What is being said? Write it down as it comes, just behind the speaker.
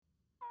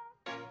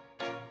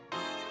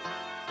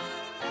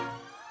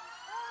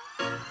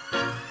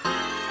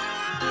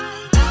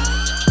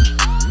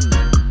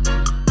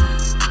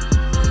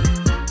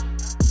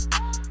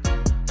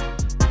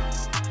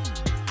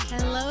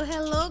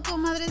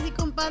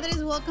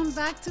comadres. Welcome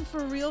back to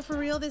For Real, For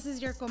Real. This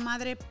is your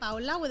comadre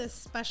Paula with a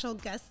special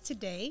guest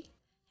today.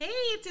 Hey,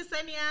 it's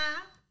Yesenia.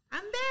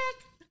 I'm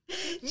back.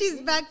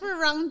 She's back for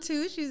round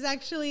two. She's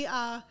actually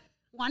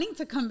wanting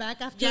to come back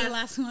after the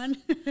last one.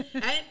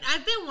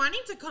 I've been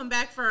wanting to come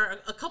back for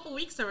a couple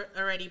weeks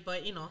already,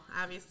 but you know,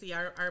 obviously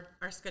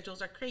our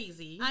schedules are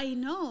crazy. I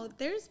know.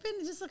 There's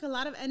been just like a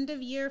lot of end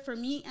of year for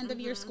me, end of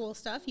year school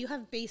stuff. You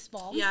have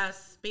baseball.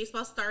 Yes,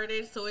 baseball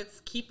started, so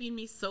it's keeping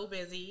me so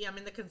busy. I'm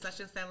in the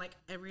concession stand like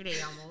every day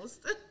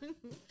almost.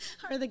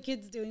 How are the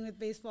kids doing with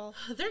baseball?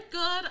 They're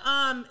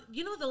good.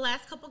 You know, the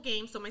last couple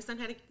games, so my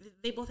son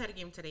they both had a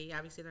game today.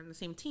 Obviously, they're on the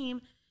same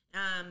team.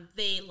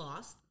 They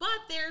lost, but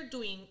they're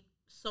doing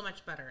so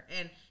much better,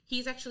 and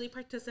he's actually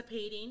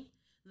participating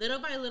little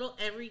by little.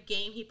 Every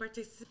game he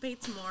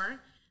participates more,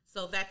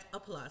 so that's a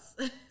plus.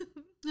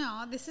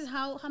 No, this is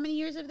how many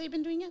years have they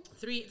been doing it?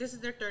 3. This is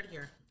their 3rd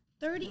year.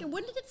 30.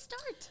 When did it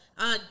start?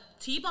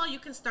 T-ball you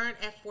can start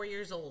at 4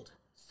 years old.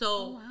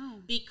 So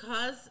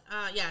because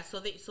so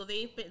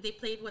they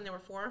played when they were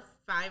 4 or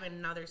 5,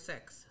 and now they're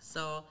 6.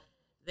 So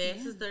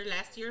this is their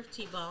last year of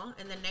T-ball,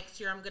 and then next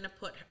year I'm gonna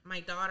put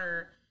my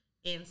daughter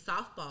in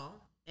softball,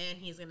 and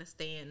he's going to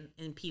stay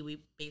in Pee Wee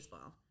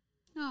baseball.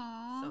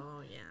 Aww.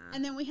 So, yeah.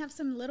 And then we have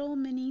some little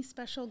mini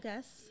special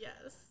guests.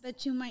 Yes.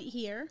 That you might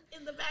hear.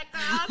 In the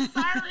background,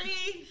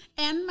 sorry.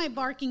 And my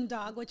barking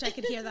dog, which I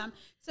could hear them.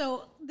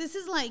 So this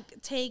is like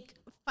take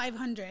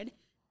 500.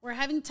 We're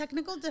having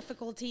technical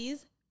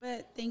difficulties,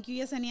 but thank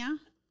you, Yesenia,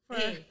 for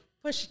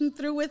pushing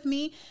through with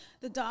me.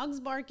 The dog's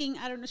barking.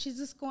 I don't know. She's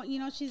just going, you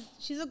know,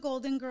 she's a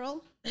golden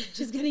girl.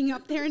 She's getting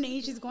up there in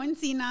age. She's going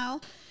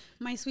senile.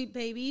 My sweet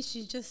baby,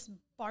 she just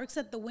barks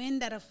at the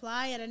wind, at a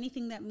fly, at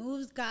anything that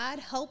moves. God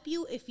help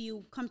you if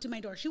you come to my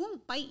door. She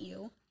won't bite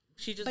you.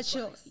 She just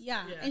barks.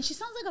 Yeah. And she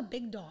sounds like a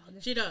big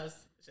dog. She does.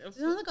 She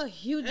sounds like a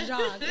huge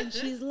dog, and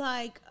she's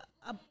like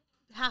a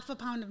half a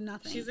pound of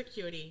nothing. She's a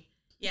cutie.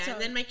 Yeah, so,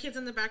 and then my kids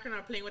in the background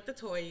are playing with the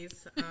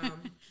toys.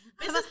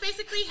 This is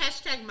basically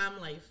 #mom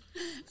life.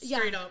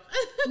 Straight up.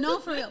 No,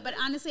 for real. But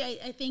honestly,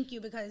 I thank you,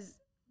 because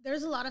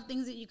there's a lot of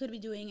things that you could be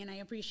doing, and I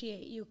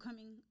appreciate you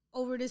coming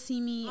over to see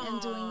me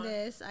and doing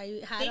this. I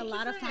had a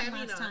lot of fun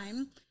last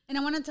time. And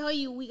I want to tell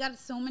you, we got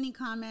so many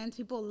comments.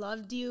 People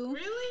loved you.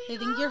 Really?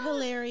 They think you're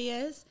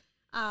hilarious.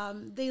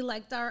 They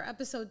liked our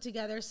episode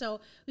together.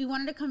 So we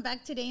wanted to come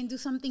back today and do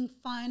something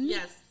fun.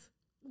 Yes.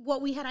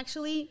 What we had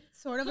actually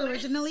sort of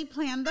originally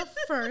planned the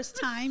first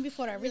time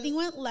before everything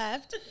went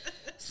left.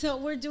 So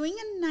we're doing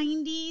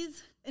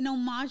an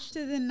homage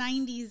to the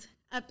 90s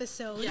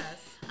episode. Yes.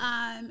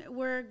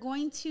 We're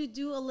going to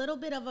do a little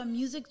bit of a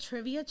music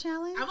trivia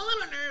challenge. I'm a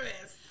little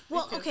nervous.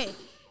 Well, okay.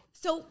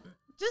 So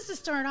just to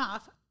start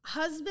off,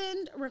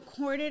 husband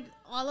recorded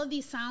all of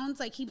these sounds.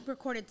 Like, he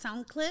recorded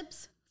sound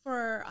clips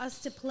for us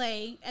to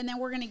play, and then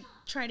we're going to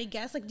try to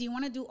guess. Like, do you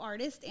want to do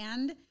artist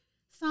and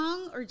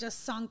song, or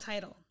just song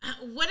title?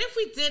 What if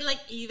we did like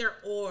either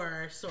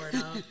or, sort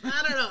of?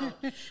 I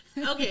don't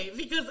know. Okay,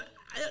 because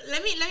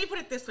let me put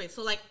it this way.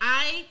 So like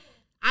I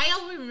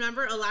always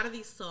remember a lot of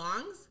these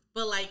songs,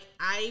 but like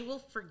I will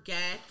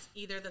forget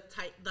either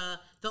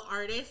the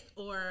artist,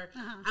 or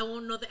I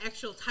won't know the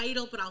actual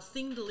title, but I'll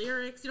sing the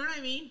lyrics. You know what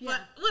I mean? Yeah.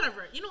 But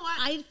whatever. You know what?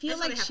 I feel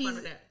like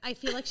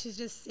she's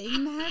just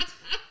saying that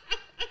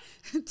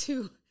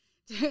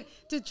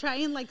to try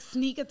and like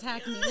sneak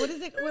attack me. What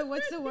is it?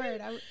 What's the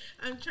word?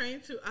 I'm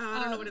trying to.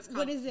 I don't know what it's called.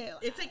 What is it?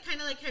 It's like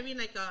kind of like having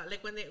like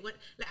when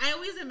I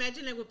always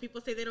imagine like when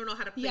people say they don't know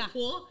how to play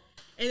pool,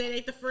 and then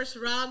like the first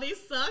round they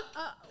suck.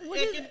 What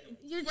is it?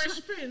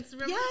 Fresh Prince,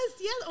 remember? Yes.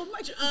 Oh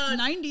my God.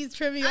 90s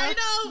trivia. I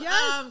know.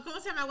 Yes.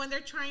 ¿Cómo se llama? When they're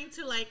trying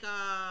to like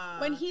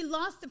when he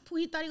lost the pool,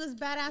 he thought he was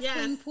badass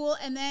playing pool,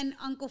 and then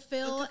Uncle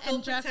Phil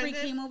and Jeffrey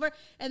came over,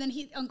 and then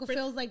Uncle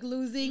Phil's like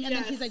losing, and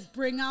then he's like,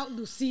 bring out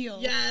Lucille.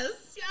 Yes.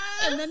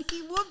 And then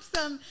he whoops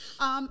them.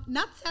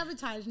 Not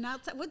sabotage.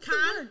 What's the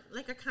word?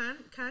 Like a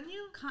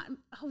Kanyu?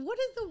 What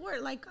is the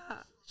word? Like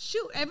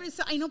shoot.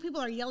 So I know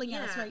people are yelling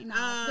at us right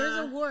now.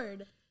 There's a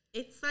word.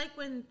 It's like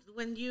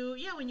when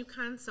you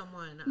con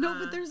someone. No,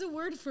 but there's a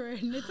word for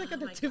it, and it's like at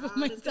the tip of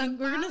my tongue.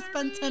 We're gonna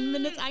spend 10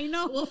 minutes. I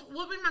know.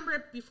 We'll remember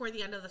it before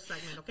the end of the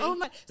segment, okay? Oh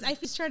my!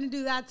 Ife's trying to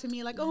do that to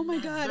me, like, oh my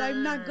God,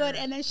 I'm not good,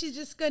 and then she's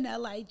just gonna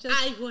like just.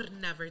 I would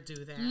never do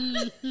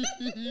that.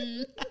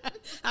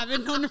 I've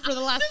been known her for the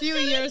last few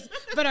years,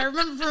 but I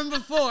remember from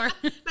before.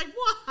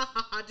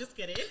 Like, just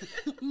kidding.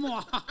 Oh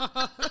my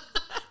God.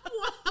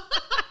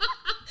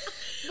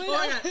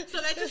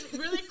 So that just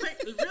really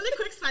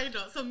quick side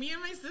note. So me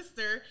and my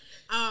sister,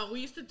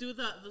 we used to do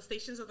the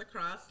Stations of the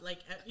Cross, like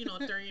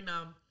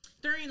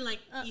during like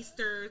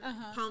Easter,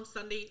 Palm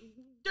Sunday,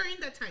 during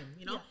that time,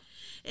 you know.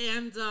 Yeah.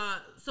 And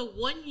so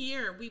one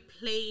year we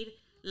played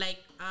like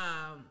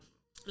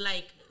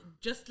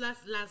just las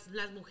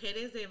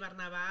mujeres de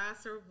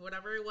Barnabas or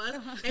whatever it was,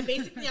 and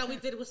basically all we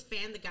did was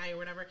fan the guy or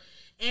whatever.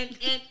 And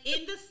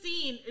in the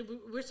scene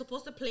we're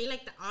supposed to play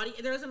like the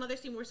audience. There was another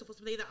scene where we're supposed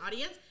to play the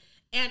audience.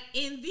 And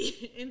in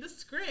the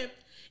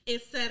script,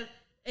 it said,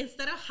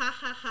 instead of ha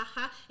ha ha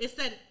ha, it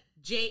said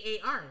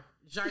Jar.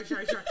 Jar,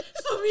 jar, jar.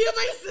 So me and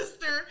my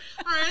sister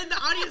are in the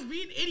audience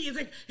being idiots,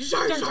 like,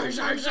 jar, jar, jar,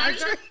 jar, jar, jar,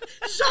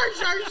 jar,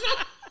 jar,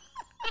 jar.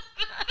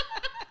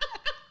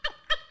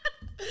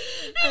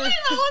 And my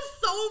mom was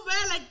so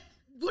mad, like,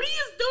 what are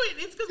you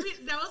doing? It's because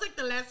that was like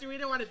the last year we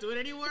didn't want to do it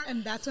anymore.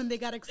 And that's when they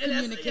got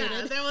excommunicated.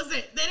 Yeah, that was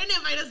it. They didn't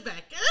invite us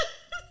back.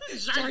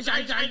 Jar,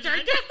 jar, jar, jar, jar.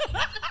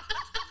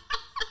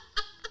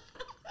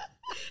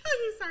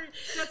 Okay, sorry.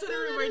 That's what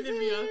it reminded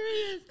me of.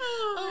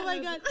 Oh my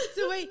God.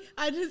 So wait,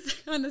 I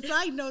just, on a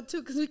side note too,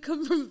 because we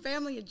come from a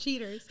family of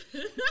cheaters.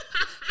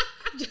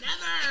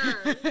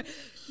 Never.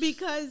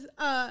 Because,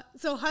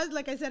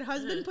 like I said,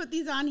 husband put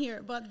these on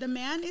here, but the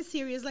man is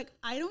serious. Like,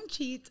 I don't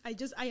cheat.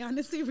 I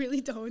honestly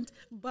really don't.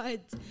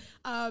 But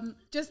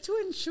just to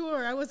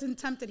ensure I wasn't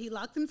tempted, he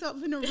locked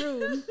himself in a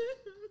room.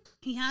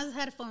 He has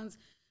headphones.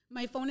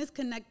 My phone is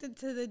connected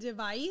to the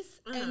device.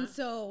 And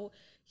so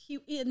he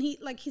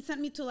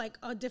sent me to like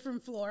a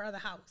different floor of the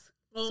house.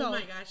 Oh so my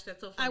gosh, that's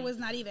so funny. I was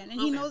not even.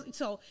 And he knows.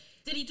 So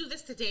did he do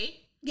this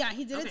today? Yeah,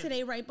 he did it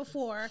today, right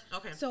before.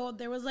 Okay. So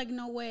there was like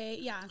no way.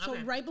 Yeah. So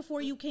right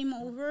before you came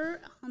over,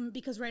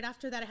 because right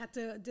after that I had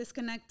to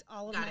disconnect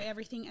all of my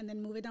everything and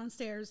then move it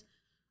downstairs.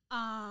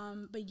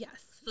 But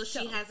yes. So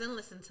she hasn't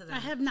listened to that. I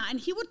have not, and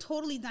he would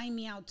totally dine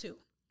me out too.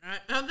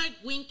 I'm like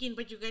winking,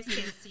 but you guys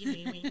can't see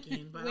me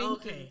winking. But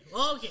okay,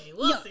 we'll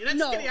see. That's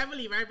kidding. I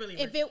believe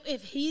it.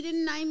 If he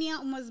didn't dine me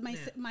out, was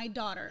my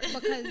daughter,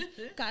 because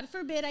God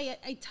forbid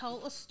I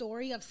tell a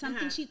story of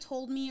something she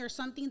told me or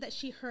something that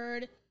she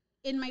heard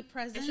in my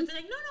presence. And she'll be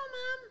like, no,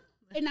 mom.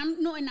 And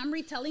I'm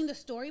retelling the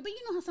story, but you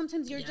know how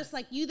sometimes you're just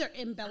like, you either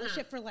embellish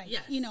it for like,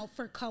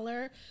 for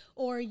color,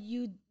 or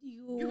you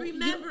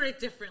remember it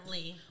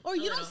differently. Or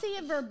you don't say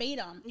it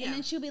verbatim. And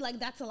then she'll be like,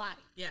 that's a lie.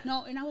 Yeah.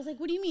 No, and I was like,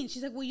 what do you mean?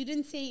 She's like, well, you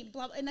didn't say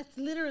blah, blah. And that's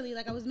literally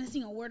like, I was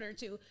missing a word or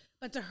two.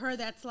 But to her,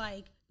 that's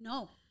like,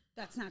 no,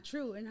 that's not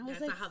true. And I was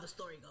that's like, not how the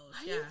story goes.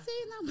 I didn't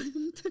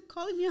say that,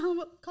 calling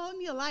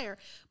me a liar.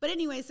 But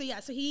anyway, so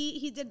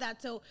he did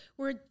that. So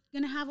we're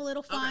going to have a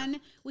little fun.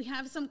 Okay. We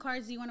have some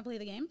cards. Do you want to play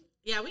the game?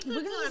 Yeah, we can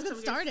get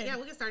started. Yeah,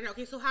 we can start.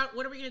 Okay, so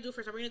what are we gonna do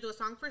first? Are we gonna do a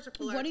song first or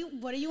pull out?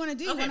 What do you want to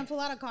do? Okay. You want to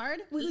pull out a card?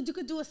 You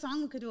could do a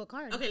song. We could do a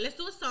card. Okay, let's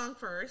do a song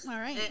first. All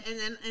right,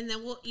 and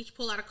then we'll each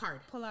pull out a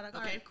card. Pull out a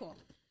card. Okay, cool.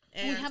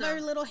 And we have our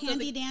little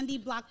handy dandy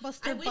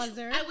blockbuster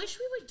buzzer. I wish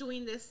we were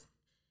doing this.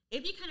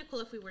 It'd be kind of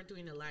cool if we were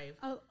doing it live.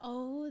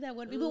 Oh, that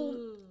would be.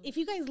 Well, if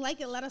you guys like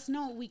it, let us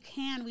know. We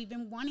can. We've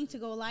been wanting to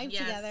go live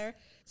together,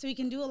 so we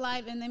can do a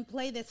live and then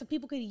play this, so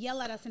people could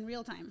yell at us in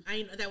real time.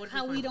 I know that would.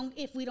 How we don't,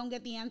 if we don't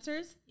get the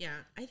answers. Yeah,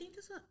 I think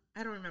this one.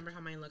 I don't remember how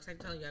mine looks. I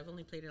can tell you, I've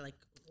only played it like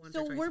once.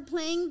 So or twice. We're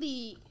playing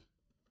the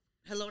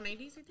Hello 90s.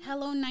 I think.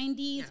 Hello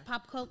 90s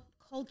pop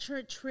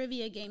culture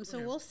trivia game. So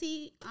we'll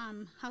see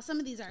how some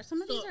of these are. Some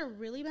of these are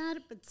really bad,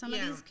 but some of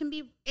these can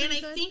be And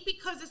I good. think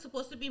because it's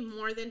supposed to be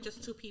more than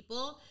just two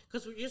people,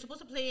 because you're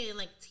supposed to play it in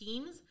like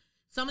teams,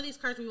 some of these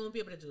cards we won't be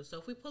able to do. So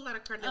if we pull out a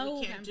card that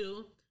we can't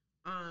do,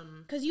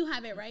 because you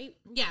have it, right?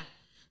 Yeah.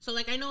 So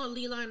like I know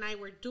Leela and I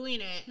were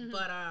doing it,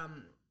 but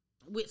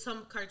with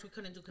some cards we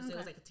couldn't do because it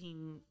was like a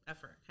team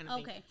effort kind of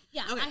thing. Okay.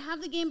 Yeah, I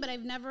have the game, but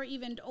I've never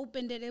even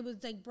opened it. It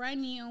was like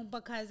brand new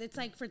because it's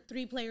like for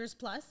 3 players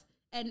plus.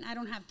 And I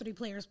don't have 3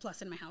 players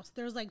plus in my house.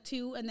 There's like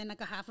 2 and then like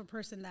a half a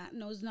person that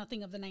knows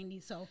nothing of the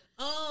 90s. So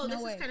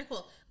this is kind of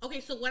cool. Okay,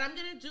 so what I'm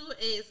going to do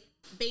is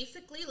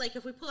basically like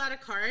if we pull out a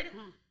card.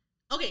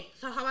 Okay,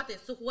 so how about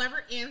this? So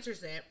whoever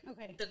answers it,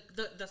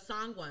 the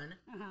song one,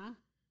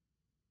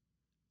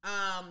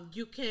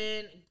 you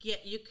can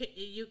get,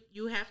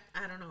 you have,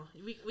 I don't know.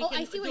 We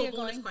can do a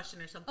bonus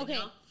question or something. Okay.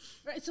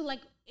 Right. So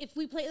like if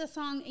we play the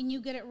song and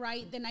you get it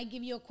right, then I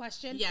give you a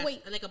question. Yes,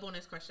 like a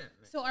bonus question.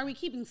 So are we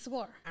keeping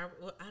score? I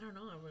don't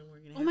know. We're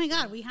gonna oh my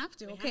God, we have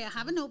to. Okay, I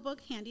have a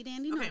notebook, handy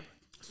dandy notebook.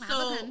 I have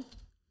a pen.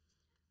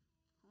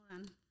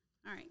 Hold on.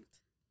 All right.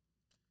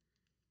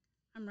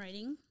 I'm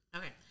writing.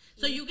 Okay.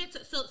 So you get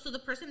to, so the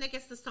person that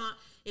gets the song,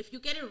 if you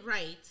get it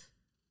right,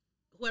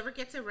 whoever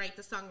gets it right,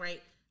 the song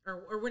right,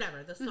 or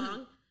whatever, the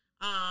song,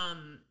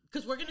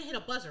 because we're gonna hit a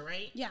buzzer,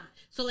 right? Yeah.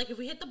 So like if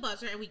we hit the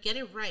buzzer and we get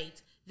it right,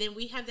 then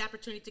we have the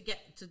opportunity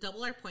to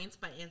double our points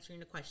by answering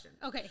the question.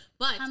 Okay.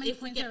 But how many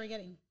points are we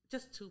getting?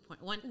 Just 2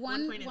 points. One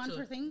point and one 2.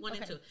 Per thing? One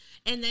and 2.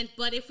 And then,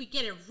 but if we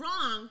get it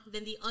wrong,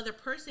 then the other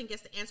person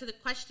gets to answer the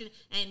question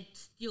and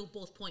steal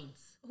both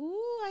points.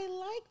 Ooh, I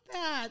like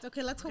that.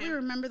 Okay, let's hope we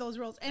remember those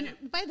rules. And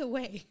by the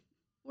way,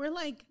 we're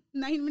like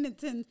 9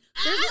 minutes in.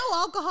 There's no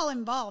alcohol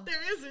involved.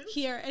 There isn't.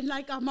 Here. And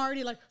like, I'm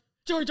already like,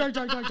 jar, jar,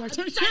 jar, jar, jar,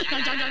 jar, jar,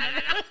 jar, jar, jar.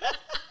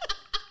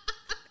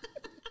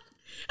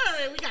 All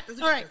right, we got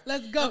this. All right,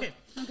 let's go. Okay.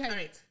 All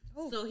right.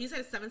 Oh. So he said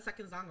it's 7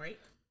 seconds long, right?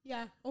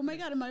 Yeah. Oh my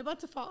God, am I about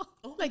to fall?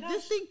 Oh like gosh.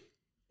 This thing,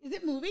 is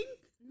it moving?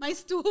 My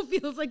stool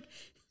feels like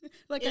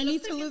I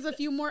need to lose a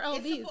few more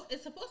lbs.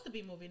 It's supposed to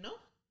be moving, no?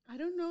 I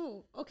don't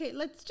know. Okay,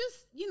 let's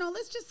just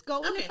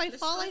go. And if I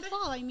fall, I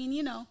fall. I mean,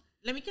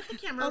 Let me get the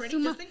camera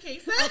ready just in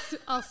case.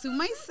 I'll sue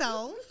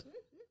myself.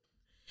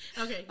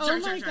 Okay. Oh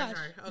my gosh.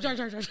 Jar,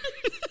 jar, jar.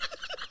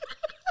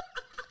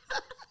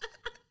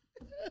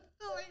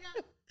 Oh my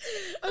God.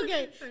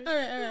 Okay. All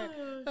right.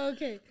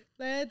 Okay.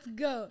 Let's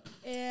go.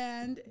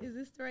 And is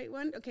this the right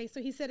one? Okay.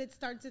 So he said it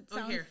starts at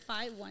sound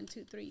 5. 1,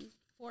 2, 3,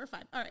 4,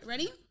 5. All right.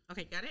 Ready?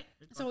 Okay. Got it.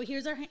 So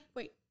here's our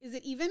wait. Is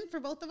it even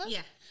for both of us?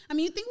 Yeah. I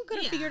mean, you think we could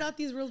have figured out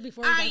these rules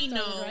before we got started,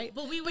 know, right?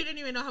 but we didn't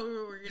even know how we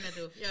were gonna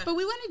do. Yeah. But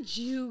we wanted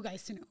you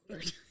guys to know.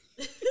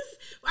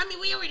 I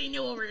mean, we already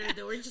knew what we were gonna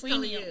do. We're just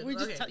telling you. We're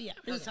just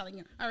telling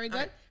you. All right,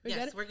 good. We're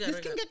good. We're good. This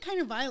can get kind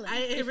of violent.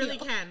 It really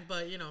can,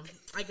 but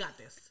I got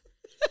this.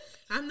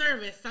 I'm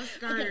nervous. I'm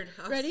scared.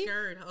 Okay. Ready?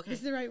 Scared. Okay.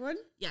 Is this the right one?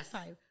 Yes.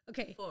 5.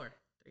 Okay. 4,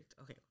 3.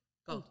 Okay.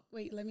 Go. Oh,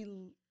 wait.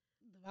 The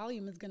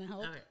volume is gonna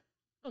help. All right.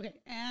 Okay.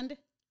 And.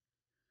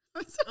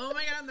 Oh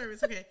my God, I'm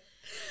nervous. Okay.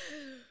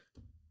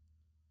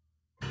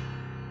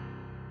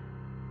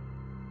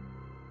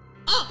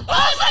 Oh my God! I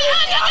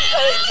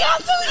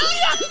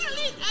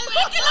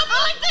can love you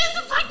like this.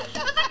 If I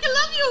can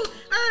love you,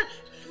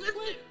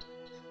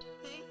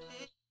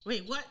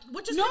 wait, what?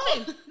 What just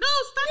happened? No,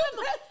 stop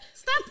them!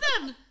 Stop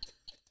them!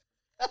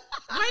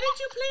 Why did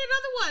you play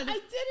another one? I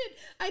didn't.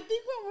 I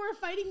think when we were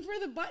fighting for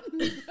the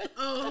button.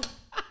 Oh.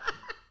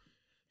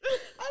 I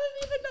don't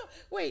even know.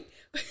 Wait.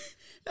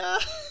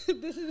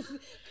 This is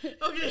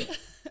okay.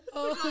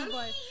 Oh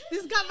boy,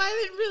 this got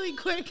violent really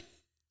quick.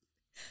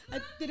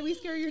 Did we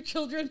scare your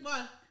children?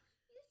 What?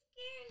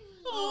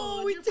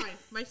 Oh, you're fine.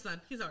 My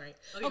son, he's all right.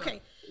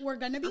 Okay, we're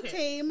gonna be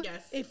tame.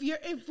 Yes. If we.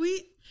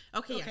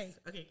 Okay. Yes.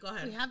 Okay. Go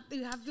ahead. We have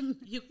to.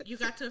 You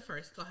got to it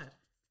first. Go ahead.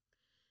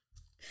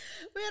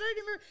 Wait, I don't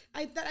remember.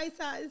 I thought I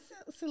saw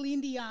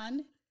Celine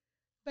Dion,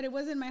 but it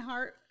wasn't my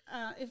heart.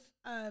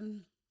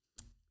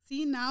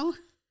 See now,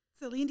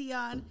 Celine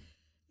Dion.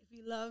 If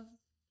you love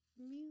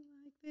me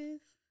like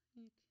this.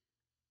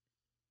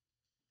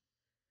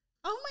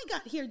 Oh my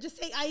God! Here, just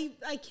say I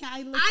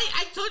can't.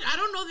 I told you I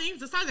don't know the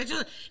names of the songs.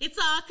 It's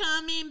all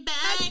coming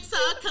back. It's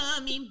all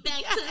coming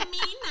back to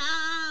me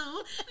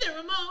now. There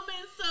were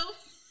moments of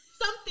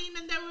something,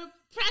 and there were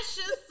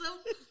precious of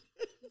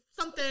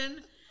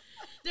something.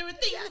 There were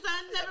things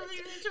I never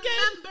really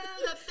remember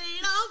that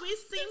they'd always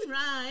seem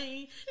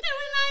right. There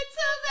were nights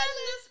of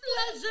endless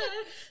pleasure.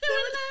 There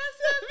were nights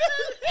of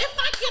if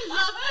I can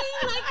love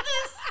you like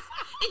this,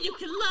 and you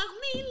can love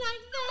me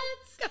like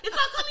that, it's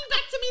all coming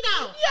back to me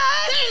now.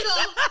 Yes. There you go.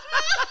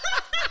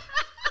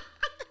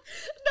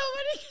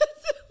 Nobody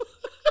gets it.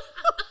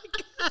 Oh my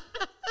God.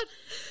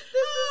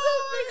 This is so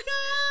big.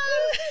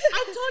 I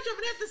told you I'm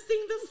gonna have to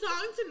sing the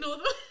song to know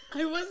them.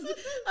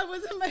 I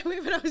was on my way,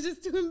 but I was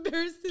just too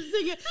embarrassed to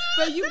sing it.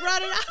 But you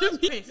brought it out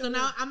of me. Okay, so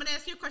now I'm gonna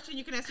ask you a question.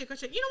 You can ask your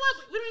question. You know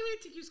what? We don't even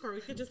need to keep score. We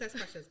could just ask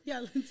questions.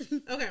 Yeah.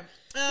 Okay.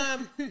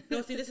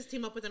 No, see, this is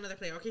team up with another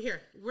player. Okay,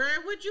 here.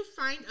 Where would you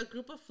find a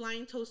group of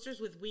flying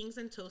toasters with wings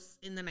and toasts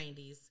in the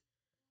 90s?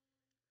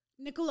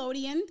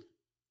 Nickelodeon.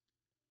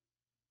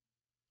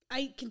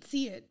 I can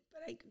see it,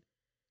 but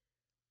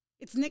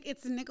it's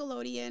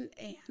Nickelodeon,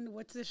 and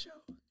what's the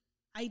show?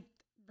 I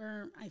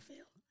fail.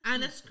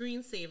 And a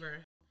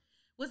screensaver.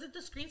 Was it the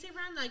screensaver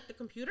on like the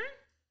computer?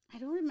 I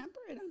don't remember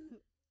it.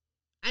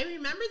 I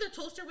remember the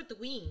toaster with the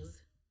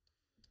wings.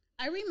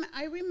 I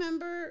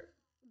remember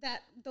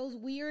that those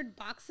weird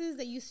boxes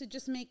that used to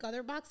just make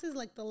other boxes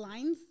like the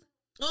lines.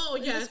 Oh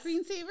yes, the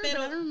screensaver. But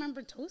I don't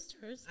remember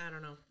toasters. I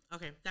don't know.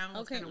 Okay, that one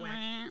was kind of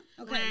whack.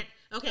 Okay.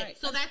 Right.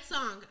 So that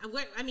song.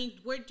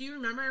 Where do you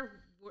remember?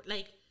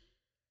 Like,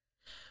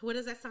 what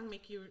does that song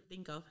make you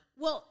think of?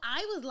 Well,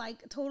 I was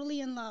like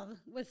totally in love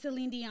with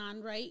Celine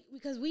Dion, right?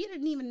 Because we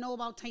didn't even know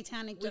about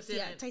Titanic just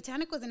yet.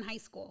 Titanic was in high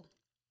school.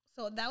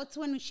 So that's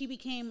when she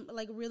became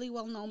like really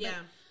well known.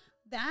 Yeah.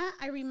 But that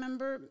I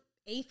remember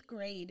 8th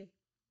grade.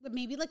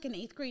 Maybe like an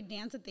 8th grade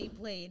dance that they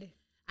played.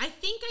 I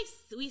think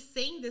we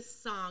sang this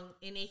song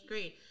in 8th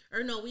grade.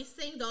 Or no, we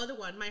sang the other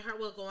one, My Heart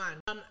Will Go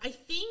On. I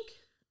think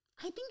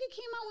it came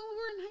out when we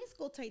were in high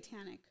school,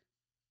 Titanic.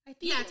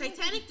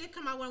 Titanic did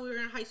come out when we were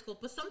in high school,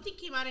 but something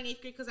came out in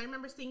 8th grade because I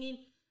remember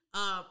singing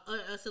a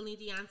Celine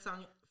Dion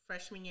song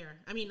freshman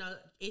year.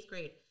 8th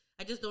grade.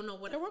 I just don't know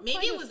what.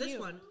 Maybe it was this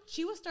one.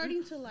 She was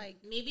starting to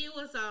like. Maybe it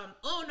was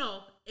Oh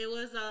no, it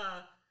was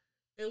a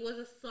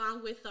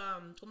song with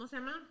 ¿Cómo se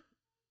llama?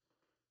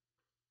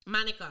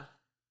 Monica.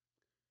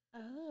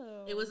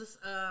 Oh. It was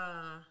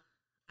I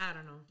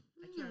don't know.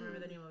 I can't remember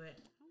the name of it.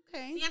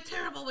 Okay. See, I'm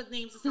terrible with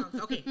names of songs.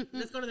 Okay,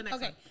 let's go to the next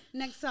one. Okay,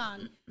 next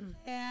song.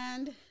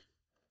 And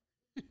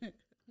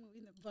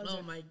moving the buzzer.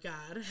 Oh my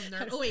God.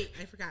 Oh wait,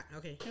 I forgot.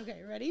 Okay.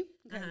 Okay, ready?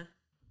 Okay.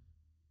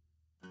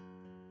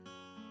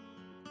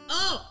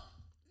 Oh!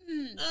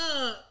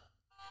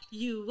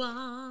 You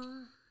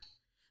are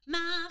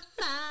my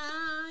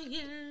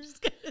fire,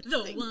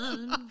 the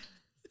one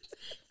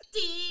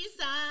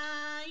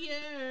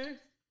desire.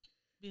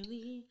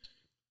 Really?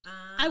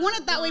 I want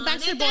it that way,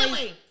 Backstreet Boys.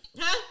 Way.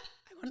 Huh?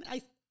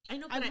 I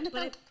know, but I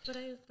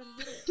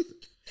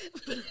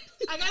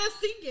gotta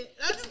sing it.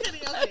 I'm just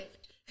kidding. Okay.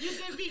 You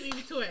can beat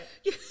me to it.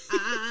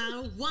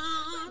 I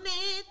want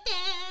it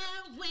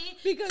that way.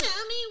 Because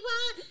tell me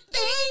why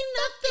ain't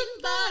nothing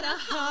but a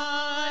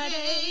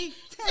heartache.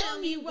 Tell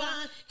me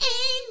why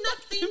ain't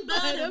nothing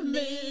but a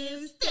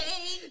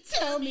mistake.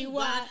 Tell me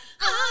why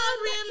I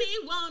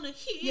really wanna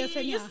hear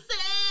Yesenia. you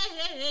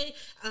say,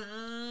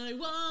 I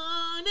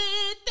want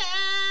it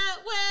that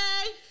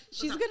way.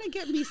 She's going to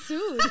get me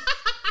sued.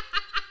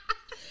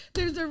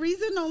 There's a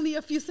reason only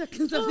a few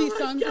seconds of these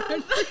songs are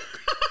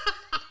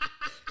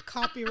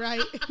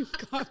copyright.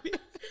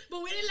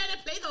 But we didn't let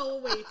it play the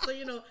whole way, so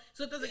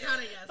so it doesn't count,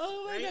 I guess.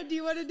 Oh my right? God, do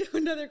you want to do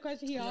another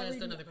question? Here, Let's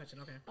do another question,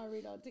 okay. I'll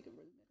read. I'll take a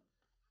break.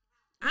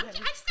 I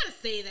just gotta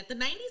say that the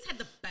 90s had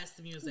the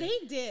best music. They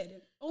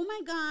did. Oh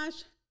my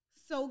gosh.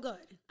 So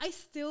good. I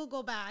still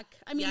go back.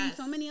 I mean, Yes.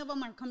 so many of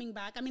them are coming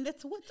back. I mean,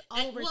 that's what's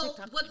all over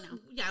TikTok right now.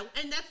 Yeah,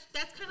 and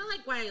that's kind of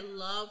like why I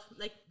love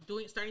like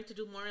starting to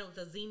do more of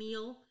the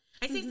Xennial.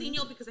 I say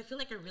Xennial because I feel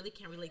like I really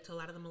can't relate to a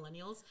lot of the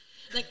millennials.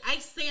 Like I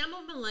say I'm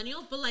a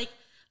millennial, but like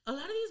a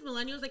lot of these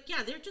millennials, like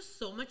they're just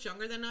so much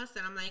younger than us,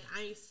 and I'm like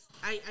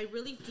I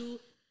really do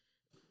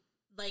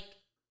like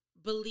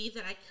believe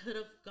that I could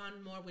have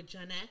gone more with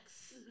Gen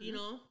X,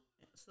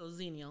 So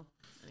Xennial.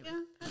 Anyway.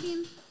 Yeah, I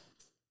mean,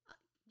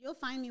 you'll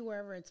find me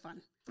wherever it's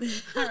fun.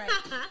 All right.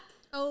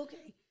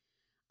 Okay.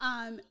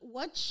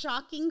 What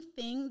shocking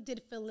thing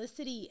did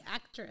Felicity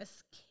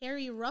actress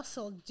Carrie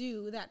Russell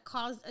do that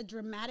caused a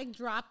dramatic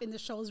drop in the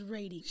show's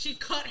ratings? She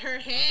cut her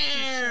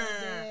hair.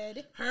 She sure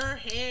did. Her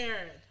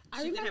hair.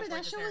 I remember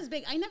that show was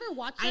big. I never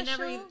watched that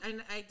show.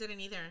 I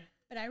didn't either.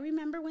 But I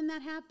remember when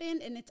that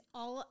happened, and it's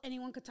all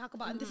anyone could talk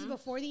about. And this is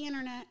before the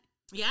internet.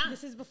 Yeah.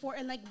 This is before,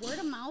 and like word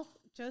of mouth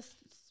just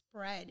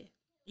spread.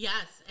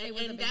 Yes,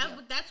 and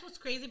that's what's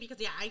crazy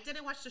because I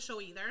didn't watch the show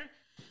either,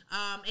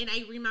 and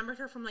I remembered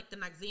her from like the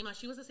Noxzema.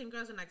 She was the same girl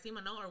as the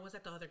Noxzema, no, or was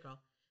that the other girl?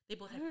 They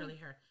both had curly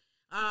hair.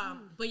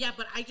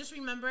 But I just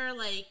remember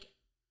like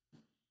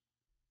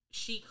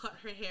she cut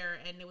her hair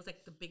and it was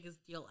like the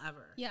biggest deal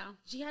ever. Yeah,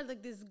 she had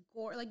like these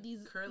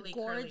curly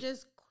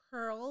gorgeous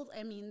curls.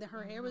 I mean,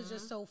 her hair was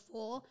just so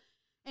full,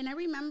 and I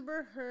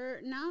remember her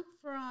not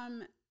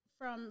from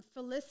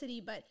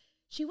Felicity, but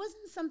she was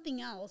in something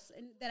else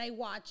that I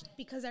watched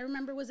because I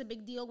remember it was a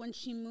big deal when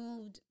she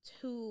moved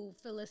to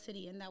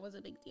Felicity, and that was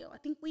a big deal. I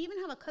think we even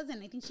have a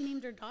cousin. I think she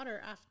named her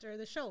daughter after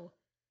the show.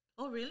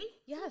 Oh, really?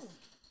 Yes.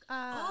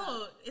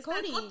 It's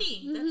Cody. that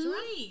Cody. That's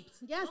right.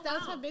 Yes, Oh, that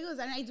was wow. how big it was,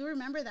 and I do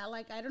remember that.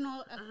 Like, I don't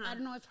know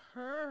if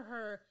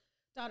her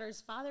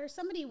daughter's father,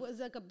 somebody was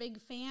like a big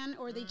fan,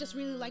 or they just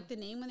really liked the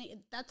name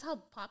that's how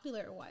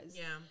popular it was.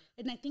 Yeah.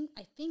 And I think,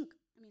 I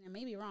mean, I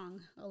may be wrong,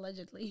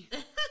 allegedly.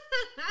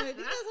 I think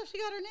that's how she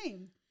got her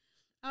name.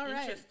 All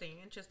right.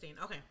 Interesting.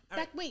 Okay. All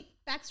right. Wait,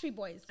 Backstreet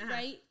Boys,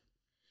 right?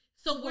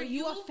 So were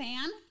you a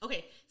fan?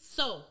 Okay.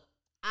 So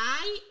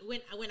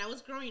when I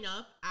was growing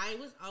up, I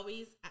was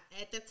always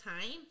at the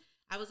time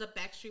I was a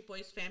Backstreet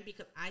Boys fan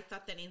because I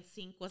thought that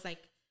NSYNC was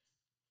like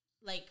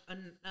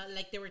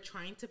they were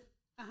trying to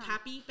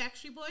copy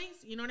Backstreet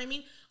Boys. You know what I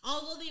mean?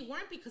 Although they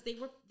weren't because they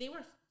were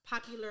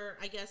popular,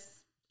 I guess.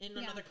 In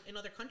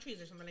other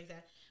countries or something like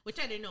that, which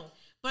I didn't know.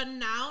 But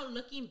now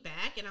looking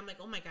back, and I'm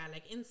like, oh my God,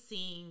 like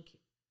NSYNC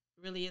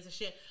really is a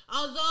shit.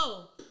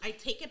 Although I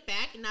take it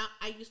back, now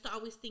I used to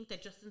always think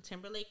that Justin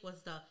Timberlake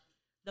was the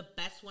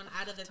best one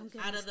out of the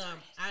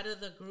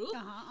group,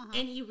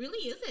 and he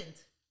really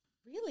isn't.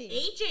 Really?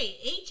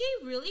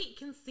 AJ really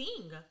can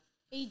sing.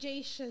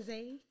 AJ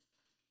Chazé.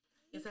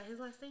 Is that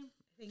his last name?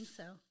 I think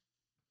so.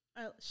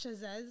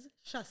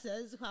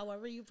 Chazez,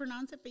 however you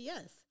pronounce it, but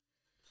yes.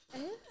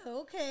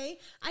 Oh, okay.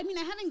 I mean,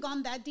 I haven't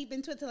gone that deep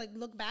into it to like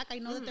look back. I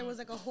know that there was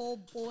like a whole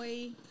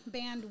boy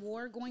band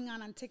war going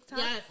on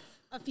TikTok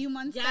a few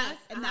months back,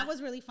 and that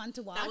was really fun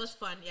to watch. That was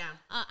fun, yeah.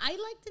 I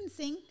liked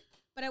NSYNC,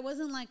 but I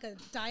wasn't like a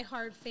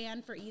diehard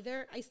fan for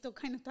either. I still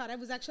kind of thought I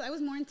was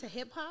more into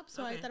hip hop,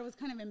 so I thought it was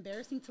kind of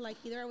embarrassing to like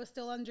either. I was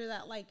still under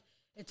that like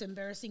it's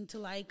embarrassing to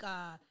like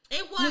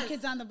it was New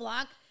Kids on the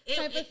Block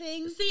type of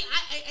thing. See,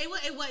 it was,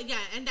 yeah,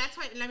 and that's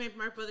why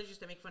my brothers used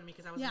to make fun of me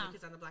because I was a New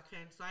Kids on the Block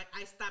fan. So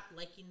I stopped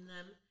liking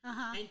them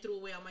and threw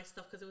away all my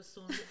stuff because it was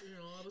so,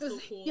 it was so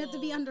cool. You have to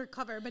be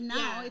undercover, but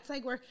now it's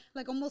like we're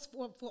like almost,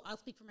 I'll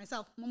speak for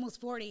myself, I'm almost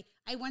 40.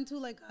 I went to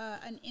like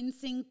an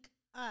NSYNC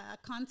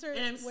concert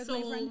and I'm with so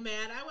my friend.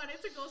 mad. I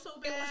wanted to go so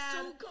bad. It was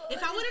so good.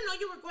 If I would have known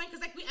you were going, because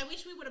like I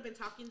wish we would have been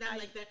talking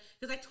like that,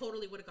 because I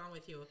totally would have gone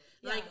with you.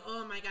 Yeah. Like,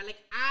 oh my God, like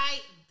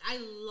I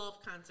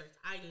love concerts.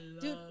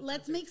 Dude,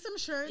 let's make some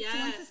shirts.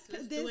 Yes,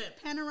 once this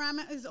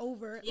panorama is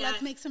over,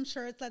 let's make some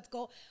shirts. Let's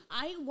go.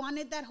 I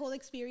wanted that whole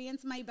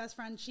experience. My best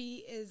friend,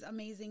 she is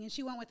amazing, and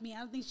she went with me. I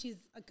don't think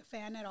she's a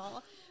fan at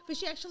all, but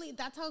she actually,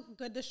 that's how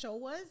good the show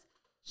was.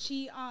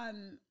 She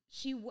had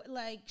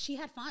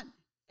fun.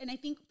 And I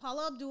think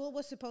Paula Abdul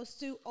was supposed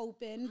to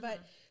open, but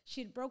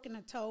she'd broken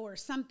a toe or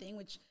something,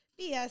 which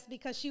BS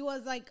because she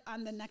was like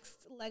on the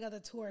next leg of the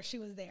tour. She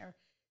was there.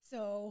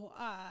 So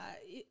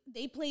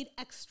they played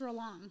extra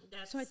long.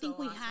 That's so I think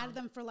so we awesome. had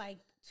them for like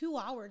 2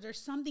 hours or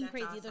something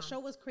crazy. Awesome. The show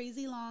was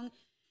crazy long.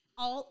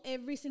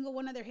 Every single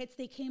one of their hits,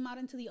 they came out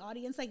into the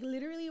audience, like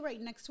literally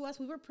right next to us.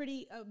 We were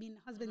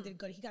husband did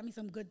good. He got me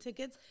some good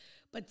tickets,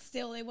 but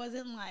still it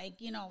wasn't like,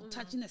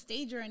 touching the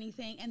stage or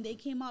anything. And they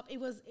came up. It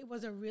was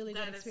a really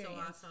good experience.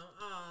 That is so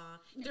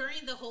awesome.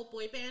 During the whole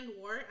boy band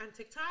war on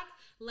TikTok,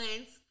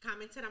 Lance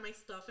commented on my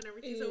stuff and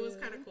everything. So it was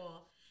kind of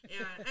cool.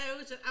 And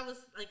I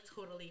was like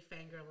totally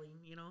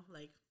fangirling, you know,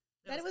 like.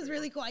 That was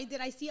really cool. I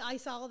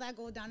saw all that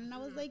go down, and I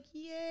was like,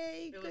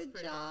 "Yay, good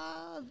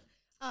job!"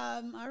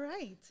 All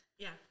right.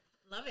 Yeah,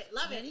 love it.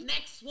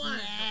 Next one.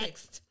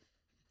 Next.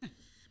 Okay.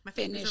 My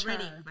fingers are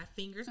ready. My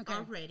fingers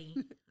are ready.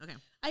 Okay.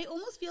 I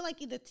almost feel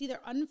like it's either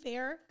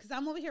unfair because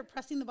I'm over here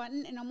pressing the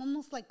button, and I'm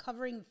almost like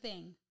covering the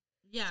thing.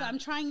 Yeah. So I'm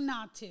trying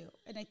not to,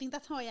 and I think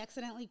that's how I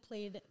accidentally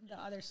played the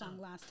other song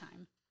last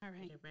time. All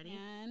right. Okay, ready?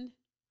 And.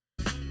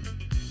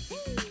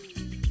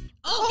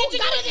 Oh,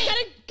 get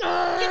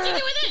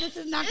jiggy with it. This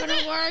is not going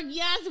to work.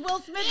 Yes,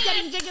 Will Smith's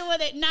getting jiggy with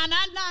it. Nah.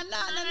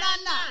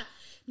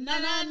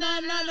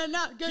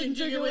 Getting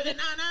jiggy with it.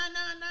 Nah.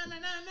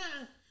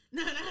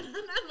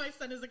 My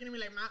son is looking at me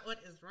like, Ma,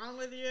 what is wrong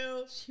with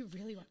you? She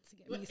really wants to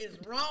get me. What is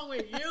wrong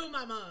with you,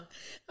 Mama?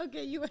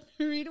 Okay, you want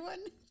to read one?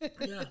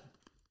 Yeah.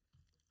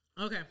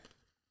 Okay.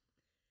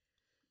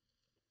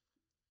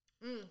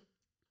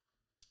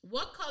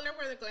 What color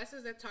were the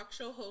glasses that talk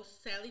show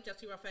host Sally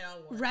Jessy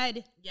Raphael wore?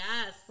 Red.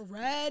 Yes.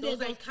 Red. Those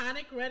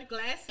iconic red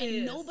glasses.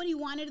 And nobody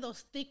wanted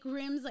those thick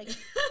rims. Like,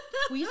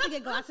 we used to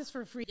get glasses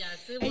for free.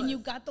 Yes, it was. And you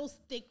got those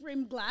thick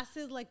rim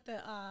glasses, like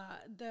the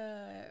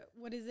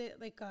what is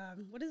it? Like,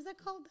 what is that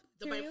called?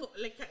 The bifocal,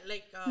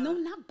 no,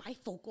 not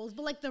bifocals,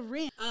 but like the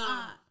rim.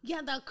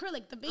 Yeah, the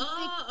acrylic, the big,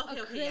 thick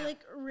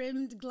acrylic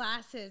rimmed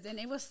glasses. And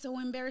it was so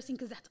embarrassing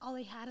because that's all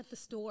they had at the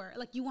store.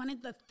 Like, you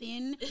wanted the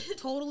thin,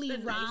 totally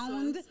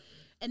round. Nice.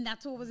 And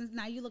that's what was.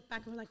 Now you look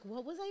back and we're like,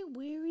 what was I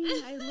wearing?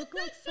 I look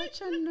like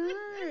such a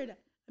nerd.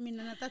 I mean,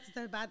 that's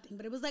the bad thing,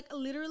 but it was like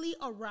literally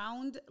a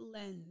round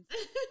lens,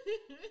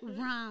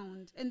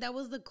 round, and that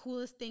was the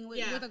coolest thing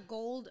with a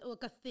gold,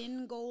 like a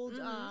thin gold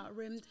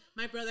rimmed.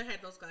 My brother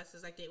had those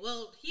glasses like that.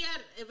 Well, he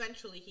got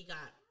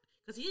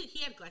because he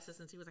had glasses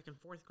since he was like in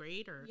 4th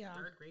grade or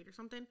 3rd grade or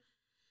something.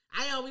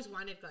 I always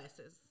wanted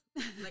glasses.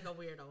 Like a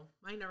weirdo.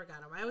 I never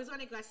got them. I always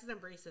wanted glasses and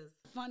braces.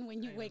 Fun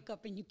when you wake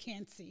up and you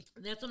can't see.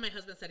 That's what my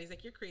husband said. He's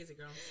like, you're crazy,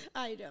 girl.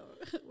 I know.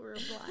 We're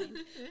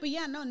blind. But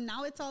yeah, no,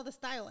 now it's all the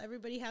style.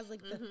 Everybody has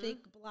like the thick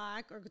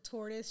black or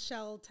tortoise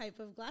shell type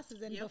of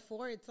glasses. And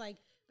before it's like,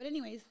 but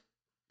anyways,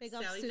 big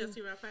up Sally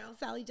Jessy Raphael.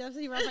 Sally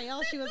Jessy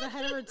Raphael. She was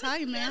ahead of her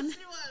time, man. Yes,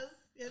 she was.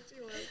 Yes,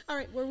 she was. All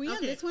right, were we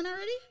on this one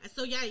already?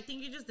 So yeah, I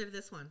think you just did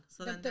this one.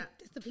 So it's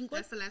the pink one?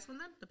 That's the last one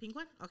then? The pink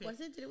one? Okay.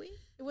 Was it? Did we?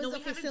 It was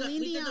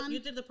Celine Dion. You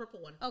did the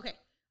purple one. Okay.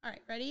 All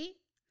right, ready?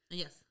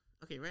 Yes.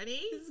 Okay, ready?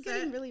 This is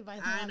getting really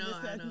violent. I know.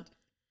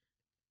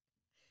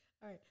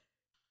 All right.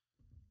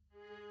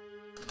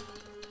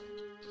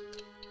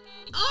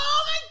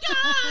 Oh my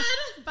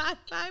God!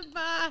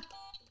 Bye.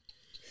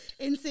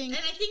 NSYNC. And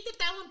I think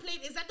that one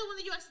played. Is that the one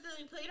that you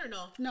accidentally played or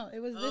no? No, it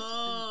was this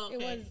one.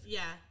 It was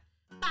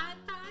Bye.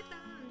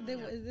 It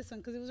was this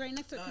one because it was right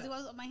next to it because it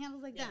was my hand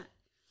was like that.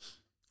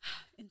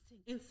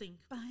 NSYNC.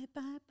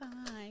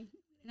 Bye.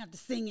 You have to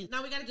sing it.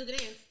 Now we got to do the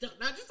dance.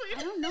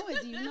 I don't know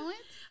it. Do you know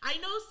it? I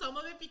know some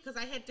of it because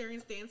I had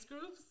Darren's dance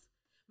grooves.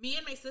 Me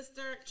and my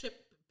sister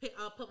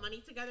put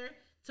money together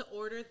to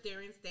order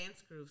Darren's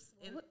dance grooves.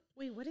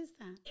 Wait, what is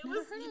that? You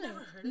never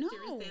heard of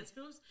Darren's dance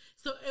grooves?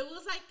 So it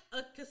was like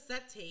a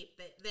cassette tape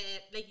that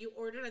like you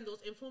ordered on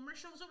those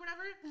infomercials or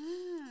whatever.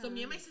 So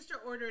me and my sister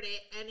ordered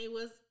it, and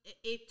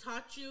it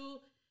taught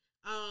you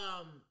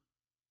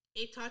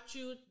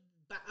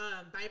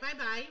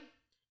bye.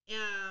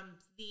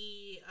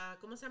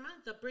 ¿Cómo se llama?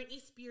 The Britney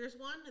Spears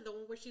one, the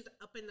one where she's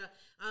up in the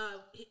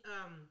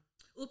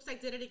Oops, I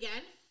Did It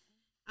Again.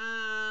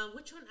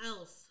 Which one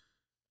else?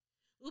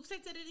 Oops, I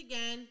Did It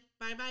Again,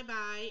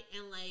 Bye,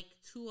 and like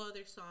 2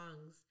 other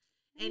songs.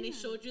 And it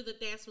showed you the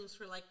dance moves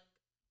for like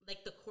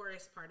the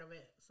chorus part of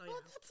it. So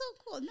that's so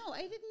cool. No,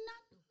 I did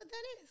not know what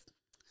that is.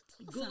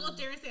 Awesome. Google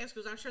Darren's dance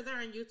grooves. I'm sure they're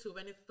on YouTube,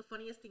 and it's the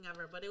funniest thing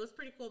ever. But it was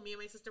pretty cool. Me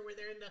and my sister were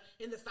there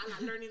in the sala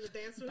learning the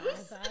dance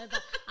moves.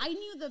 I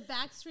knew the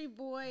Backstreet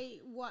Boy.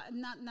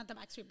 Not the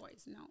Backstreet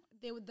Boys. No,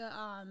 they were the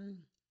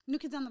New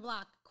Kids on the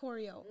Block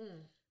choreo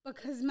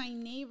because my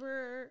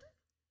neighbors.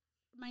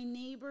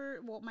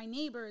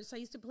 So I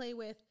used to play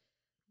with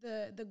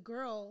the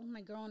girl,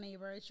 my girl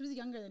neighbor. She was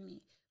younger than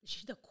me.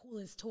 She had the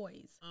coolest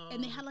toys.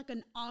 And they had like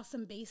an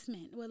awesome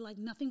basement with like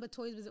nothing but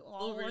toys. Was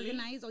all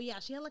organized. Oh yeah,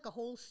 she had like a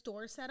whole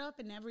store set up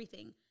and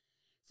everything.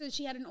 So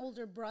she had an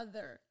older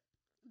brother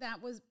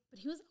but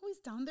he was always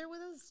down there with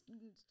us.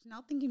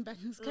 Now thinking back,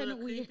 it was kind of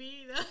weird.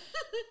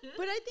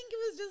 But I think it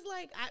was just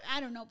like, I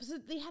don't know. So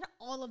they had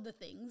all of the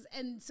things.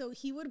 And so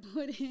he would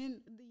put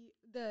in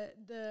a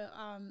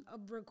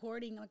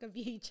recording, like a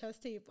VHS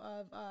tape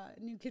of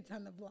New Kids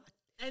on the Block.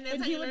 And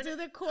he would do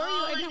the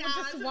choreo, and I would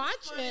just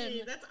watch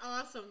him. That's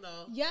awesome,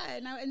 though. Yeah,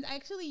 and I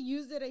actually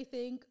used it, I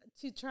think,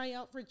 to try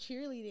out for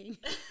cheerleading.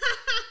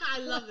 I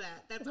love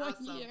that. That's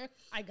awesome. 1 year,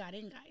 I got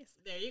in, guys.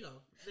 There you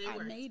go. I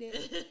made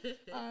it.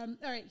 All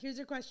right, here's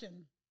your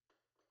question.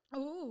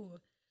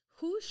 Oh,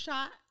 who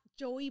shot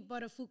Joey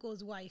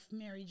Buttafuoco's wife,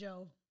 Mary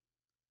Jo?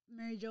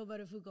 Mary Jo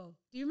Buttafuoco.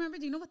 Do you remember?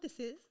 Do you know what this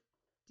is?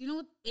 Do you know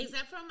what? Is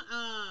that from?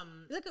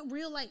 It's like a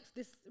real life.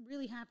 This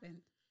really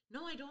happened.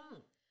 No, I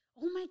don't.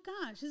 Oh my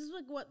gosh, this is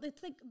like what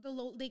it's like.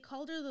 They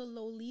called her the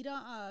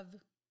Lolita of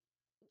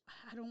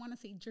I don't want to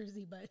say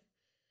Jersey, but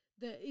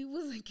it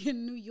was like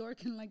in New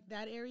York and like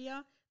that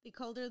area. They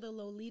called her the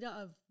Lolita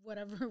of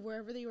whatever,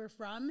 wherever they were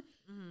from.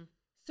 Mm-hmm.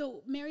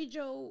 So Mary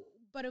Jo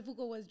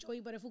Buttafuoco was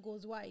Joey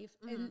Buttafuoco's wife.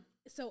 Mm-hmm. And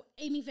so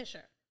Amy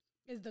Fisher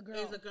is the girl.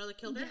 Is the girl that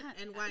killed her?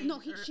 Yeah. And why?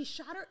 No, she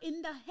shot her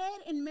in the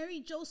head and Mary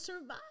Jo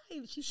survived.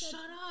 She said,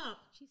 shut up.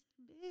 She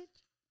said,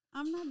 bitch,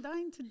 I'm not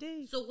dying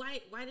today. So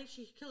why did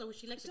she kill her? Was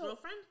she like the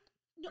girlfriend?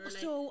 No, like,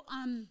 so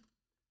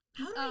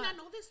how do I not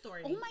know this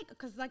story? Oh my,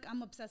 because like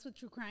I'm obsessed with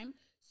true crime.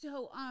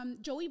 So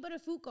Joey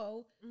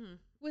Buttafuoco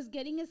was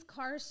getting his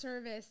car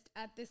serviced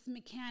at this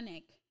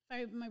mechanic,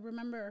 if I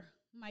remember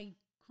my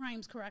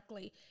crimes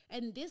correctly.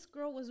 And this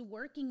girl was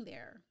working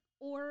there,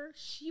 or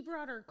she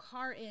brought her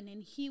car in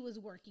and he was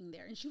working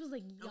there. And she was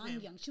like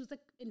young. She was like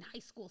in high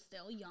school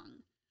still,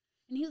 young.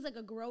 And he was like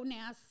a grown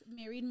ass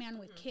married man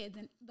with kids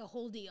and the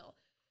whole deal.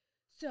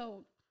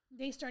 So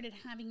they started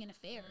having an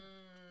affair.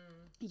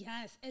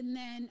 Yes. And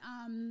then,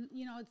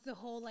 it's the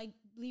whole like,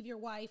 leave your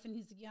wife. And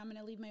he's like, yeah, I'm going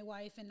to leave my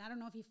wife. And I don't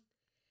know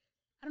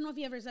if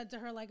he ever said to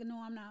her, like, no,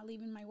 I'm not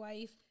leaving my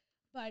wife,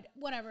 but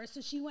whatever.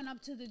 So she went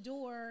up to the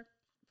door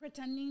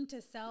pretending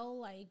to sell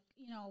like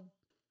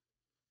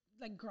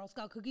Girl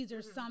Scout cookies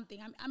or something.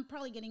 I'm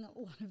probably getting a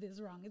lot of this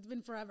wrong. It's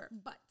been forever,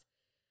 but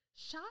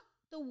shot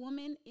the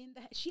woman in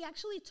the head. She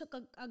actually took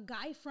a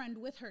guy friend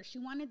with her. She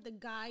wanted the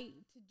guy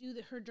to do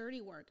her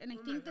dirty work. And I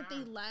think that they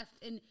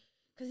left and,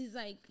 because he's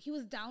like, he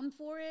was down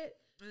for it.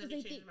 And then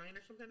he changed his mind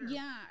or something? Or?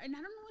 Yeah. And I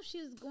don't know if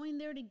she was going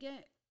there to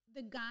get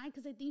the guy,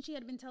 because I think she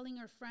had been telling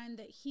her friend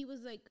that he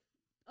was like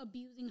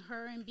abusing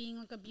her and being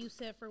like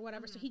abusive or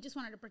whatever. So he just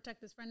wanted to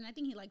protect his friend. And I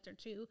think he liked her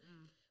too.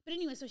 But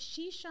anyway, so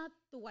she shot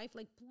the wife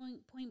like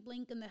point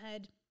blank in the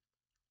head.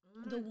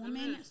 The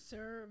woman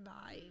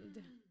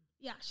survived.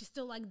 Yeah, she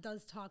still like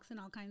does talks and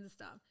all kinds of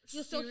stuff.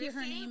 You'll still hear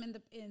her name in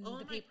the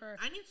paper.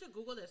 I need to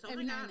Google this.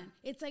 Every now and then.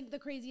 It's like the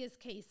craziest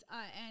case,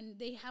 and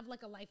they have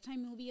like a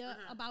Lifetime movie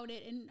about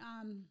it. And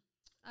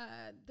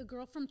the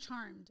girl from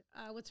Charmed,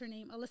 what's her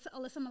name?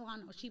 Alyssa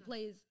Milano. She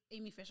plays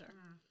Amy Fisher.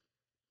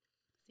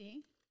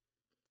 See?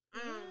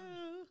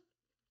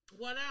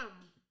 What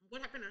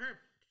happened to her?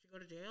 Did she go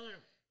to jail or?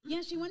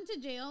 Yeah, she went to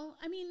jail.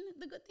 I mean,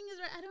 the good thing is,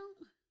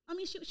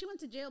 she went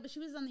to jail, but she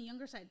was on the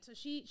younger side, so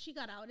she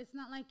got out. It's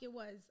not like it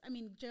was. I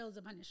mean, jail is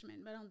a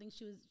punishment, but I don't think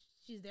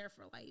she's there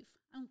for life.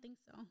 I don't think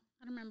so.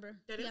 I don't remember.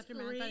 That is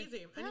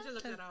crazy. I need to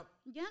look that up.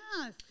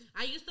 Yes.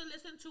 I used to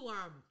listen to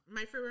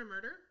My Favorite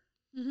Murder.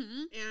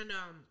 Mm-hmm.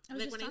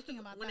 And when I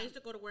used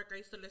to go to work, I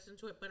used to listen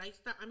to it, but I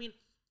stopped. I mean,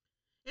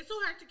 it's so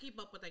hard to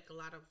keep up with like a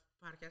lot of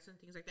podcasts and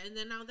things like that. And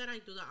then now that I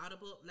do the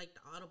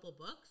Audible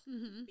books,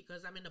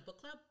 because I'm in a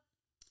book club,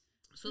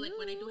 so like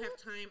when I do have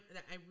time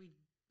that I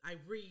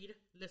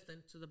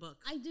listen to the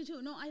books. I do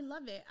too. No, I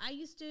love it. I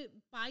used to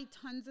buy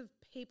tons of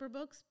paper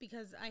books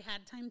because I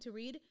had time to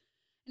read,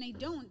 and I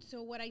don't.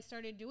 So what I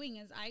started doing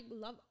is I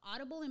love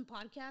Audible and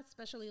podcasts,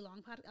 especially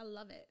long podcasts. I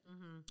love it.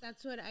 Mm-hmm.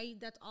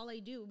 That's all I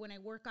do when I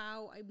work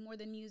out. I more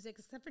than music,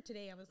 except for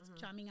today. I was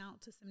jamming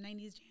out to some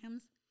 90s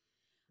jams.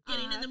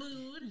 Getting in the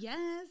mood.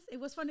 Yes, it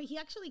was fun. He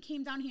actually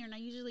came down here, and I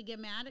usually get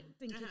mad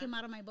and kick him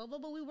out of my bubble,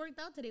 but we worked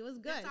out today. It was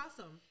good. That's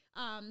awesome.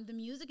 The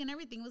music and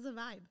everything was a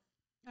vibe.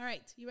 All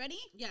right, you ready?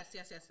 Yes.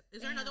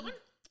 Is there another one?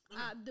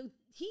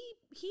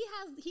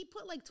 He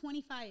put like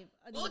 25.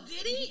 Oh,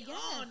 did he? Yes.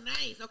 Oh,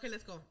 nice. Okay,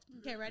 let's go.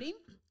 Okay, ready?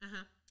 Okay. I'm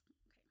gonna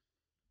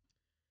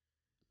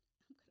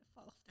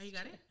fall off. You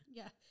got it?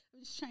 Yeah, I'm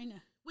just trying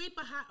to. Wait,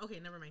 but okay,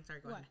 never mind.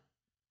 Sorry, go ahead.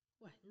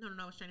 What? No,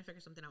 I was trying to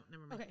figure something out.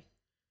 Never mind. Okay.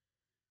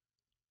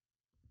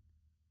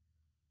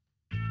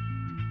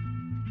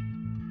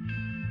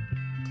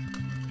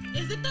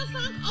 Is it the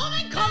song? Oh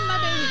my God! Come, my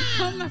baby.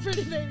 Come, my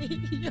pretty baby.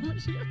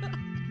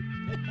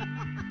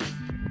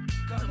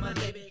 Come, my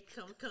baby.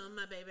 Come,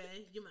 my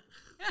baby. You my.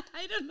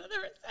 I don't know the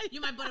rest. You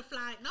my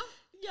butterfly. No.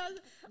 Yes.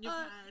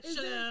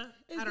 Sugar.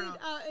 I don't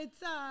know.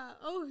 It's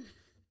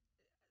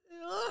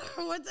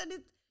what's that?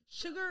 It's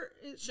sugar.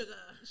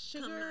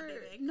 Sugar. Come, my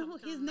baby. No,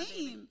 his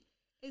name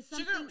is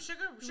something.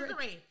 Sugar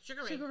Ray.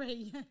 Sugar Ray.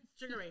 Yes.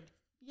 Sugar Ray.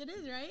 It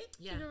is, right?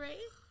 Yeah. Sugar Ray.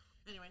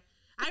 Anyway.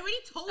 I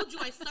already told you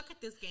I suck at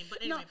this game, but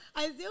anyway. No,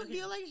 I still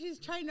feel like she's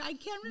trying to. I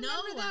can't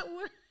remember that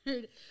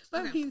word.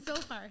 But I mean, so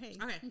far, hey,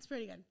 it's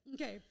pretty good.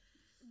 Okay.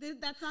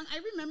 That song, I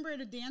remember it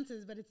at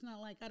dances, but it's not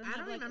like, I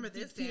don't remember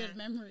this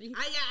memory.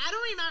 I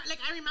don't remember, like,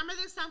 I remember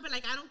this song, but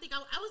like, I don't think I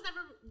was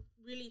never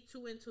really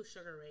too into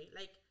Sugar Ray.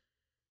 Like,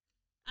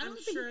 I'm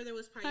sure there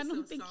was probably some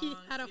songs. I don't think he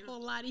had a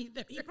whole lot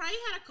either. He probably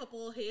had a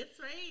couple hits,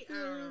 right?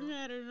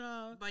 I don't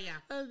know. But yeah.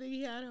 I don't think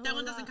he had a whole That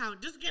one doesn't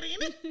count. Just kidding.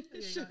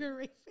 Sugar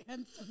Ray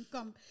fans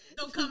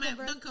don't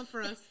come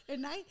for us.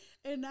 And I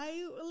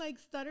like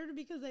stuttered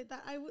because I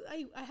thought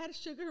I had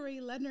Sugar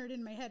Ray Leonard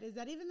in my head. Is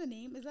that even the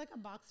name? Is that like a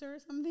boxer or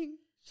something?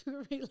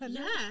 Sugar Ray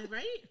Leonard. Yeah,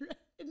 right?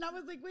 And I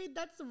was like, wait,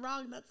 that's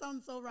wrong. That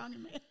sounds so wrong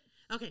in my head.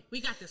 Okay,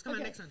 we got this. Come on,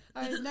 next one.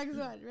 All right, next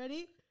one.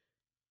 Ready?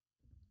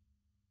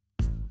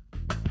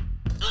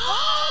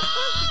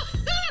 Oh!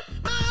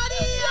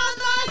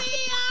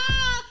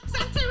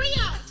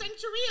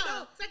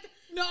 Maria!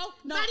 No.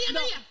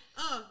 Maria!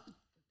 Oh,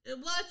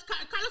 well, it's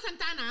Carlos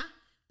Santana,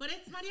 But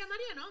it's Maria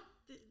Maria,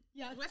 no?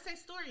 Yeah. West Side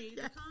Story.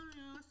 Yes.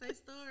 West Side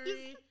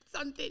Story.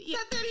 Santeria.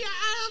 Santeria.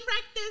 I don't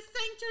practice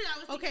sanctuary. I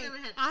was thinking in my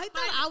head. I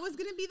thought I was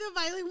gonna be the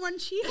violent one.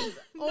 She has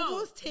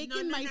almost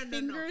taken my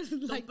fingers.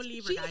 Don't like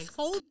believe her, she guys. is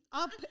hold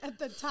up at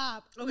the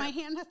top. Okay. My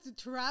hand has to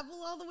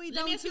travel all the way Let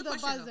down me ask to you a the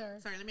question, buzzer. though.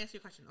 Sorry, let me ask you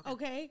a question.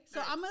 Okay,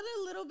 so I'm at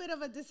a little bit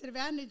of a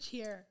disadvantage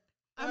here.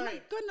 I'm All not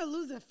right. gonna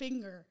lose a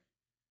finger.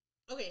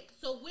 Okay,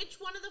 so which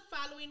one of the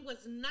following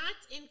was not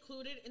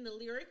included in the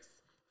lyrics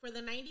for the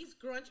 90s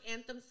grunge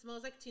anthem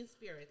Smells Like Teen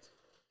Spirit?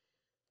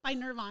 By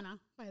Nirvana,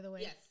 by the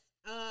way. Yes.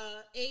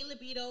 A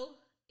libido,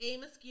 A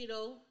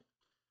mosquito,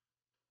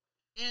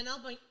 an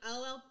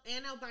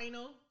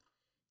albino,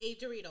 A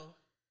Dorito.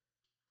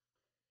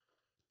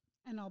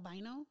 An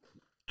albino.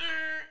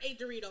 A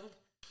Dorito.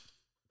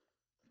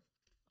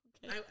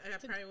 Okay. I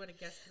probably would have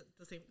guessed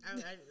the same. I don't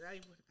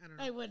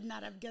know. I would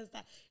not have guessed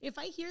that. If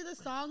I hear the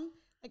song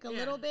like a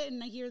little bit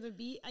and I hear the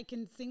beat, I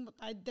can sing.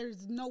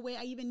 There's no way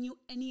I even knew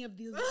any of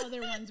these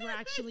other ones were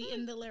actually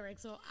in the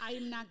lyrics. So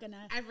I'm not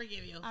gonna. I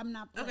forgive you. I'm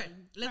not playing. Okay,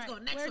 let's go. All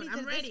right, Next we one. already I'm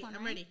did this ready. one,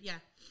 I'm right? ready. Yeah.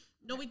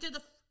 No, we did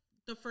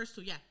the first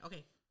two. Yeah.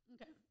 Okay.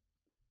 Okay.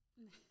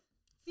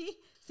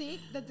 See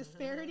the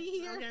disparity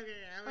here.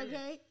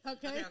 Okay.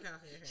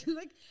 She's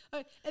like,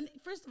 and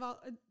first of all,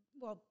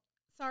 well,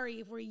 sorry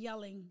if we're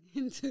yelling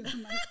into the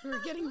mic.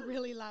 We're getting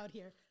really loud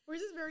here. We're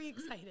just very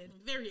excited.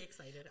 Very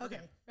excited. Okay,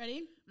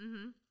 ready?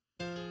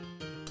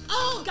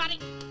 Oh, got it.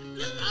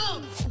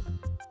 Oh,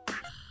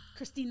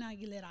 Christina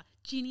Aguilera,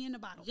 Genie in a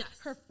Bottle. Yes.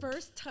 Her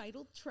first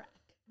title track.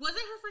 was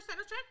it her first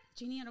title track?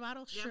 Genie in a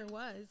Bottle sure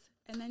was.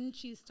 And then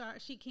she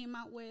came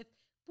out with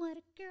What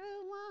a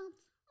Girl Wants.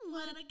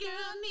 What a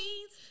girl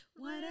needs,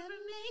 whatever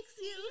makes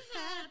you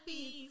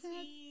happy,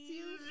 sets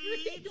you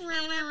free. free. What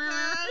a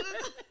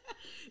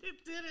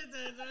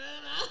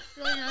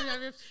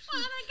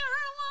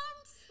girl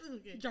wants.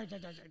 Okay.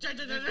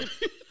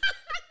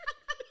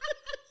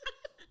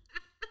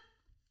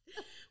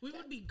 We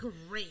would be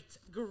great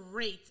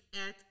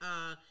at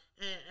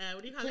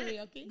what do you call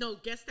Karaoke? it? No,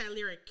 guess that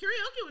lyric.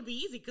 Karaoke would be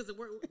easy because the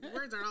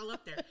words are all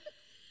up there.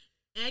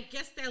 And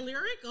guess that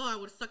lyric. Oh, I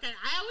would suck at it.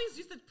 I always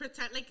used to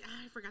pretend like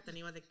I forgot the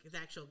name of the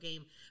actual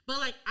game, but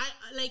like I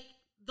like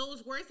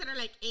those words that are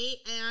like a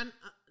and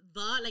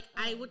the like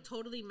I would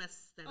totally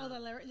mess that up. Oh, the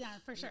lyric, yeah,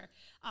 for sure.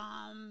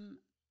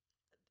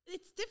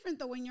 It's different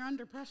though when you're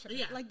under pressure.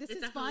 Yeah, like this it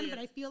is fun, definitely but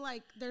I is. feel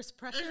like there's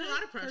pressure. There's a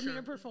lot of pressure for me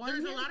to perform. There's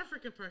here. a lot of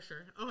freaking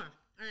pressure. Oh, all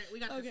right, we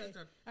got Okay, this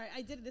one. all right,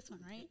 I did this one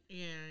right.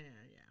 Yeah.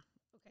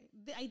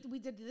 Okay, we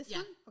did this Yeah,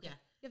 one. Okay, yeah.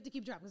 you have to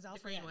keep track because I'll The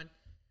green forget. one.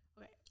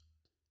 Okay.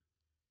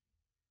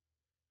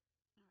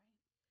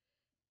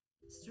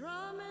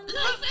 Strumming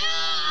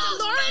Oh,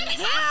 Lauren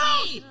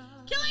Hill!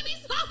 Killing me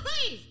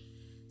softly!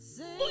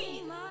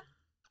 sing my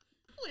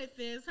With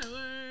his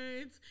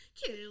words,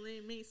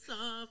 killing me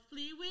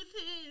softly with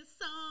his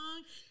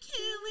song,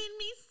 killing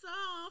me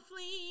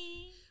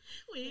softly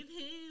with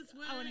his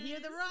words. I wanna hear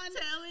the run.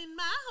 Telling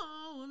my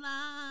whole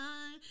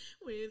life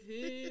with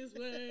his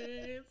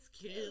words,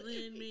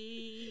 killing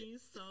me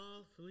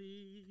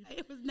softly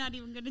I was not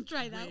even gonna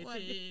try that with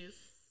one. his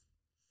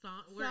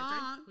song, words,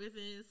 right? With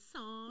his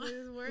song,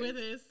 With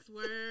his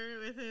words.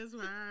 with his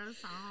words,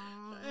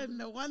 song. And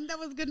the one that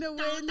was gonna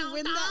Dun, dun,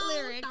 win dun, that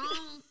lyric.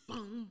 dun,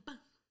 bum, bum.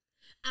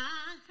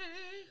 I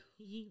heard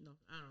he. No,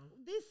 I don't know.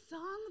 This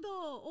song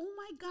though, oh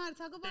my god,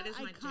 talk about That is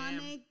my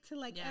iconic to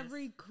like Yes.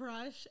 every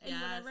crush and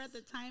Yes. whatever at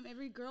the time.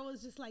 Every girl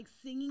was just like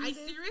singing. I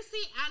this.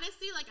 seriously,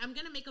 honestly, like I'm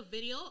gonna make a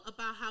video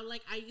about how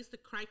like I used to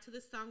cry to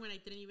this song when I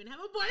didn't even have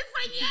a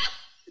boyfriend yet.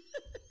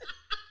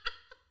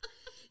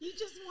 You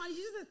just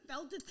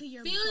felt it to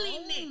your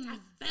Feeling bones. it,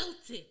 I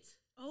felt it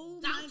Oh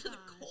down my to god.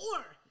 the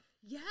core.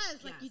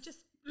 Yes, like you Yes. just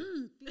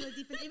feel it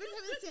deep. And even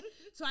if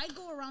it's so, I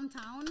go around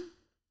town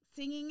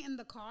singing in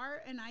the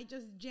car, and I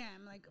just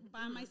jam like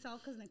by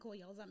myself because Nicole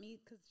yells at me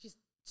because she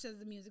says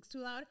the music's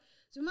too loud.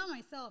 So by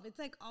myself, it's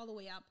like all the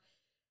way up.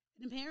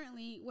 And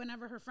apparently,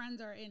 whenever her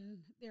friends are in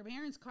their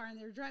parents' car and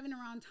they're driving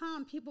around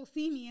town, people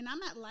see me, and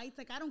I'm at lights.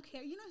 Like I don't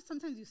care. You know,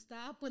 sometimes you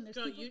stop when there's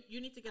Girl, people.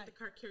 you need to get the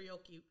car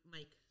karaoke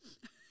mic.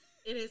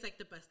 It is like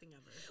the best thing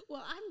ever.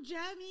 Well, I'm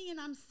jamming and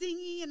I'm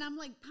singing and I'm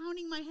like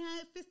pounding my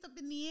hand, fist up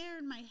in the air,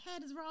 and my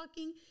head is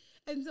rocking.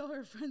 And so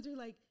her friends are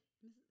like,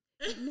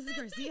 Mrs.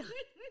 Garcia,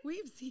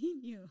 we've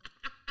seen you.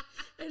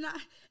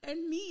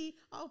 And me,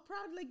 all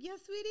proud, like, yes,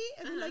 sweetie.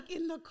 And then, like,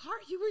 in the car,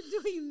 you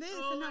were doing this.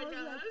 Oh and my I was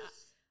gosh.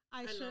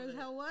 like, I sure love as it.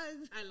 hell was.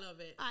 I love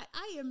it.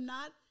 I am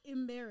not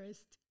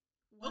embarrassed.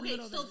 one Okay,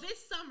 little so bit.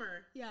 this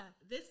summer, Yeah.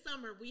 this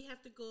summer we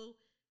have to go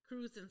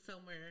cruising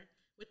somewhere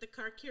with the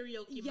car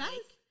karaoke Yes.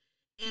 mic.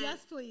 And Yes,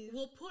 please.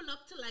 We'll pull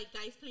up to like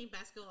guys playing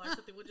basketball or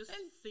something. We'll just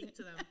sing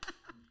to them,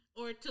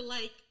 or to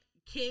like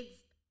kids,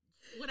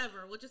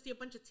 whatever. We'll just see a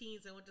bunch of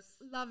teens and we'll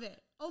just Love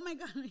it. Oh my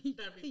God.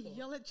 That'd be cool.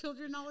 Yell at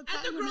children all the time.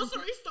 at the when I'm-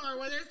 grocery store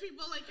where there's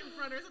people like in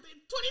front or something.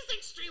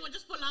 26th Street. We'll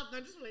just pull up.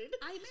 They're just playing.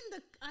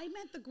 I'm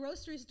at the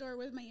grocery store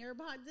with my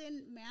AirPods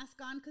in, mask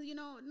on, because you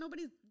know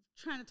nobody's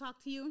trying to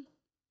talk to you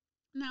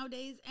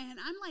nowadays, and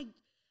I'm like,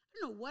 I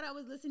don't know what I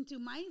was listening to.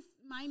 My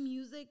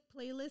music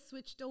playlist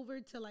switched over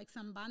to like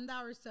some banda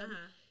or some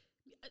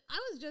I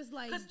was just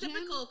like, because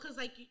typical, because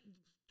like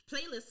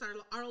playlists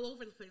are all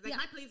over the place. Like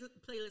my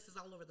playlist is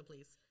all over the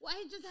place. Well,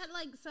 I just had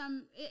like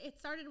it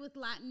started with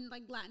Latin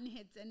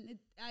hits, and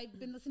I've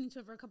been listening to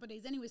it for a couple of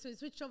days anyway, so I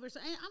switched over. So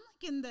I'm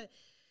like in the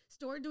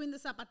store doing the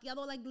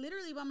zapateado, like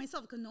literally by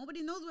myself, because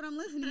nobody knows what I'm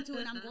listening to,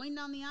 and I'm going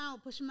down the aisle,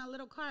 pushing my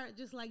little cart,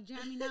 just like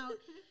jamming out.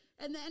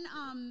 And then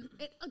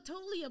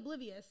totally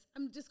oblivious.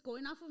 I'm just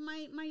going off of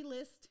my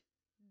list,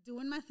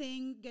 doing my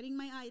thing, getting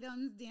my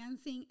items,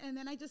 dancing, and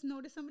then I just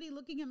noticed somebody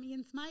looking at me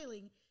and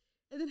smiling.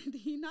 And then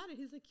he nodded.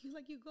 He's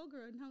like, you go,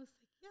 girl. And I was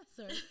like, yes,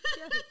 sir.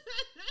 Yes.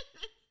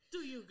 Do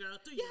you, girl?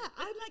 Do you? Yeah,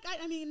 I'm like,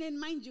 I mean, and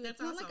mind you, That's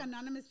it's not awesome. like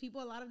anonymous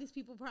people. A lot of these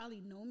people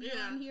probably know me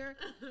around here.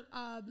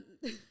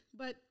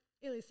 But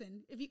hey,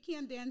 listen, if you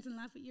can't dance and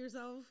laugh at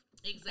yourself,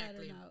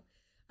 exactly. I don't know.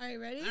 All right,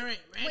 ready? All right,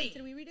 ready. Wait,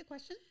 did we read a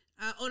question?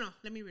 Oh, no.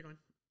 Let me read one.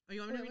 Oh,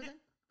 you want me to read it?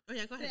 Oh,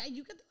 yeah, go ahead. Did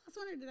you get the last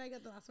one or did I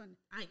get the last one?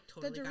 I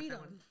totally the Dorito. got that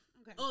one.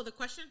 Okay. Oh, the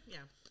question?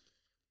 Yeah.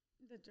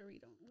 The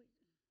Dorito. Wait.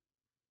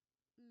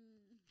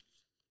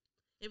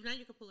 If not,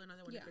 you can pull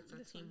another one Yeah, if it's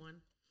a team one.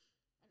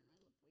 I don't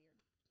know. I look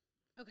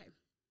weird. Okay.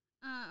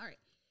 All right.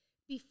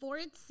 Before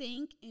it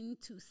sank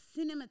into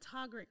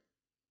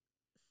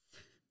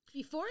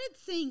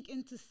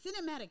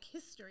cinematic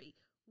history,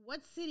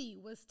 what city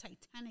was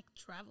Titanic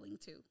traveling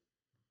to?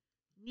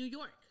 New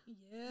York.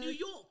 Yes. New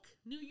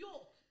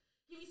York.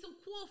 Give me some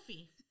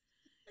coffee.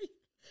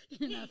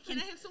 Can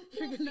I have some coffee?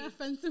 You're gonna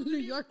offend some New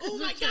Yorkers. Oh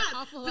my with your God!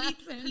 awful Please,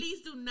 accent.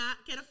 please do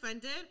not get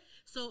offended.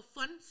 So,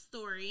 fun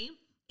story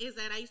is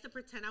that I used to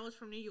pretend I was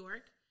from New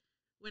York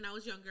when I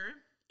was younger,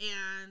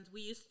 and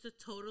we used to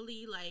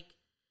totally like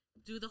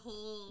do the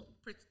whole,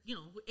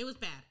 it was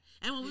bad.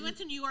 And when we went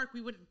to New York,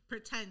 we would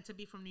pretend to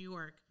be from New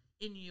York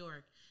in New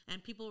York,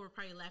 and people were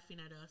probably laughing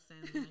at us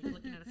and like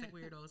looking at us like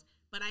weirdos.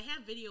 But I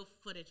have video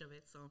footage of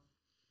it, so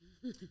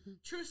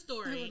true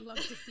story. I would love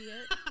to see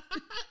it.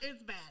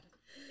 It's bad.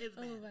 It's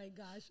bad. Oh my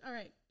gosh! All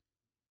right.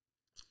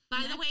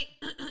 By the way,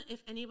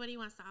 if anybody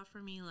wants to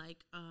offer me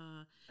like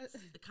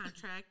the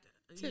contract,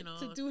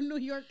 to do a New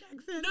York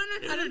accent, no,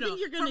 I don't think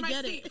you're gonna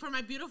get it for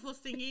my beautiful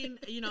singing.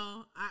 I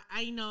know.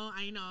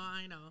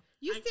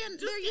 You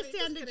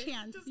stand a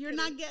chance. You're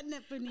not getting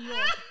it for New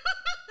York.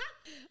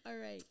 All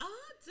right.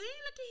 Oh, dang!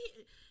 Look at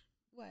here.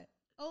 What?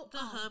 Oh, the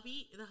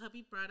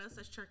hubby brought us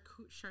a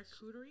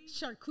charcuterie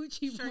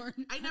board.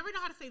 I never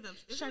know how to say them.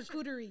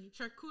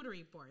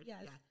 Charcuterie board.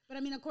 Yes, yeah. But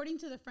I mean, according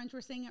to the French,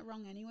 we're saying it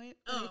wrong anyway.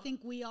 But I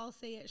think we all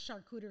say it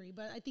charcuterie.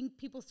 But I think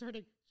people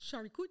started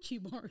charcuterie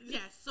board.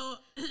 Yes. So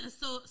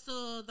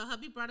the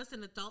hubby brought us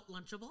an adult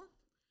Lunchable.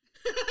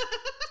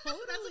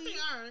 Totally. That's what they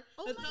are.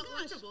 Oh adult my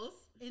gosh.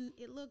 Lunchables. And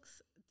it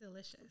looks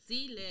delicious.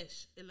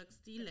 Delish. It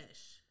looks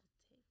delish.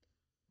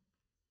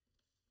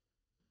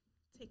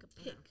 Take a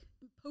pic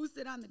and post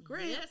it on the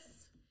gram. Yes.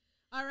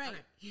 All right.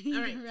 Okay.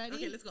 All right. Ready?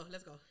 Okay, let's go.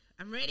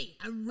 I'm ready.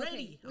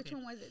 Okay. Which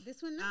one was it?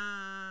 This one next?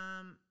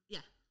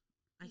 Yeah.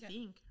 I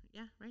think.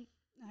 Yeah, right.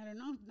 I don't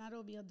know. Not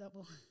it'll be a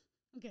double.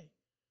 Okay.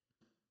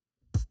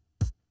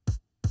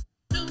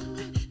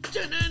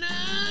 Damn it!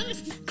 I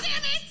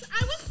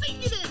was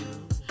singing it.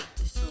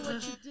 This is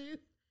what you do.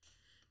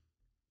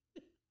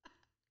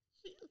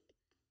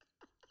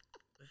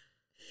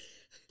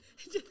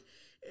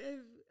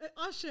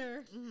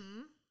 Usher.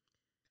 Mm-hmm.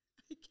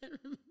 I can't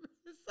remember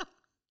the song.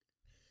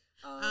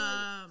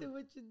 Oh, so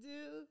what you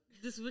do?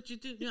 This is what you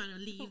do. You're gonna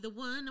leave the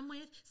one I'm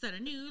with, start a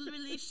new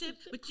relationship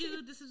with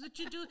you. This is what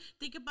you do.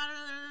 Think about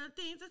other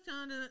things.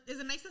 Is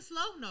it nice and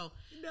slow? No.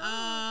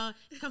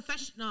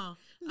 Confession? No.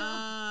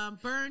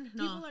 Burn?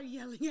 No. People are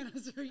yelling at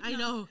us right now. I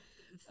know.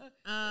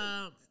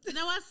 You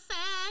know what's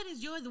sad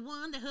is you're the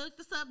one that hooked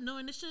us up,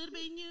 knowing it should have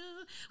been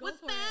you. What's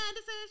bad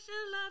is I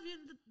should love you.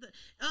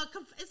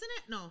 Isn't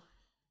it? No.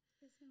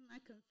 Isn't my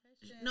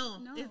confession? No.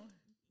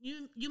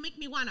 You make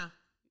me wanna.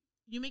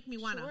 You make me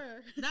wanna.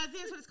 Sure. That's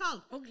what it's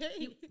called.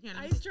 Okay.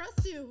 I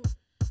trust you.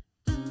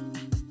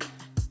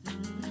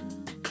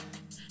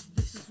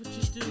 This is what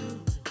you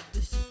do.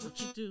 This is what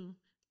you do.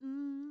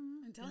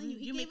 I'm telling you,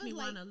 you make me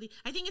wanna leave.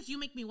 I think it's you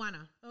make me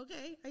wanna.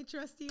 Okay, I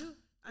trust you.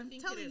 I'm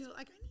telling you,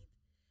 like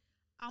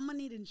I'm gonna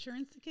need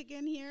insurance to kick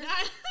in here.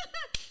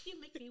 You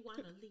make me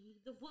wanna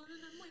leave the one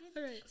I'm with.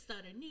 Right.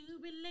 Start a new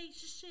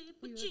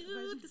relationship with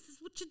you. This is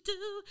what you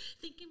do.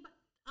 Thinking about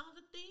all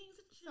the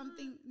things that you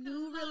something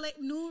new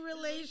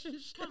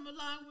relationship. Come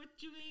along with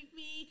you and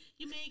me.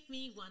 You make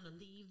me wanna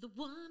leave the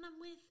one I'm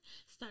with.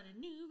 Start a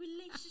new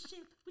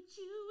relationship with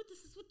you.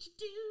 This is what you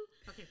do.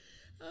 Okay.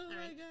 Oh all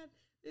my God.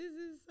 This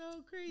is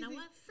so crazy. Now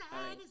what's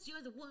sad is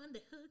you're the one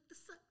that hooked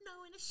us up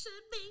knowing it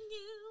should be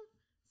you.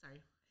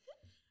 Sorry.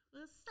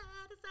 What's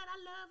sad is that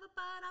I love her,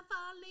 but I'm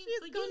falling She's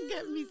for you. She's gonna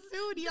get me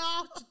sued,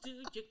 y'all. What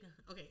you do,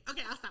 okay,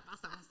 I'll stop.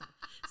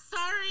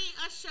 Sorry,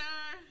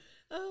 Usher.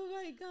 Oh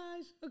my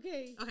gosh.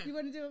 Okay. You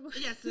want to do it?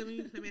 Yes, let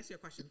me ask you a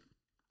question.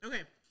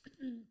 Okay.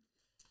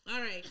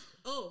 All right.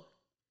 Oh.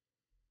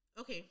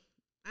 Okay.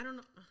 I don't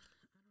know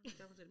if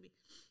that was gonna be.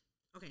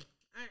 Okay.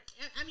 All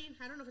right. I mean,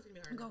 I don't know if it's gonna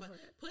be hard. Go but for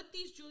it. put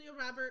these Julia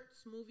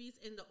Roberts movies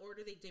in the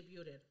order they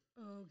debuted: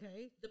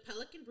 Okay. The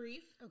Pelican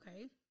Brief,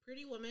 Okay.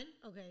 Pretty Woman,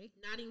 Okay.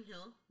 Notting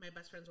Hill, My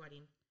Best Friend's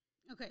Wedding.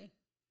 Okay.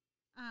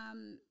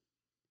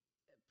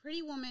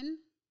 Pretty Woman,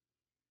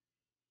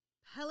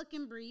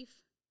 Pelican Brief.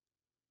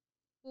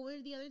 What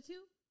were the other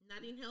two?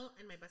 Notting Hill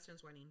and My Best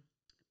Friend's Wedding.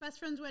 Best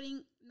Friend's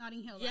Wedding,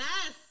 Notting Hill.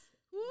 Yes.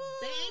 Woo!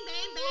 Bang,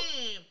 bang,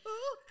 bang.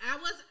 Ooh. I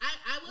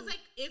was like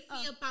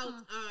iffy about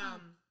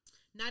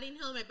Notting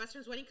Hill and My Best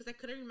Friend's Wedding because I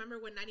couldn't remember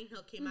when Notting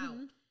Hill came out.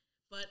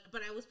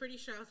 But I was pretty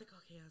sure. I was like,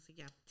 okay. I was like,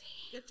 yeah.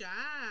 Damn. Good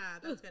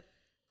job. That was good.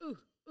 Ooh.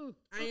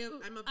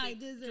 I'm a big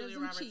deserve Julia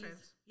some Roberts cheese. fan.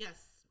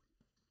 Yes.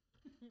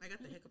 I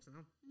got the hiccups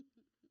now.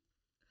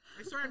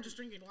 I swear I'm just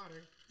drinking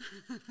water.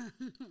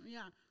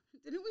 Yeah.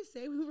 Didn't we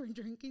say we were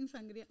drinking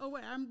sangria? Oh,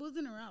 wait, I'm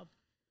boozing her up.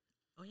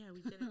 Oh, yeah,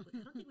 we did it. I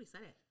don't think we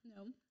said it.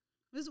 No.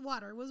 It was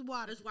water.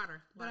 It's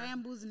water. But I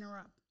am boozing her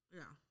up.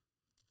 Yeah.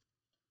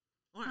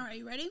 All right,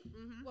 you ready?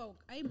 Mm-hmm. Whoa,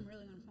 I'm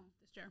really going to fall off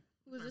this chair.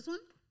 Who was this one?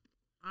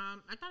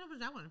 I thought it was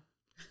that one.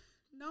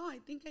 No, I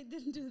think I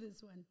didn't do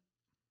this one.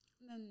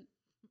 And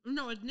then,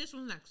 No, this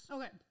one's next.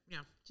 okay. Yeah.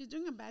 She's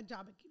doing a bad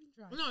job at keeping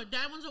track. No,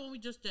 that one's the one we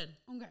just did.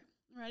 Okay.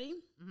 Ready?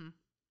 Mm-hmm.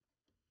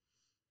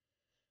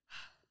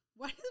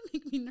 Why does it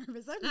make me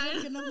nervous? I'm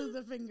really going to lose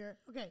a finger.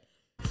 Okay.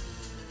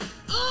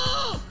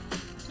 Oh!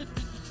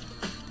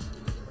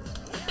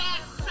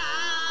 Back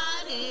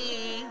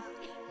Friday.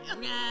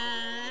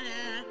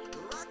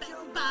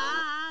 Back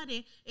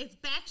body. It's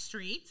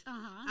Backstreet.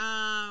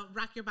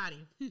 Rock Your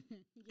Body.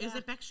 Is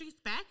it Backstreet's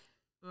Back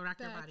or Rock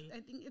Your Body? I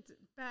think it's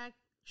back.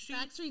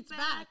 Backstreet's Backstreet's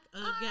back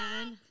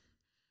again.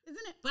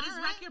 Isn't it? But it's All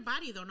Rock right. Your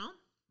Body though, no?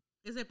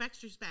 Is it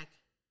Backstreet's Back?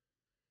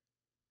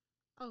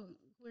 Oh,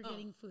 we're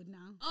getting food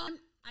now. Oh.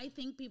 I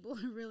think people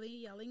are really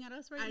yelling at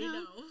us right I now.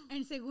 know.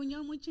 And según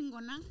yo, muy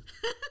chingona.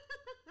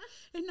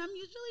 And I'm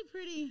usually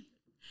pretty.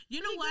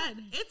 You know what?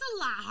 good. It's a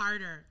lot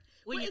harder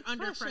when Well, you're it's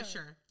under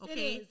pressure.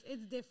 Okay, It is.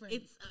 It's different.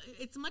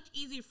 it's much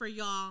easier for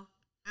y'all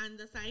on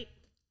the side,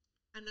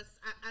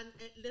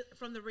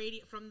 from the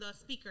radio, from the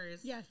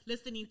speakers. Yes.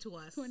 Listening to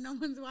us. when no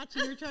one's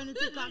watching, you're trying to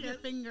take off your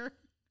Yes. finger.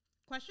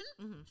 Question?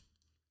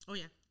 Oh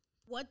yeah.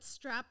 What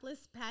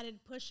strapless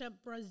padded push-up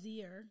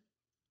brassiere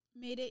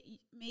made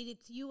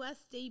its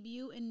U.S.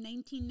 debut in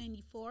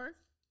 1994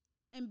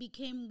 and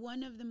became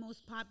one of the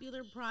most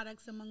popular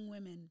products among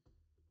women?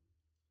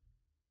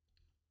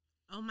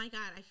 Oh my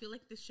God, I feel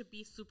like this should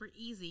be super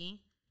easy.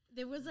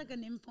 There was like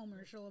an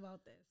infomercial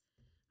about this.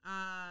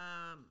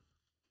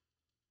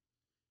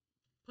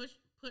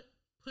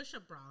 Push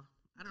up bra.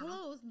 I don't know.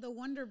 Close. The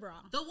Wonder Bra.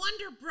 The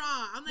Wonder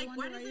Bra. I'm like,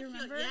 Wonder why Bra, does you it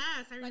feel? remember? Yes,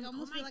 I Like, remember.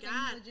 almost Oh feel my like I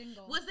know God. the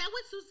jingle. Was that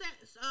what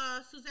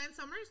Suzanne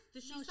Summers?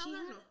 Did she No, sell she that?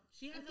 had. No.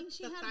 She had I think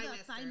she the had Thigh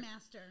the Thigh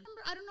Master.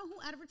 Remember, I don't know who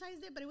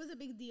advertised it, but it was a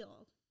big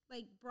deal.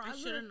 Like I bras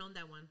should have were, known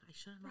that one. I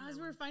should have known bras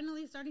that were one.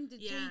 finally starting to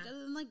Yeah. change. Other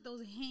than like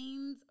those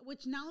Hanes,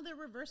 which now they're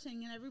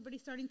reversing, and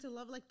everybody's starting to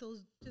love like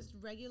those just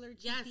regular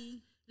Yes.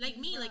 cheapy. Like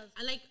me, bras.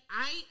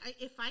 I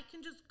if I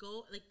can just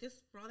go, like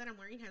this bra that I'm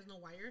wearing has no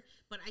wire,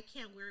 but I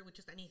can't wear it with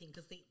just anything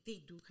because they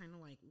do kind of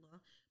like,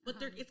 but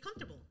it's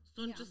comfortable.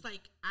 So I'm Yeah. just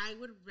like, I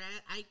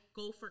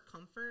go for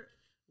comfort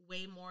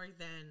way more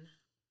than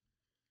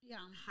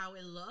Yeah. how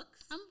it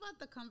looks. I'm about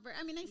the comfort.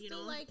 I mean, I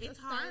still know, like it's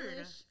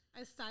hard.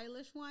 a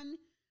stylish one.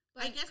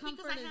 But I guess because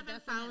comfort I is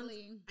haven't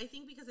definitely, found, I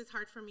think because it's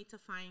hard for me to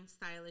find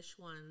stylish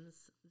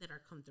ones that are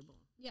comfortable,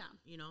 yeah.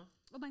 you know?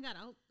 Oh my God,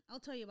 I'll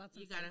tell you about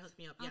some. You gotta sites. hook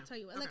me up, I'll yeah. tell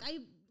you. Okay.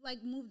 Like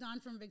I moved on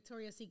from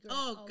Victoria's Secret.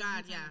 Oh, a long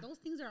God, time. yeah. Those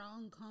things are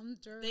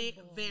uncomfortable. They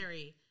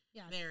very,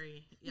 Yes.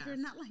 very, If you're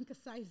not like a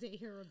size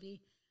 8 or a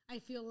B, I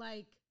feel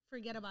like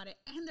forget about it.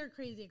 And they're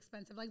crazy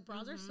expensive. Like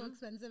bras are so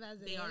expensive as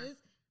They it are. is.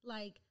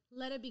 Like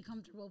let it be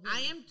comfortable.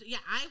 Please.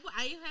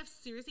 I have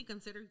seriously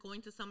considered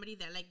going to somebody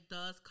that like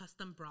does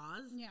custom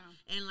bras, Yeah.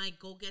 and like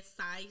go get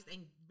sized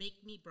and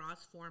make me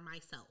bras for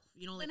myself.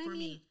 You know, like And for I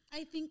mean, me.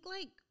 I think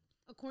like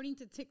according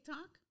to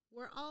TikTok,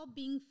 we're all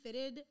being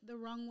fitted the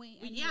wrong way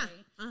anyway. Yeah,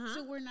 uh-huh.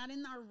 So we're not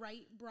in our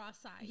right bra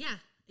size. Yeah,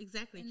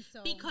 exactly. And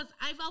so- because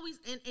I've always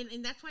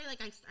and that's why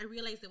like I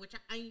realized it, which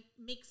I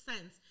makes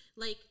sense.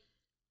 Like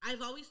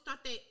I've always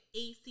thought that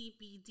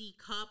ACBD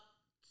cup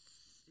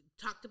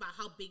talked about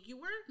how big you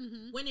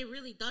were when it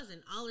really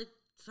doesn't. All it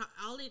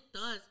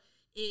does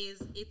is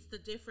it's the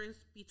difference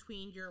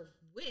between your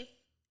width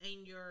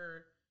and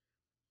your,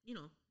 you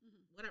know,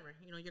 whatever,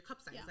 you know, your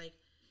cup size. Yeah. Like,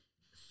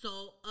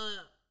 so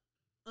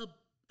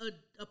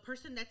a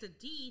person that's a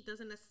D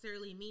doesn't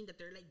necessarily mean that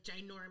they're like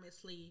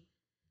ginormously,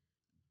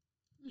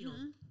 you know,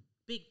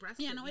 big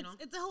breasted. Yeah, no, you know?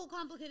 it's a whole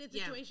complicated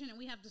Yeah. situation and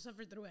we have to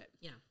suffer through it.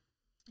 Yeah.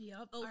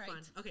 Yep. Oh, All right.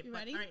 fun. Okay, You but-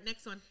 ready? all right,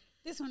 next one.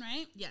 This one,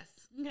 right? Yes.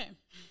 Okay.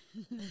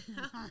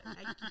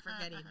 I keep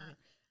forgetting.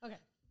 Okay. Okay.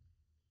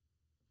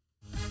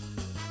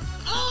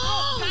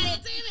 Oh, got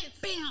it. damn it.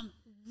 Bam!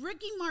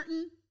 Ricky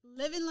Martin,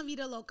 Living La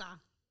Vida Loca.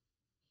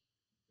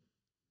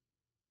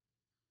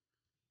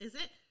 Is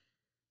it?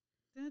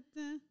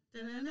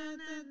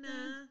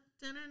 Da-na-na-na,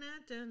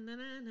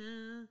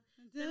 da-na-na-na-na-na,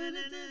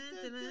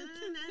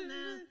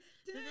 da-na-na-na-na-na-na,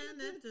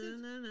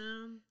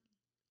 da-na-na-na-na-na.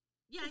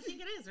 Yeah, I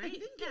think it is, right? I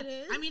think it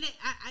is. I mean,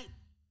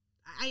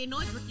 I know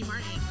it's Ricky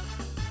Martin.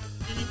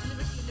 And it's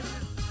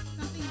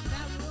something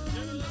that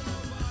woman.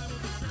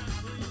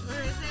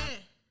 Or is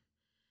it?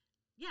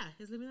 Yeah,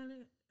 it's Living La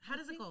Vida. How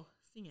does it go?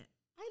 Sing it.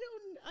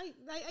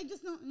 I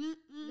just know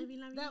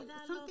that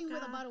something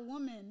with about a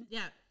woman.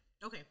 Yeah.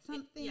 Okay.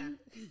 Something.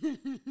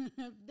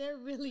 They're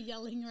really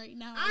yelling right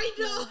now. I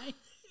know.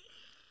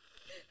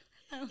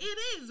 It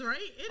is, right?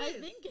 It is. I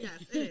think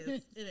yes, it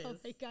is. It is. Oh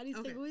my God, he's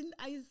like,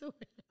 I swear.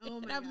 Oh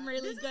my I'm God.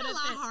 really this good is a at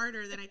lot this.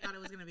 harder than I thought it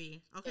was going to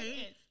be. Okay?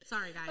 It is.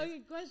 Sorry, guys. Okay,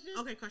 question?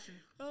 Okay, question.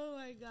 Oh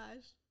my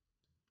gosh.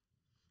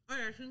 All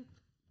right, Ashton.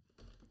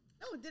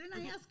 Oh, didn't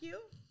I ask you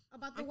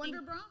about the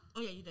Wonder Bra?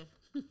 Oh, yeah, you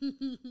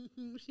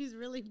did. She's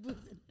really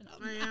boozing it up.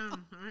 I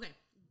am. Okay.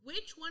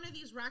 Which one of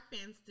these rock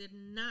bands did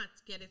not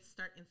get its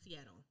start in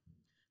Seattle?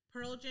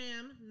 Pearl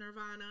Jam,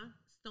 Nirvana,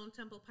 Stone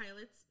Temple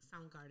Pilots,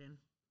 Soundgarden.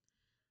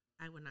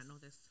 I would not know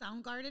this.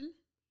 Soundgarden?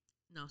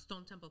 No,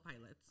 Stone Temple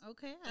Pilots.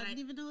 Okay. I didn't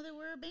even know they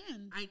were a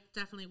band. I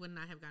definitely would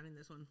not have gotten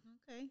this one.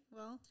 Okay.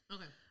 Well,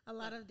 okay. A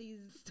lot of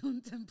these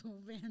Stone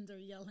Temple bands are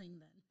yelling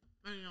then.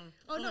 I know.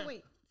 Oh, no,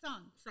 wait.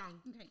 Song.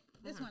 Okay.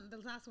 This one, the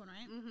last one,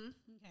 right? Mm-hmm.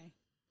 Okay.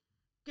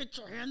 Get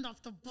your hand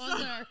off the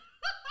buzzer.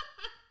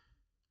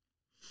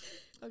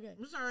 Okay.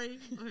 I'm sorry.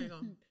 Okay, go.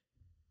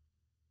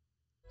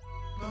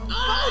 Both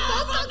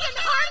in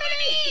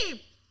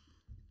harmony!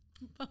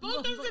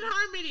 Both in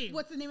harmony.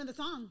 What's the name of the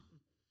song?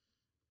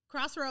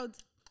 Crossroads.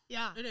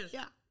 Yeah. It is.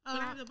 Yeah. But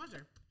I have the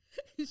buzzer.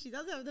 She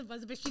does have the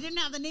buzzer, but she didn't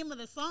have the name of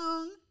the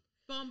song.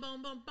 Boom,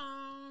 boom, boom,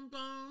 boom,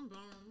 boom,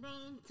 boom,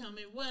 boom. Tell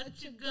me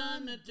what you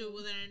gonna do.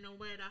 Well, there ain't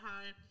nowhere to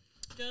hide.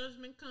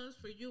 Judgment comes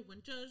for you.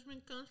 When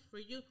judgment comes for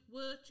you,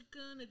 what you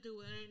gonna do?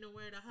 Well, there ain't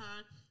nowhere to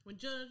hide. When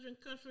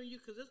judgment comes for you,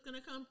 because it's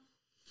gonna come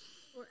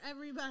for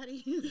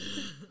everybody.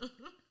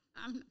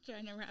 I'm not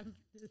trying to wrap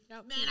this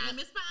out. Man, I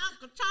miss my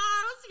Uncle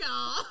Charles,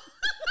 y'all.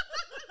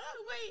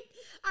 Wait,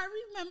 I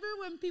remember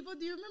when people,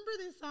 do you remember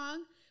this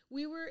song?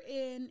 We were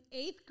in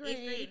 8th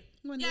grade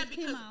when this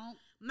came out.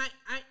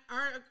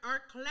 Our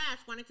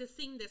class wanted to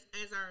sing this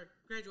as our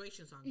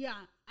graduation song.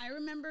 Yeah, I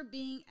remember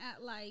being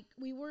at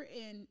we were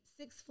in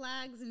Six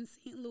Flags in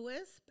St.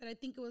 Louis, but I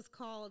think it was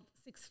called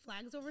Six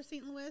Flags over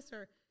St. Louis,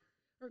 or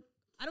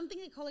I don't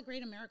think they call it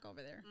Great America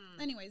over there.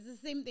 Anyways,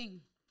 it's the same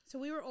thing. So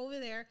we were over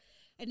there,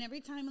 and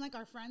every time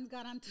our friends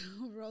got onto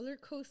a roller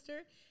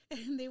coaster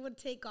and they would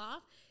take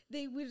off,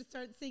 they would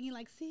start singing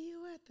 "See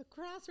You at the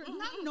Crossroads,"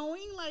 not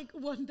knowing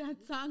what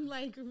that song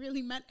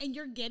really meant. And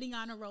you're getting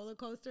on a roller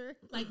coaster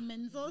like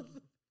Minzel's,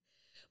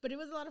 but it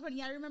was a lot of fun.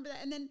 Yeah, I remember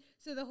that. And then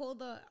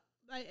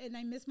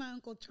I miss my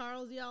Uncle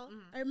Charles, y'all.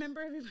 I remember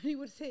everybody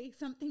would say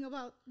something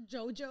about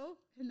JoJo,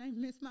 and I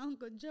miss my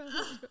Uncle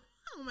JoJo.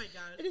 Oh my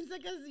God! And it's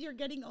as you're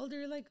getting older,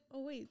 you're like,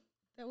 oh wait,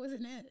 that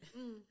wasn't it.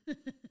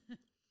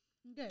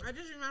 Okay. I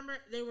just remember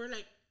they were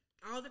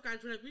all the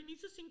guys were we need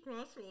to sing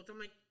Crossroads. I'm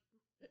like,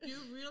 do you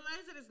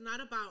realize that it's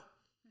not about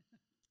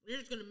you're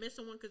just gonna miss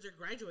someone because they're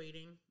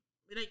graduating?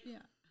 Yeah.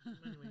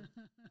 Anyway.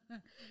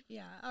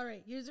 Yeah. All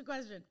right. Here's a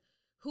question: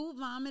 who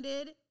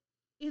vomited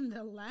in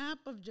the lap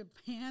of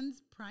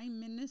Japan's prime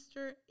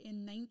minister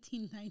in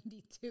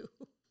 1992?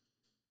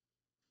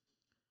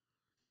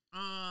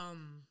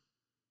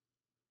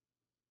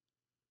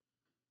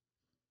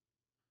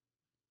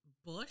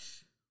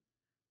 Bush?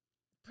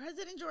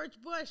 President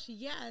George Bush,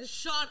 yes.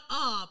 Shut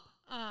up.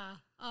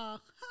 I'm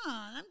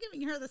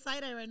giving her the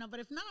side eye right now, but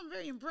if not, I'm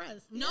very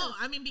impressed. No, yes.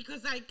 I mean,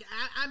 because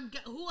I'm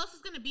who else is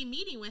going to be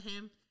meeting with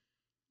him?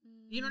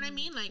 You know what I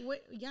mean?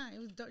 Yeah, it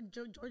was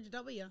George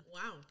W.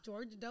 Wow.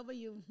 George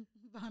W.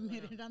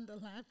 vomited on the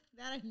lap.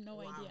 That I had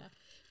no idea.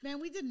 Man,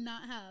 we did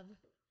not have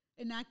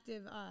an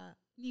active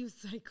news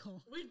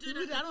cycle. We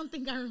did. I don't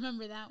think I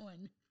remember that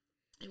one.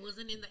 It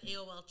wasn't in the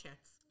AOL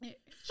chats.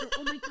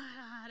 Oh my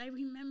God, I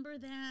remember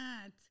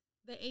that.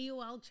 The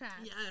AOL chat.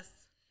 Yes.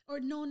 Or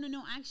no.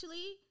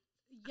 Actually,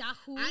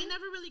 Yahoo. I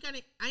never really got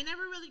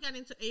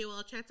into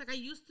AOL chats. I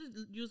used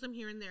to use them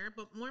here and there,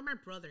 but more my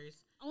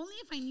brothers. Only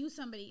if I knew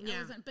somebody.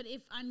 Yeah. But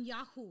if on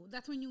Yahoo,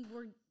 that's when you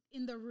were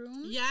in the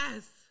room.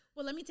 Yes.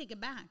 Well, let me take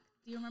it back.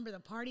 Do you remember the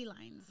party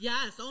lines?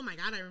 Yes. Oh my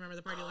God, I remember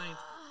the party lines.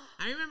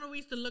 I remember we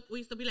used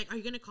to be like, are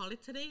you going to call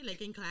it today?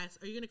 In class,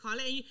 are you going to call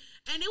it?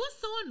 And it was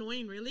so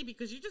annoying, really,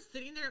 because you're just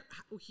sitting there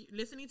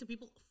listening to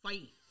people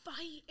fight.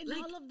 And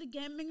all of the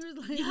gamblers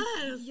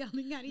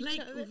yelling at each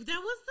other.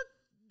 That was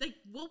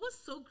what was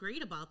so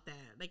great about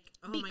that?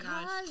 Oh my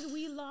gosh. Because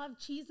we love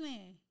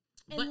Chisme.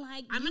 But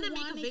I'm gonna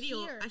make a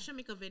video. I should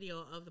make a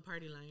video of the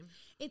party line.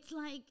 It's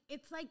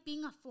like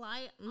being a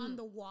fly on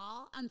the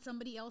wall on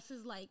somebody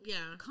else's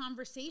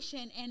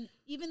conversation, and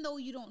even though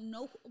you don't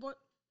know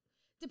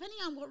depending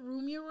on what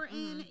room you were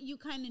in, you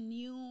kind of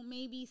knew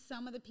maybe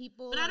some of the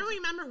people. But I don't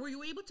remember. Were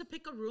you able to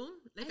pick a room?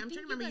 I'm trying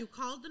to remember. You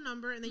called the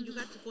number and then you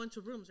got to go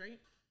into rooms, right?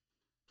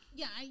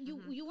 Yeah,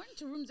 you went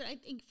into rooms. I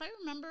think if I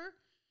remember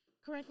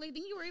correctly, I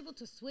think you were able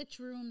to switch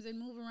rooms and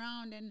move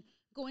around and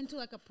go into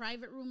a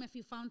private room if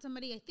you found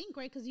somebody. I think,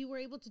 right? Because you were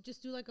able to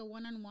just do a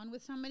one-on-one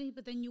with somebody,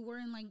 but then you were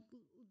in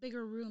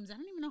bigger rooms. I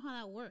don't even know how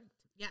that worked.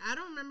 Yeah, I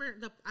don't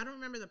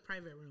remember the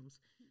private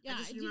rooms. Yeah, I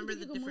just I didn't remember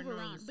think the you could different move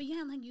around. rooms. But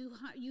yeah, like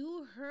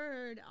you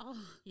heard all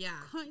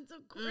kinds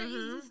of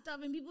crazy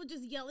stuff and people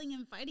just yelling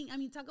and fighting. I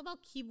mean, talk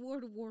about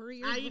keyboard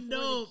warriors. I before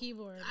know. the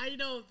keyboard. I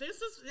know. That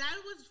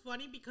was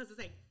funny because it's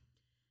like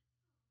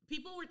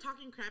people were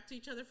talking crap to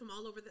each other from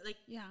all over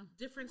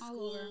different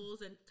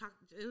schools and talk.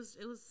 It was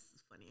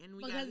funny, and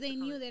because they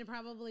knew they'd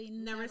probably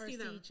never see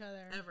them each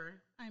other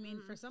ever. I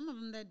mean, for some of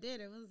them that did,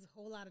 it was a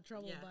whole lot of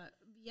trouble. But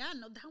yeah,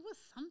 no, that was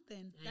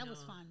something. That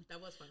was fun. That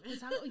was fun.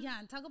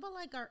 Talk about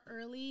like our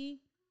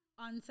early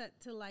onset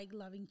to like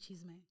loving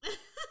chisme.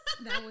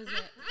 That was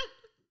it.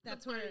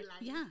 That's where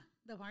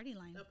the party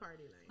line. The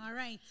party line. All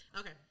right.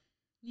 Okay.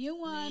 New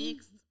one.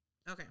 Next.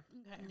 Okay.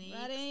 Next.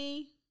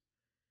 Ready?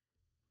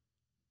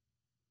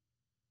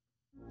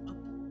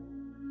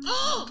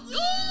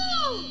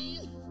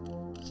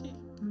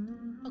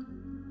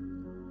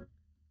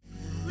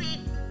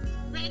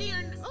 Ready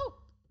or not?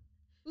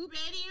 Oops.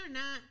 Ready or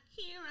not?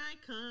 Here I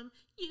come.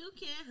 You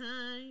can't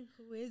hide.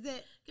 Who is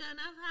it?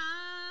 Gonna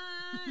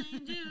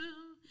find you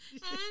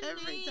and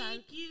Every make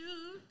time.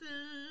 you.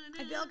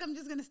 I feel like I'm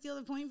just gonna steal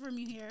the point from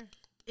you here.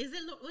 Was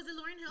it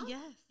Lauryn Hill?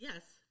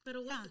 Yes. But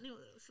it wasn't.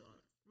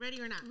 Ready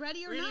or not?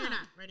 Ready or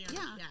not? Ready or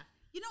not? Yeah.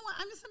 You know what?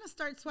 I'm just gonna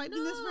start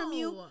swiping this from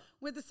you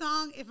with the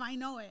song if I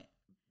know it.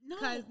 No,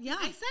 I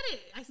said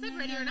it. I said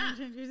ready or not. I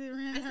said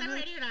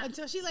ready or not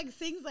until she like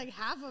sings like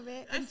half of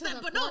it. Actually,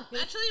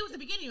 it was the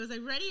beginning. It was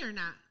like ready or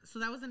not. So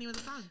that was the name of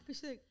the song.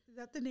 She's like, is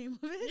that the name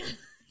of it?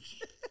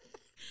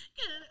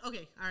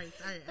 Okay. All right.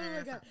 Oh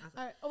my god.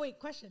 All right. Oh wait.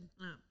 Question.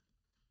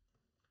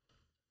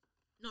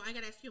 No, I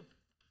gotta ask you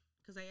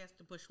because I asked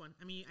the Bush one.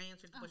 I mean, I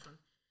answered the Bush one.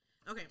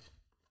 Okay.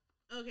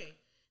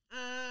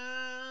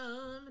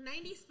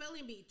 90s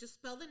spelling bee. Just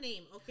spell the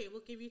name. Okay,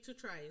 we'll give you 2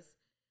 tries.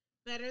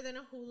 Better than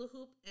a hula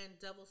hoop and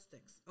double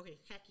sticks. Okay,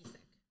 hacky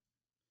sack.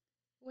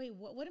 Wait,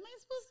 what am I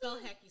supposed to spell?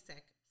 Hacky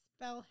sack.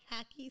 Spell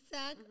hacky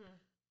sack. Mm-hmm.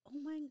 Oh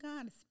my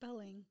god,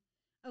 spelling.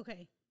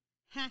 Okay,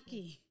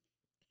 hacky.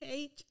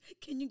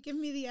 Can you give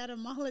me the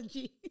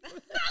etymology?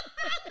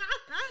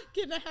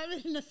 Can I have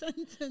it in a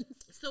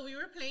sentence? So we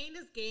were playing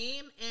this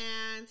game,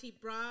 and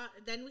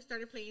then we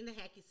started playing the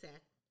hacky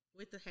sack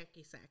with the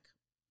hacky sack.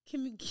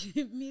 Can you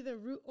give me the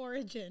root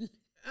origin?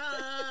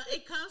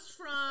 It comes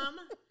from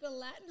the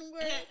Latin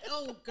word.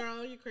 Oh,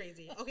 girl, you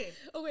crazy. Okay.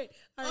 Oh, wait.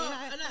 All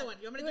right. Another one.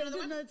 You want me to do another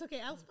one? No, it's okay.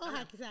 I'll spell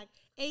hacky sack.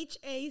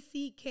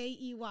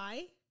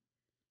 Hackey.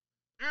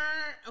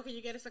 Okay,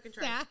 you get a second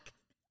try. Sack.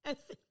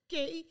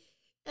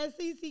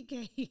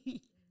 SACK.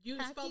 You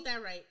spelled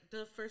that right.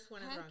 The first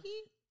one is wrong.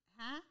 HAKEY?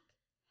 No.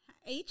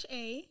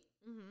 HACKY.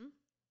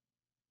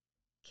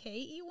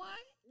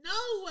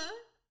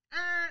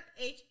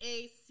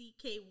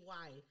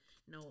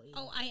 No.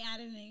 Oh, I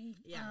added an E.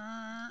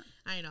 Yeah.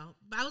 I know.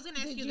 But I was going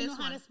to ask you this one. Did you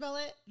know how to spell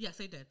it? Yes,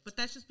 I did. But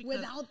that's just because.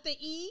 Without the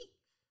E?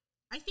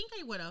 I think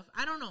I would have.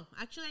 I don't know.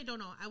 Actually, I don't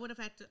know. I would have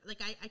had to.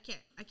 Like,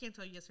 I can't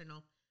tell you yes or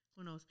no.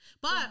 Who knows?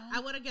 But I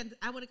would have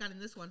gotten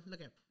this one. Look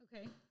at.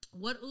 Okay.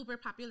 What uber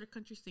popular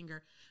country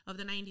singer of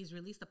the 90s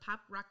released a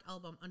pop rock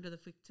album under the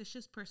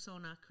fictitious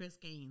persona Chris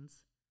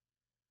Gaines?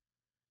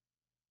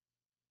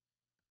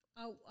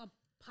 Oh, a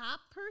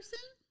pop person?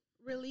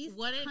 Released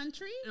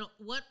country?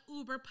 What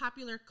uber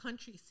popular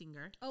country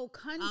singer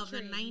of the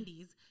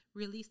 90s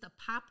released a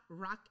pop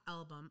rock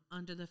album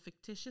under the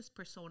fictitious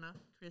persona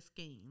Chris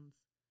Gaines?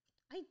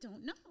 I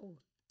don't know.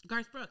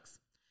 Garth Brooks.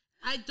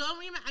 I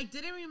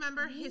didn't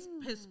remember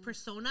his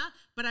persona,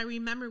 but I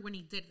remember when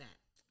he did that.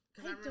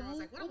 Because I was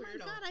like, what a weirdo. Oh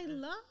my God, I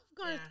love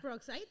Garth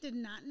Brooks. I did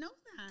not know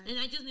that. And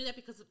I just knew that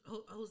because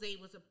Jose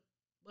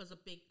was a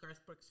big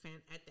Garth Brooks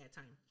fan at that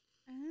time.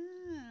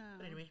 Oh.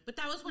 But anyway,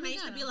 that was when I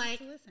used to be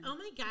like, oh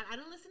my God, I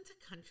don't listen to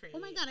country. Oh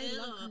my God, I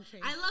love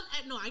country.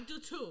 I do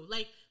too.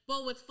 Like,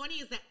 but what's funny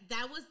is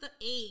that was the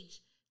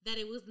age that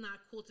it was not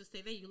cool to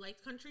say that you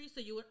liked country.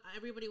 So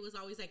everybody was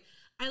always like,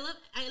 I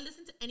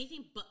listen to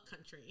anything but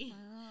country.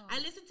 Oh. I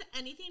listen to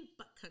anything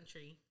but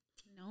country.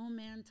 No,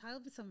 man, tell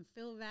me some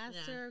Phil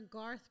Vassar,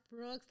 Garth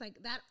Brooks, like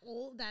the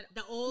old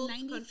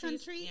 90s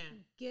country. Yeah.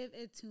 Give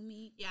it to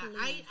me. Yeah,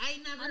 please.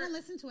 I don't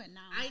listen to it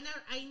now. I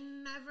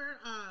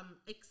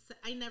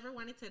never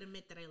wanted to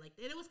admit that I liked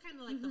it. It was kind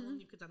of like the whole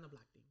New Kids on the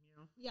Block thing, you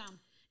know? Yeah.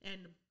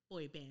 And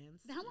boy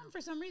bands. That one, for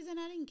some reason,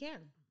 I didn't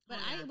care. But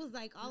I was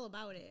like all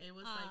about it. It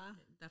was like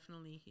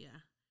definitely,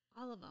 yeah.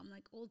 All of them,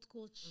 like old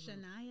school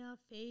Shania,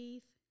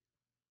 Faith.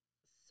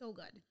 So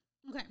good.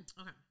 Okay.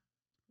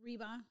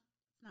 Reba.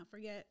 Let's not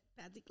forget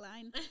Patsy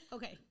Cline.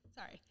 Okay.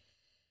 Sorry.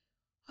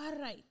 All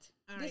right.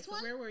 This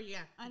one? Where were you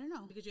at? I don't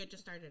know. Because you had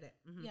just started it.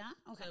 Mm-hmm. Yeah?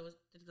 Okay. So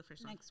this is the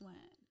first one. Next one.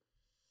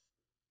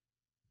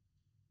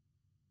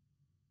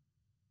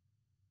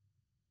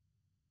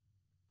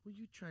 Were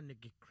you trying to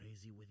get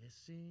crazy with this,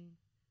 see?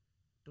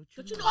 Don't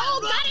you know?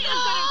 Oh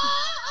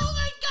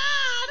my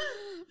God!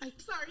 I'm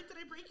sorry. Did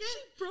I break it?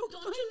 She broke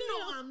Don't my you know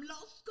nail. I'm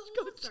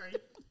loco? Sorry.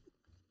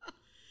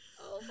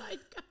 Oh my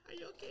God. Are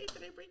you okay?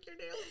 Did I break your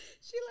nail?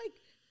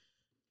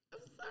 I'm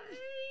sorry.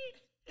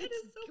 It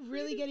is so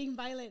really pretty. Getting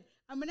violent.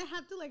 I'm gonna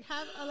have to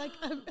have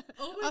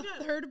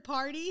a third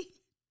party.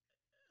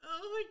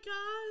 Oh my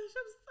gosh!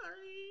 I'm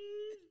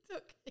sorry.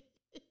 okay.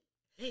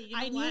 Hey, you know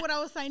I knew what I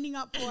was signing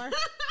up for.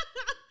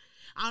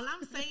 All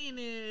I'm saying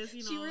is,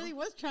 you know. She really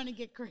was trying to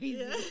get crazy.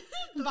 Yeah.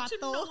 Don't you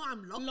know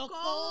I'm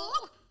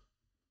loco?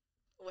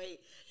 Wait,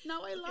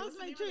 now I lost what's the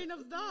my name train of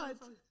of the thought.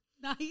 song?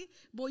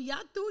 Well, yeah,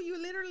 too. You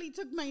literally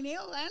took my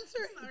nail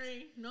answer.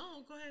 Sorry.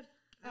 No, go ahead.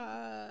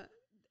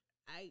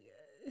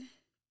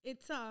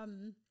 It's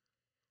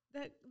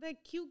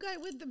that cute guy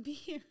with the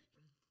beard.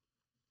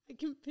 I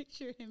can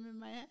picture him in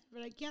my head,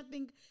 but I can't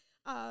think.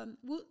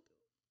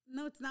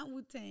 No, it's not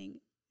Wu-Tang.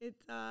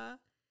 It's I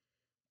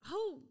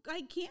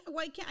can't.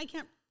 Why can't I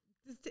can't?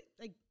 Just,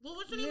 like, Well,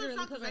 what's the name of the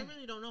literally song? Because I put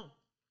really don't know.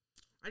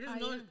 I just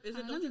know. yeah. Is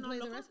it Let Don't me You Know play I'm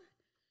the Loco? rest.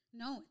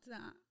 No, it's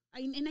not.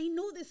 I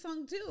know this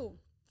song too,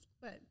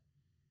 but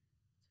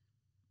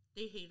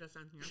They hate us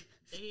on here.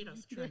 They hate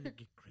us. Trying to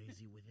get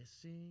crazy with this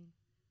thing.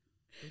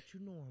 Don't you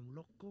know I'm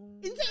loco?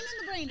 insane in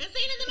the brain.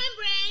 Insane in the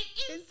membrane.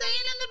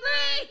 Insane in the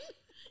brain.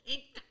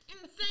 Ain't got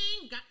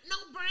insane. Got no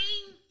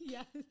brain.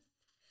 Yes,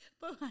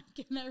 but I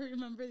cannot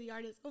remember the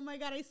artist. Oh my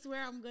god, I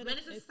swear I'm good Menace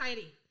at to this.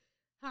 Society.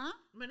 Huh?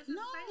 Menace to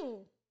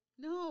Society.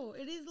 No,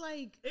 it is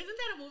like Isn't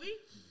that a movie?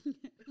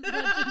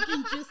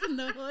 drinking juice in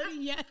the hood.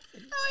 Yes.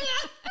 Oh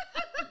yeah.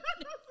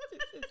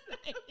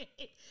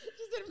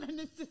 She said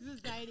menace to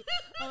society.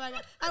 Oh my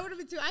god, I would have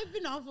been too. I've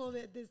been awful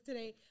at this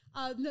today.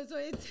 No, so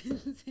it's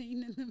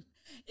insane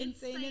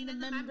in the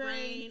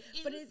membrane,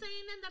 but it's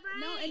insane in the brain.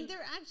 no, and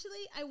they're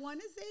actually. I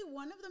want to say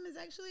one of them is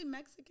actually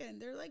Mexican.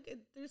 They're like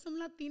there's some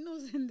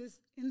Latinos in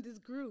this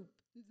group.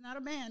 It's not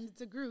a band;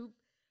 it's a group.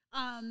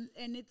 And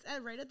it's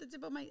right at the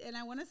tip of my. And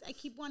I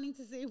keep wanting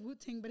to say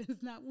Wu-Tang, but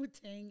it's not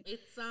Wu-Tang.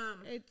 It's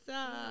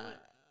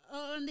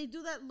and they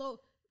do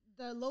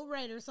the Low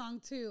Rider song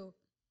too.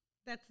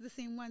 That's the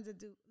same ones that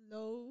do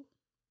Low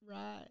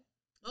Rider.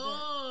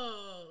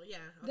 Oh yeah.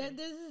 Okay.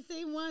 There's the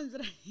same ones,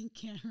 but I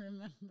can't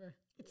remember.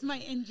 It's my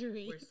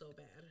injury. We're so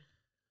bad.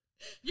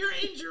 Your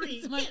injury.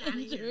 It's my Get outta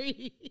here.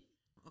 injury.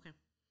 Okay.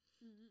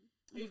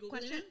 Mm-hmm. Are you Googling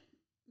Question? it?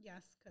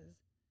 Yes, because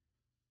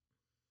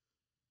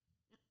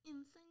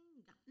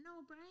Insane, got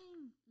no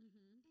brain.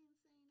 Insane in the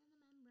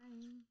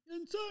membrane.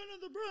 insane in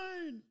the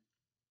brain.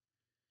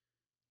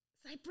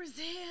 Cypress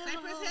Hill.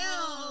 Cypress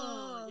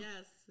Hill.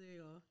 Yes, there you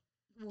go.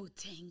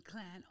 Wu-Tang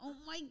Clan. Oh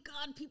my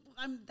God, people!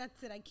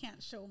 That's it. I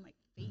can't show my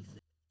face.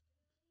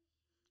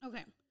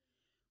 Okay,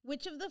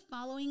 which of the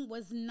following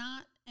was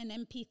not an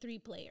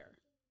MP3 player?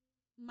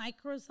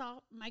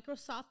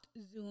 Microsoft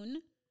Zune,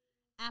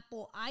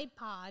 Apple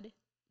iPod,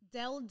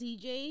 Dell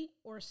DJ,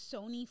 or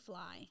Sony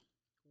Fly?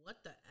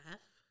 What the F?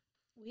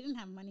 We didn't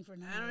have money for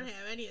none I of don't this.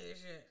 have any of this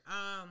shit.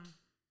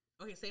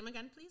 Okay, say them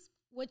again, please.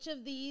 Which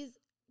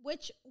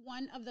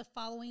one of the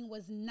following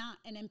was not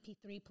an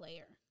MP3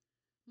 player?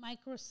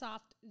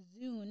 Microsoft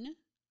Zune,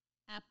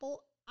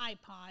 Apple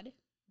iPod,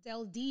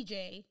 Dell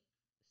DJ,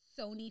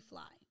 Sony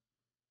Fly.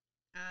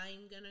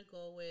 I'm gonna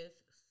go with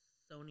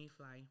Sony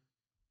Fly.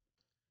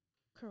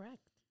 Correct.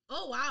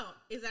 Oh wow,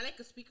 is that like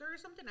a speaker or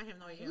something? I have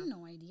no I idea. have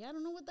no idea. I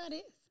don't know what that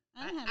is.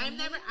 I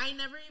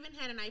never even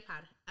had an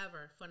iPod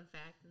ever. Fun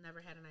fact, never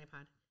had an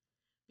iPod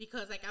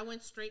because like I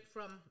went straight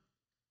from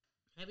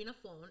having a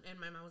phone, and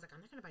my mom was like,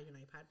 "I'm not gonna buy you an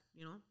iPad,"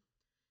 you know,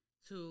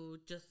 to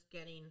just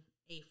getting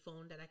a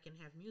phone that I can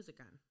have music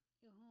on.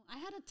 I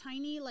had a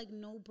tiny like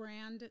no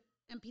brand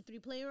MP3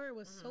 player. It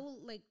was so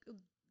like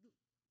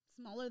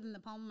smaller than the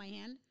palm of my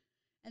hand,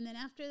 and then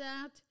after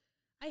that,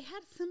 I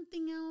had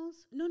something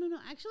else. No.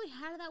 I actually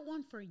had that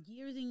one for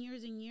years and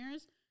years and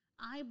years.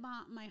 I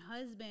bought my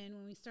husband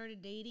when we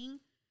started dating.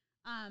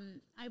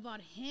 I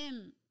bought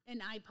him an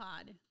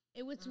iPod.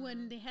 It was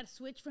when they had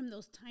switched from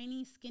those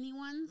tiny skinny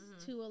ones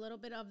to a little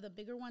bit of the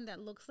bigger one that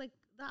looks like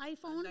the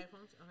iPhone. The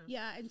iPhones? Okay.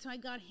 Yeah, and so I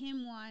got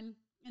him one,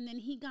 and then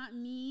he got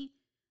me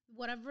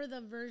whatever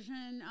the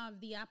version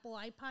of the Apple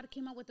iPod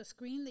came out with the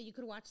screen that you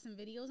could watch some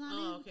videos on.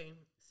 Oh, it. okay.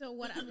 So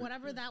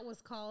whatever that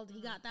was called,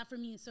 he got that for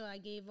me. So I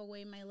gave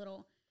away my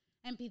little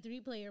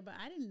MP3 player, but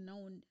I didn't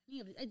know any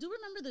of it. I do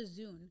remember the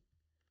Zune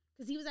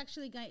because he was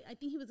actually I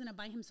think he was gonna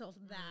buy himself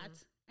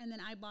that, and then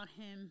I bought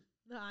him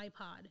the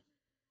iPod.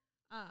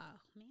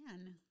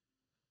 Man,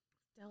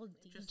 Dell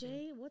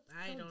DJ. What's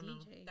I Dell don't know.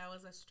 DJ? That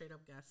was a straight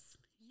up guess.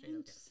 Straight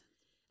up guess.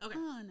 Okay. Okay.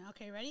 On.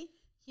 Okay, ready?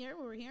 Here,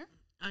 we're here.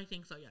 I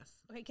think so. Yes.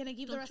 Okay, can I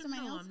keep Don't the rest you of my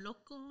know nails? I'm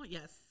loco.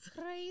 Yes.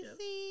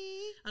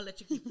 Crazy. I'll let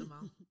you keep them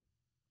all.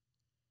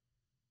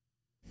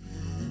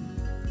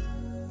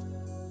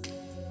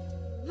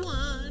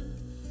 One.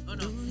 Oh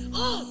no.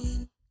 Oh.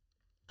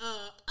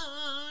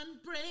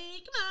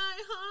 Unbreak my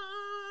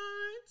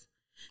heart.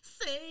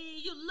 Say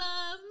you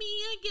love me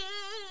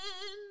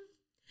again.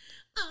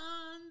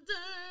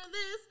 Under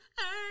this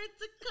earth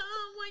to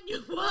come when you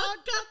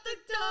walk out the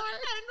door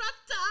and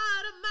rocked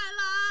out of my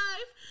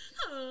life.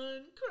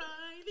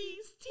 Uncry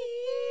these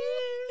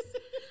tears.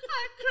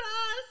 I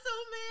cry so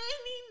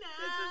many nights.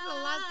 This is the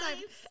last time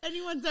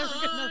anyone's ever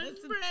gonna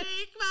listen to.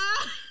 Unbreak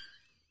my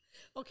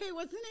Okay,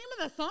 what's the name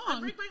of the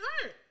song? Unbreak my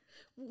heart.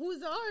 Who's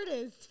the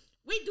artist?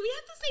 Wait, do we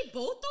have to say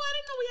both though? I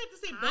didn't know we had to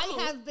say both.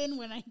 I have been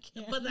when I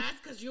can. But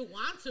that's because you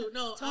want to.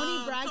 No,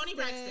 Tony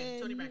Braxton.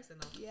 Tony Braxton,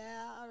 though.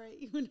 Yeah, all right.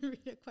 You want to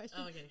read a question?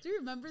 Oh, okay. Do you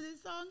remember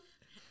this song?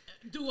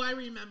 Do I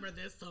remember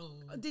this song?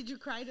 Did you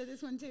cry to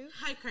this one too?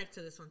 I cried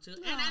to this one too,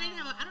 and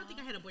I don't think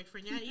I had a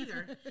boyfriend yet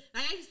either.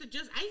 I used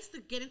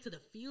to get into the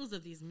feels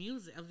of this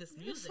music,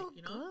 So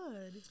you know.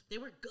 good. They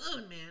were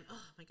good, man. Oh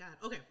my god.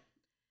 Okay.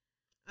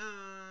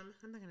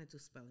 I'm not gonna do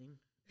spelling.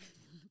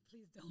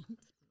 Please don't.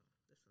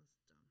 This one's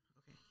dumb.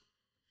 Okay.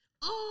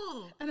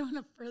 Oh, I don't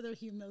want to further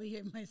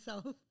humiliate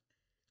myself.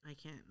 I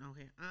can't.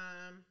 Okay.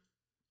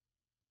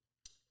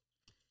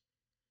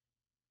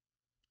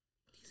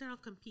 These are all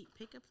compete.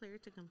 Pick a player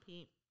to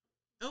compete.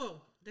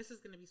 Oh, this is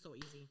gonna be so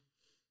easy.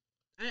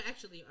 I don't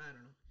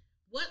know.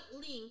 What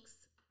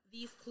links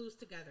these clues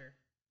together?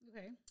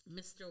 Okay.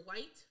 Mr.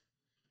 White,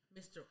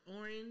 Mr.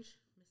 Orange,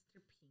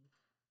 Mr. Pink.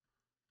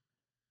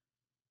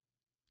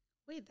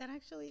 Wait, that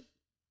actually,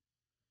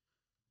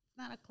 it's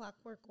not a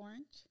Clockwork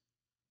Orange.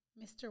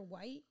 Mr.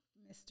 White,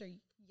 Mr.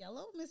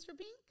 Yellow, Mr.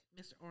 Pink?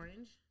 Mr.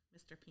 Orange,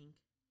 Mr. Pink.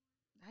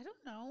 I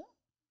don't know.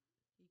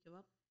 You give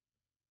up?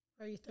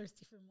 Or are you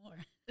thirsty for more?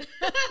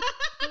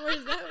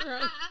 Where's that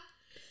from?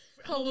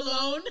 Home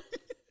Alone.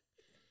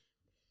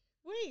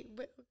 Wait,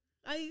 but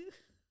I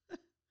feel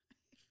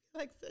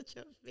like such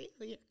a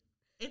failure.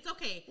 It's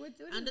okay. What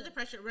is Under it? the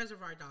Pressure,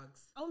 Reservoir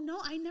Dogs. Oh no,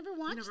 I never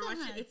watched You never that.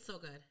 watched it? It's so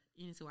good.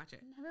 You need to watch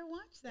it. Never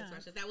watched that.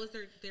 Let's watch it. That was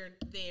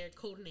their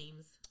code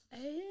names.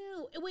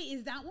 Oh, wait,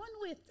 is that one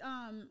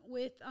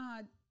with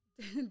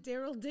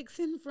Daryl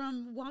Dixon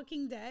from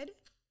Walking Dead?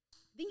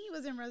 I think he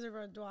was in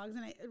Reservoir Dogs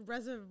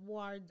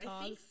Reservoir Dogs.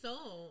 I think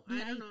so.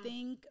 And I don't know.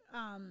 think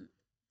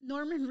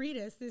Norman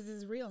Reedus is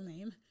his real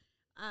name.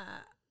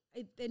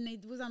 And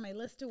it was on my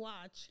list to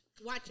watch.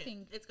 Watch it.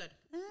 think. It's good.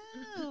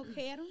 Oh,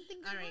 okay. I don't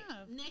think All I right.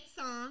 have. Next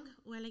song.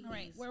 Well, like All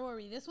right, these. where were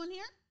we? This one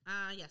here?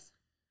 Yes.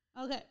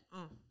 Okay.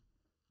 Oh.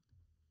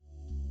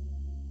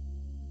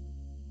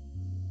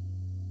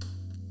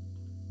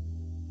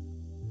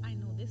 I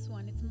know this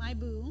one. It's My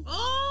Boo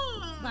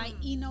Oh. by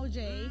Eno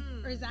J.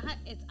 Or is that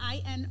it's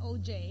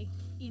INOJ?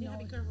 You gotta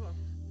Eno. be careful.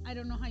 I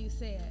don't know how you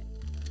say it.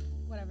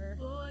 Whatever.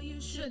 Oh, you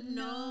should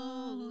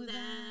know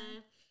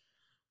that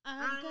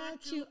I've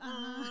got you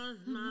on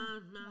my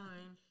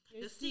mind.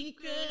 Your The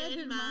secret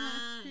secret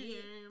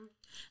admirer.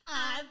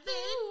 I've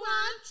been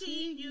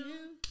watching you.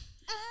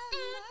 At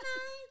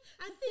night,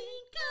 I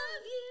think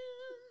of you.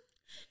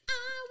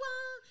 I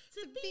want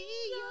to be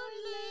your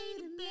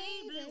lady,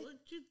 baby. What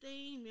you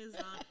think is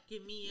on?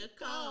 Give me a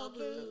call,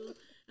 boo.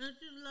 Don't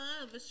your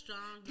love is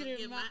strong?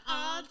 Give my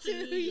all to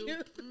you.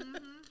 Mm-hmm.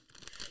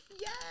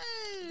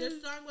 Yes.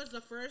 This song was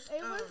the first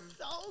It was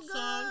so good.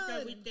 song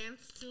that we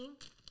danced to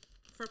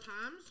for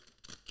Palms.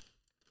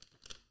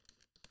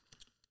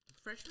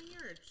 Freshman year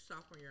or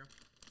sophomore year?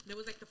 It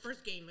was like the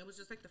first game. It was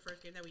just like the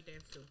first game that we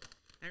danced to.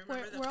 I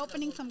remember We're the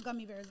opening whole- some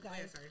gummy bears, Oh, yeah,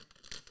 guys. sorry.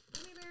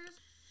 Gummy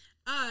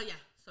bears. Yeah.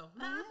 So,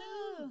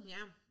 Oh. yeah.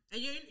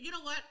 And you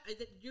know what?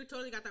 You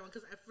totally got that one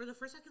because for the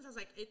first seconds I was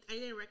like, I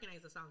didn't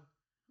recognize the song.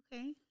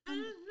 Okay. I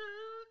know,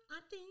 I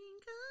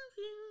think of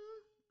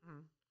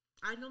you.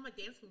 I know my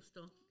dance moves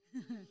still.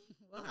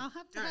 Well, Okay. I'll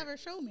have to All have right. her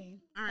show me.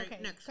 All right, Okay,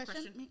 next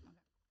question. Me? Okay.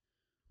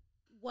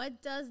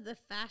 What does the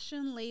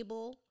fashion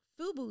label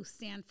FUBU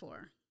stand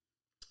for?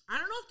 I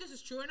don't know if this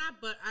is true or not,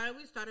 but I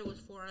always thought it was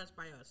for us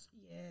by us.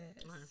 Yes.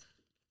 Okay.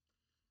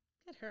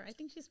 Look at her. I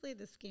think she's played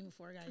this game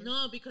before, guys.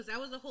 No, because that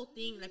was the whole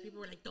thing. Like people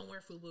were like, "Don't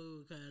wear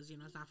FUBU because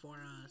it's not for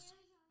us."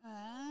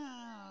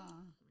 Oh.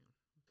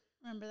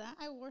 Remember that?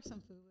 I wore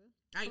some FUBU.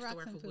 I used to rocked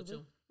wear some FUBU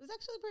too. It was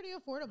actually pretty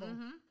affordable.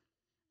 Mm-hmm.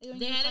 When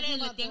They you're had it talking in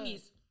the about the-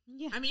 thingies.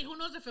 Yeah. I mean, who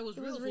knows if it was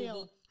It real was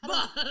real. FUBU?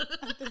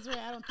 But At this rate,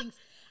 I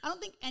don't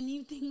think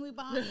anything we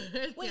bought. Wait,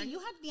 Tianguis. you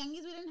had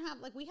tianguis? We didn't have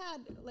we had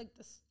like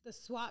the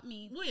swap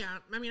meet. well, yeah.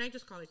 I mean, I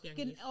just call it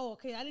tianguis. Oh,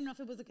 okay. I didn't know if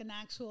it was like an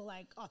actual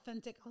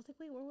authentic. I was like,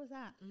 wait, where was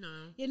that? No.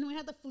 Yeah, and we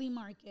had the flea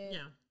market.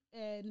 Yeah.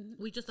 And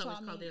We just always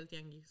swap called meet. it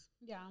tianguis.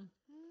 Yeah.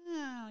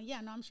 Oh, yeah.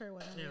 No, I'm sure it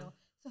wasn't Yeah. real.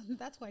 So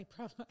that's why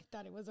I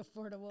thought it was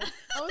affordable.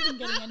 I wasn't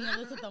getting any of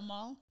this at the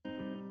mall.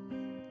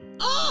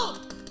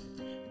 Oh!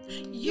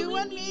 You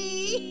and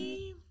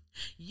me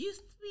used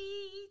to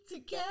be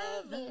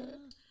together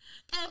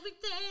every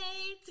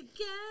day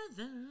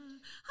together,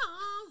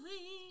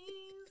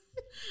 always.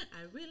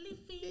 I really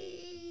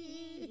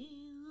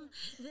feel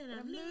that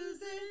I'm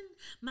losing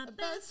my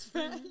best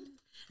friend.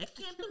 I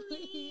can't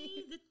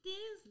believe that this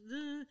is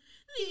the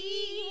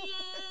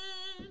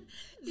end.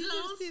 Did you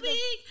Don't see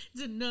speak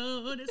to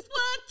notice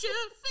what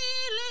you're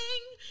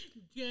feeling.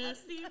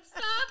 Just keep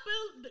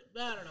stopping.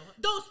 I don't know.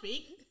 Don't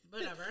speak.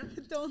 Whatever.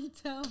 Don't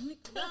tell me.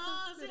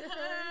 Cause it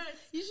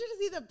hurts. You should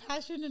see the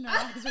passion in her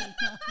eyes right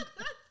now.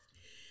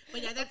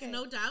 But yeah, that's Okay.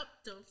 no doubt.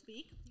 Don't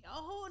speak.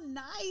 Oh,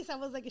 nice. I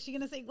was like, is she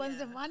going to say Gwen Yeah.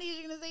 Stefani? Is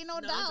she going to say no,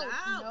 No doubt?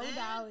 doubt, No man.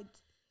 doubt.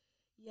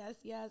 Yes,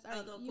 yes. All right,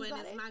 Although you Gwen got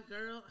is it? my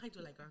girl, I do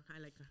like her. I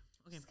like her.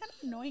 Okay. It's kind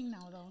of annoying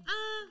now, though.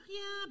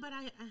 Yeah, but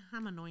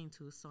I'm annoying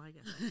too, so I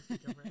guess I'll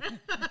take over.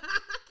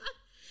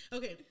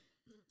 Okay.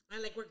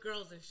 And like we're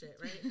girls and shit,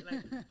 right?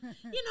 Like,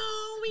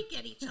 we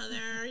get each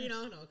other,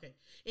 No, okay.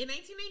 In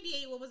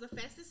 1998, what was the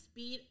fastest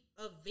speed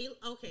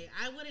Okay,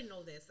 I wouldn't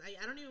know this.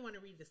 I don't even want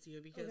to read this to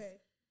you because. Okay.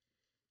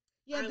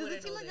 Yeah, does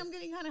it seem like I'm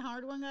getting kind of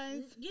hard one,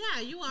 guys? Yeah,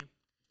 you are.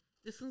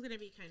 This one's gonna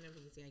be kind of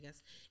easy, I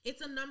guess.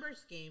 It's a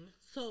numbers game,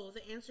 so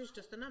the answer is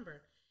just a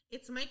number.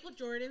 It's Michael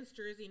Jordan's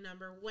jersey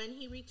number when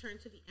he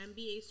returned to the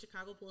NBA's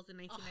Chicago Bulls in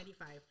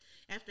 1995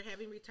 after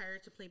having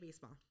retired to play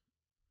baseball.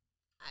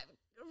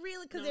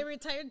 Really? Because they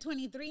retired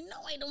 23? No,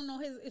 I don't know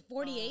his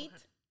 48.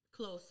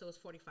 Close. It was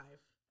 45.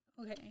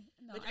 Okay.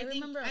 No, Which I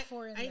remember a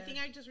 4 in there. I think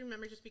I just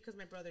remember just because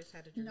my brothers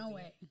had a jersey. No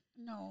way.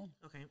 No.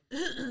 Okay.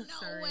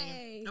 No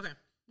way. Okay.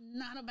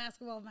 Not a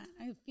basketball fan.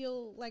 I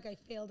feel like I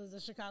failed as a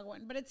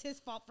Chicagoan, but it's his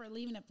fault for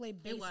leaving to play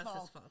baseball. It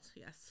was his fault,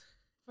 yes.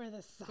 For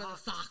the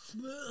Sox.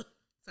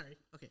 Sorry.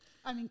 Okay.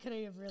 I mean, could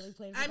I have really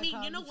played for the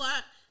Cubs? You know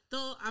what?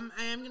 Though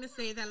I am going to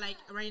say that, like,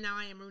 right now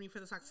I am rooting for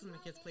the Sox because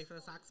my kids play for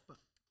the Sox, but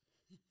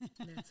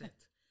that's it.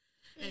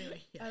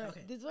 Anyway, yeah, all right,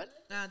 okay. This one?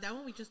 That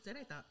one we just did,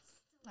 I thought.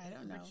 I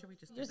don't know. I'm sure we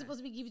just You're supposed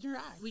to be keeping your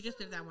eye. We just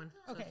did that one.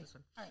 So okay. This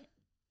one. All right.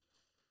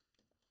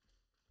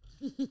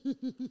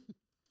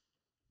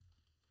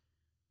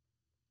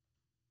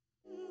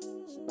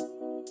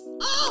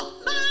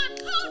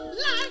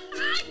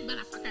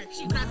 Motherfucker,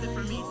 she grabbed it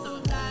from me,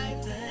 so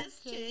life has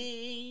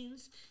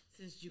changed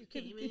since you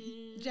came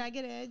in.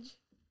 Jagged Edge.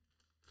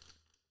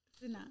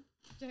 Is it not?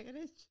 Jagged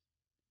Edge?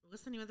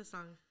 What's the name of the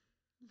song?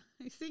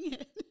 I sing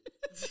it.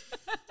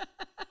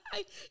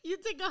 You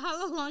take a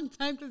hella long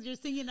time because you're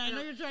singing. I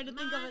know you're trying to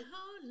think of it. My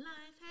whole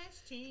life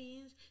has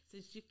changed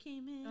since you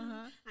came in.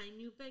 I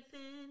knew back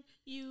then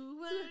you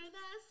were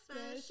that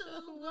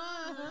special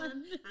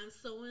one. I'm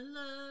so in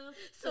love,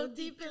 so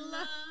deep in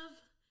love.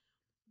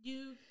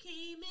 You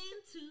came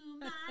into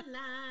my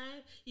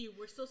life. You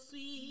were so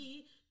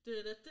sweet.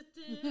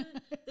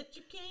 That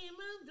you came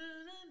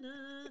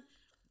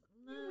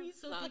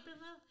so deep in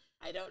love.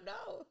 I don't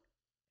know.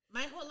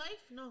 My whole life?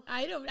 No.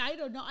 I don't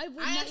know. I would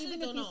not, even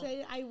if you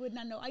say it, I would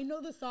not know. I know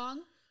the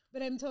song,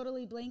 but I'm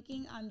totally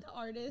blanking on the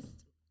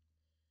artist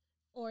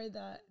or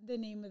the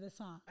name of the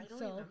song. I don't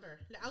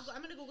remember. I'm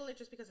going to Google it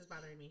just because it's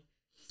bothering me.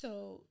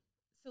 So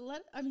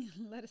let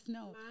us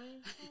know. My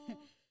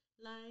whole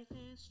life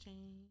has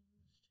changed.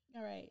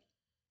 All right.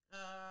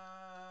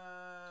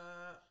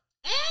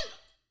 And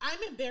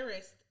I'm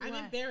embarrassed. I'm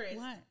embarrassed.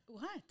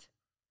 What?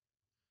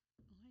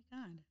 Oh my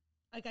God.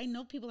 Like, I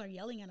know people are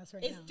yelling at us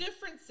right now. It's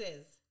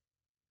Differences.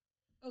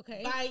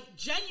 Okay. By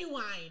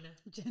Genuine.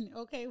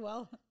 Okay,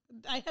 well,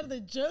 I have the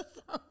just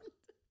sound.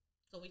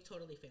 So we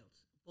totally failed.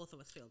 Both of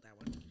us failed that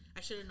one.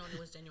 I should have known it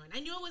was Genuine. I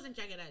knew it wasn't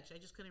Jagged Edge. I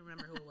just couldn't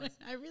remember who it was.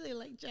 I really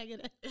like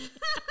Jagged Edge.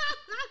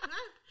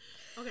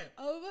 Okay.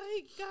 Oh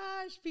my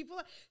gosh.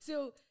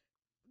 So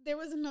there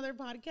was another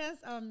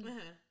podcast,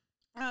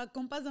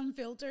 Compas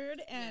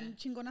Unfiltered, and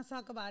Chingonas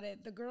Talk About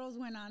It. The girls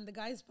went on the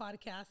guys'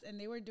 podcast, and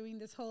they were doing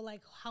this whole,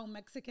 like, how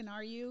Mexican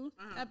are you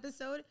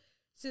episode.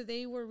 So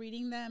they were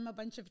reading them a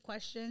bunch of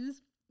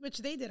questions, which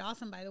they did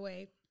awesome, by the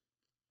way.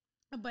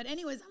 But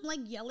anyways, I'm,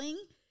 like, yelling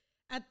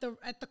at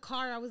the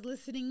car. I was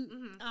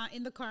listening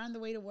in the car on the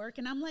way to work,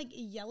 and I'm, like,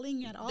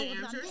 yelling at all of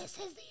them. This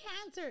is the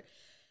answer.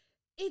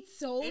 It's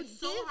so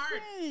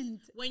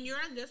hard. When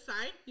you're on this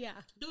side. Yeah.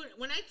 Dude,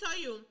 when I tell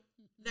you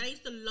that I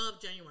used to love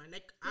Genuine.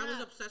 Like, I was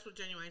obsessed with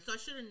Genuine, so I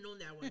should have known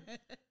that one.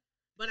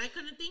 But I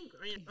couldn't think.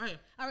 Okay.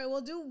 All right,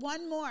 we'll do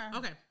one more.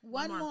 Okay.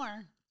 One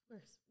more.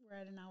 We're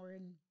at an hour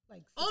and,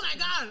 like, 6 oh, my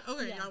God.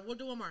 Okay, yeah. We'll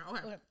do one more.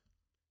 Okay.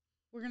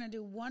 We're going to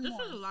do one more. This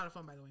was a lot of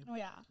fun, by the way. Oh,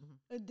 yeah.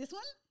 This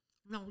one?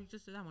 No, we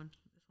just did that one.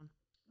 This one.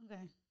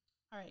 Okay.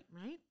 All right.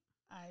 Right?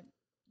 I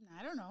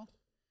don't know.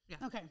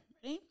 Yeah. Okay.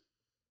 Ready?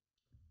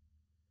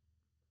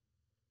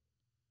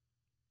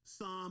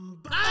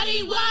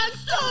 Somebody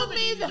once told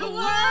me the world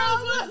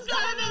was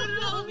gonna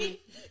know me.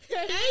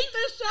 Ain't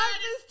the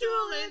sharpest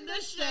tool in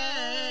the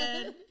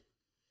shed.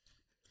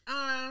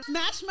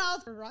 Smash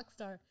Mouth or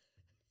Rockstar.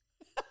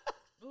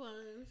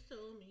 Once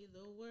told me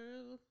the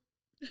world.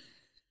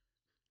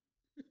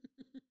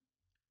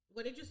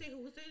 What did you say?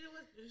 Who said it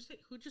was?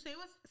 Who'd you say it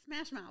was?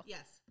 Smash Mouth.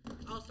 Yes.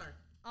 All-Star.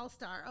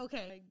 All-Star.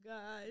 Okay. Oh my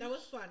God. That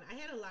was fun. I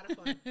had a lot of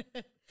fun.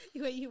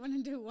 Wait, you want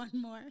to do one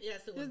more?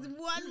 Yes. Just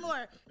one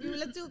more.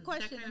 Let's do a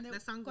question.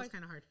 That song was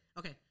kind of hard.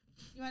 Okay.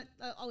 You want?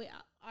 Oh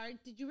yeah. All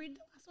right. Did you read the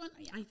last one? Oh,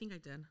 yeah. I think I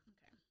did.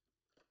 Okay.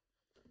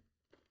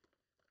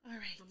 All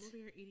right. I'm over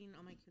here eating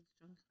all my kids'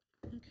 junk.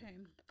 Okay.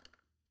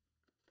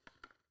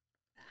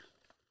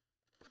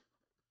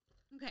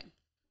 Okay.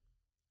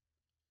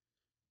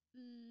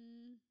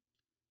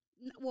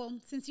 Well,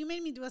 since you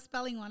made me do a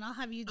spelling one, I'll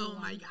have you do one. Oh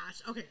my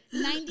gosh. Okay.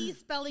 90s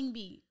spelling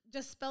bee.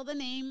 Just spell the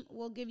name.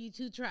 We'll give you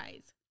 2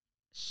 tries.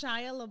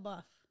 Shia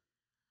LaBeouf.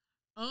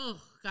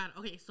 Oh God.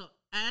 Okay. So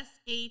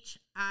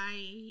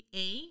SHIA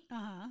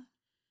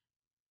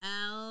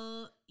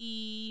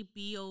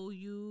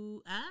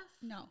LEBOUF.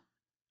 No.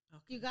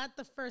 Okay. You got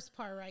the first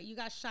part right. You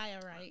got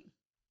Shia right.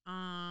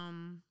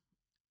 LABOUF.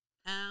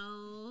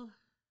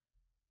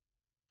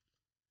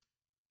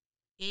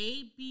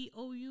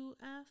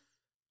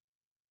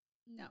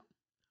 No.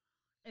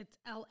 It's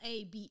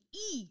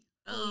LABEOUF.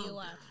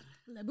 Oh,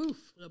 LaBeouf.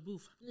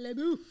 LaBeouf.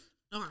 LaBeouf.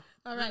 Okay.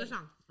 All Another right.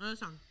 song. Another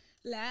song.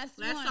 Last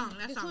Last one. song.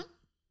 Last This song. one?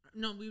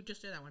 No, we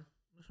just did that one.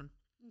 This one.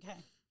 Okay.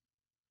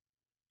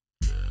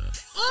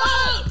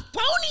 Oh!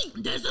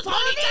 Pony! This is Pony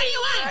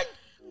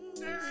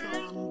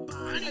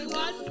Pony Somebody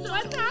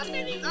What's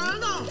happening? I don't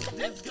know.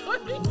 It's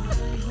Pony.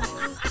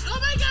 Oh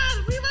my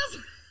God! We must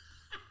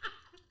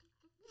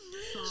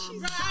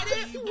ride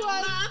it,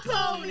 What? my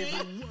pony.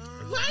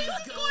 Why is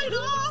this going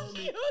on?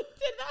 You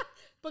did not.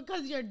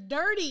 Because you're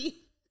dirty.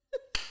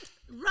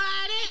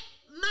 Ride it,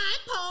 my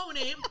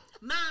pony.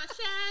 My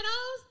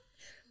shadows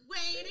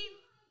waiting.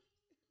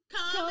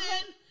 Come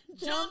and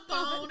jump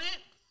on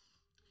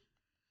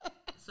it.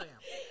 So yeah.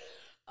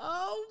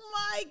 Oh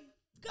my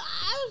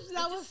gosh.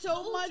 That was so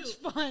Told much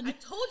you. fun. I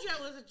told you I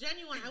was a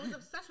Genuine. I was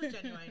obsessed with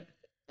Genuine.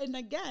 And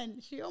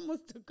again, she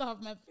almost took off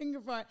my finger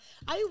for it.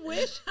 I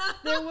wish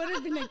there would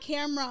have been a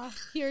camera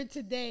here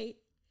today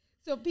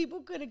so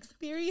people could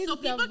experience So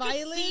people the could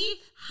violence. see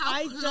how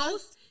I close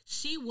just,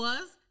 she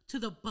was to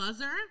the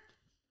buzzer.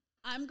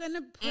 I'm going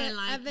to put And,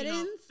 like,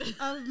 evidence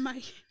of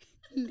my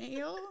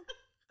nail.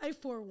 I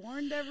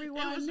forewarned It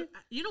everyone. was,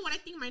 you know what? I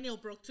think my nail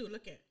broke too.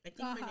 Look at, I think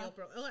my Uh-huh. nail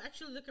broke. Oh,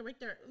 actually, look at right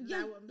there. Yeah,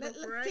 That one broke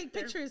let's right take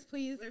there. pictures,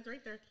 please. It's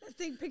right there. Let's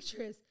take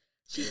pictures.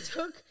 She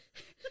took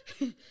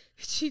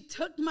she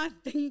took my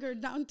finger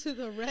down to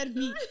the red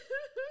meat,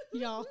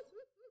 y'all.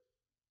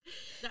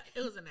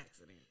 It was an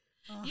accident.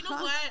 You know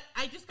what?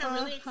 I just got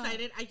really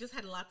excited. I just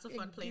had lots of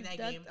fun playing that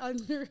game.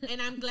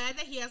 And I'm glad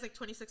that he has like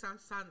 26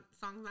 songs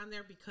on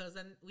there because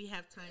then we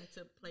have time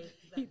to play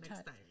that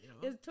next time. You know,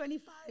 It's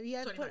 25. He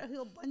had put 25. a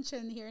whole bunch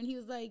in here, and he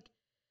was like,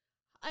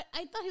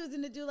 I thought he was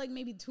gonna do like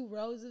maybe 2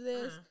 rows of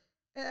this.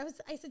 And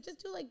I said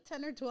just do like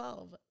 10 or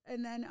 12,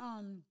 and then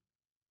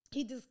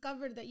he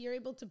discovered that you're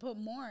able to put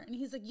more, and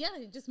he's like, yeah,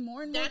 just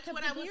more and more. that's kept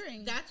what I was.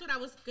 appearing. That's what I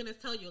was gonna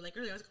tell you. Like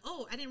earlier, I was like,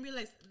 oh, I didn't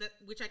realize that,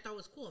 which I thought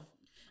was cool.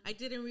 I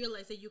didn't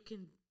realize that you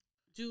can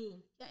do.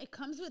 Yeah, it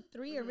comes with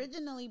 3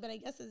 originally, but I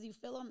guess as you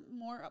fill them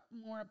more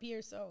up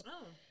here. So,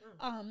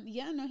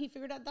 yeah, no, he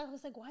figured out that. I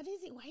was like, why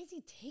is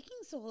he taking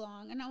so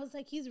long? And I was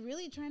like, he's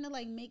really trying to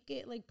like make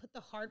it like put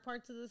the hard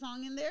parts of the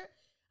song in there.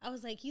 I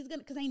was like, he's gonna,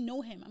 because I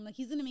know him. I'm like,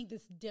 he's gonna make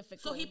this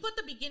difficult. So he put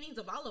the beginnings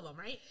of all of them,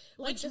 right?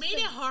 Like Which just made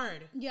it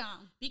hard. Yeah.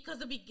 Because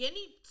the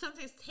beginning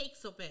sometimes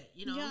takes a bit,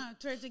 you know? Yeah,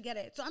 try to get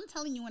it. So I'm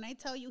telling you, when I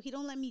tell you he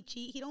don't let me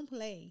cheat, he don't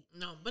play.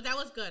 No, but that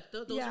was good.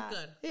 Those Yeah, are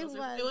good. it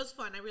It was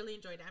fun. I really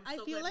enjoyed it. I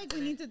feel like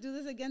we need to do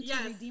this again to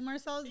Yes. redeem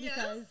ourselves Yes.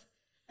 because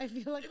I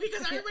feel like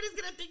because everybody's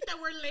gonna think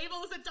that we're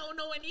labels that don't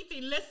know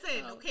anything.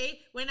 Listen, okay?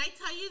 When I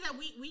tell you that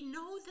we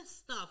know this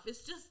stuff,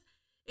 it's just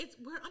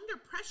we're under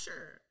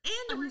pressure.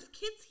 And there's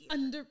kids here.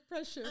 under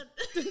pressure.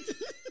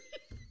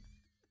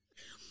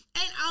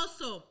 And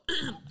also,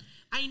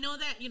 I know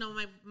that, you know,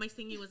 my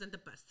singing wasn't the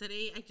best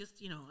today. I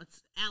just, you know,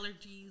 it's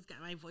allergies, got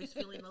my voice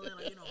feeling a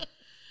little, you know,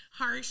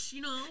 harsh,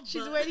 you know.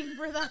 She's but waiting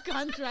for that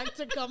contract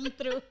to come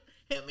through.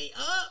 hit me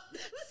up.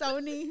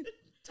 Sony,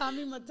 Tommy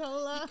You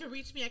Mottola. can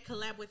reach me at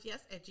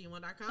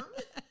collabwithyes@gmail.com.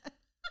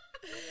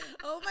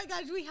 Oh my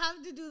gosh, we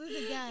have to do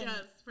this again. Yes,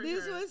 for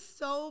this sure. was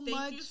so much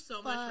Thank you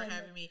so fun. much for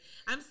having me.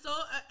 I'm so,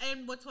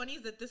 and what's funny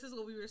is that this is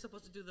what we were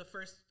supposed to do the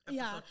first episode.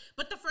 Yeah.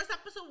 But the first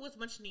episode was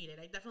much needed.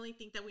 I definitely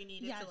think that we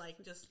needed Yes. to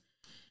like just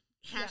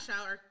hash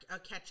out or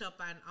catch up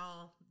on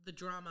all the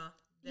drama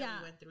that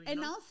we went through.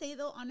 And know? I'll say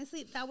though,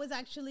 honestly, that was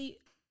actually,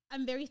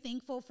 I'm very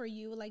thankful for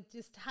you, like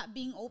just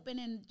being open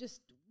and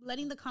just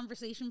letting the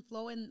conversation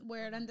flow and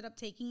where it ended up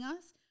taking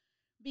us,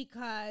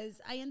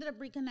 because I ended up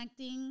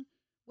reconnecting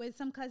with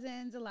some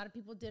cousins. A lot of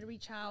people did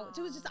reach out.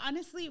 So it was just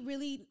honestly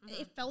really,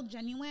 it felt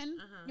genuine.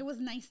 It was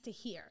nice to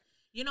hear.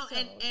 You know, So-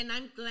 and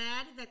I'm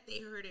glad that they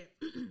heard it,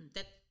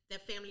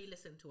 that family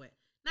listened to it.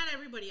 Not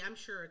everybody, I'm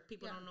sure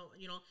people don't know,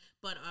 you know,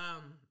 but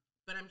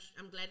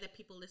I'm glad that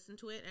people listened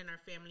to it and our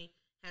family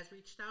has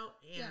reached out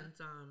and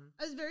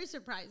I was very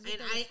surprised.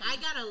 and I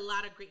got a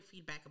lot of great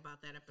feedback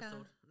about that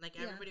episode. Like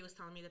Yeah. everybody was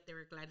telling me that they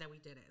were glad that we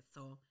did it.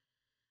 So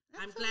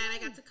That's I'm so glad I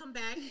nice. got to come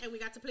back and we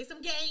got to play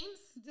some games.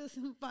 do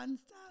some fun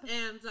stuff.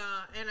 And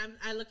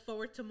I look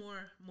forward to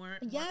more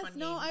Yes, fun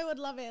no, games. I would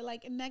love it.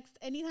 Like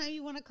anytime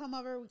you want to come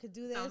over, we could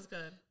do this. Sounds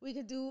good. We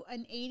could do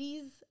an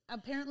 80s.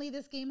 Apparently,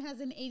 this game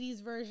has an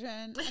 80s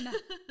version.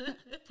 And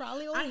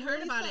probably I heard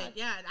really about suck. it.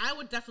 Yeah, I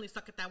would definitely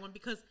suck at that one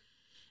because,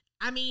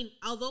 I mean,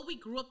 although we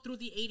grew up through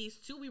the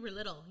 80s too, we were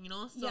little, you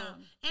know? So, Yeah.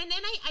 and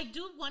then I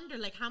do wonder,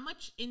 like, how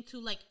much into,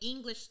 like,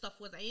 English stuff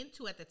was I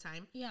into at the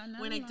time? Yeah, no,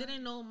 when I no.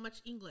 didn't know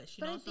much English,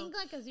 you But know? I think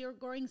like as you're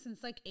growing,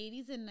 since like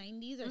 80s and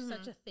 90s are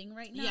such a thing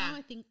right now, Yeah.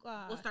 I think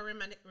we'll start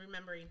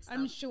remembering stuff.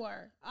 I'm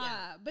sure.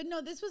 Yeah. But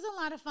no, this was a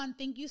lot of fun.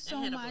 Thank you so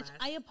had a much.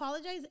 blast. I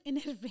apologize in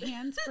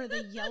advance for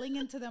the yelling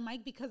into the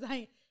mic because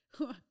I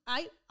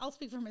I'll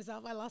speak for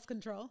myself. I lost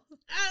control. So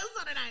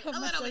did I. A my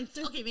little bit.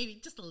 senses. Okay, maybe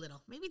just a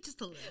little. Maybe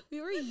just a little.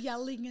 We were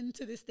yelling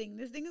into this thing.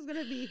 This thing is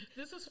gonna be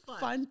This is fun.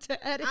 fun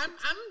to edit. I'm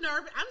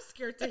nervous. I'm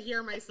scared to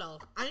hear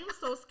myself. I'm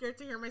so scared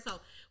to hear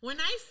myself. When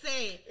I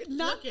say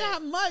Not look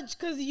that much,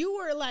 because you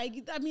were like,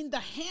 I mean, the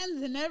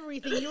hands and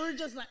everything. You were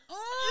just like,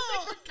 oh,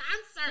 it's like a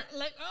concert.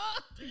 like, oh,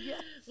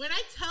 yes. When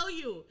I tell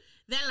you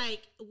that,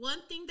 like, one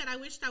thing that I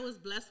wished I was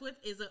blessed with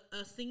is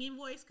a singing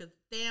voice, because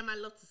damn, I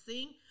love to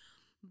sing.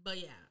 But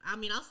yeah, I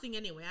mean, I'll sing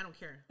anyway. I don't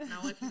care.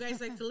 Now, if you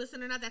guys like to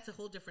listen or not, that's a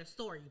whole different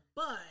story.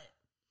 But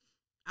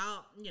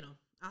I'll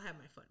have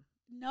my fun.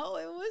 No,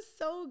 it was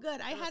so good.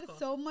 I had cool.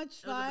 so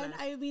much It was a fun.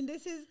 blast. I mean,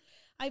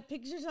 I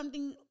pictured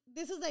something,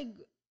 this is like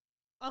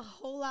a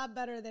whole lot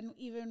better than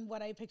even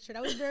what I pictured.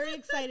 I was very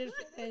excited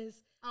for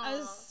this. I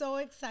was so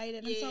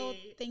excited. I'm so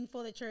Yay.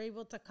 thankful that you're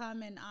able to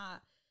come and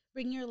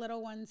bring your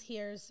little ones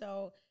here.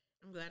 So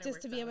I'm glad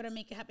just to be able to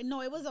make it happen.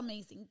 No, it was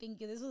amazing. Thank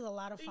you. This was a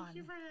lot of fun. Thank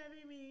you for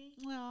having me.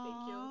 Aw,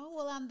 Thank you.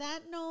 well, on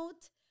that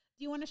note,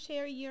 do you want to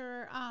share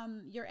your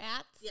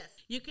ads? Yes.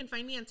 You can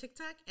find me on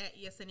TikTok at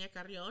Yesenia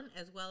Carrion,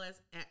 as well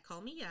as at Call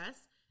Me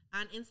Yes.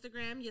 On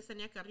Instagram,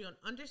 Yesenia Carrion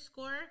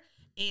 _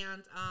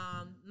 And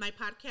my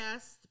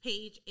podcast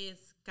page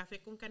is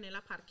Café con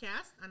Canela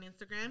Podcast on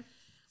Instagram.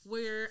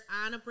 We're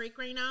on a break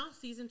right now.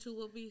 Season 2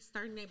 will be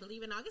starting, I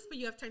believe, in August, but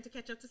you have time to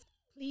catch up to.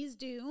 Please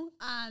do.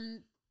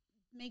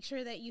 Make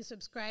sure that you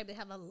subscribe. They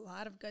have a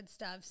lot of good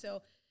stuff.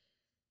 So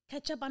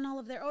catch up on all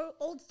of their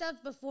old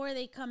stuff before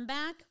they come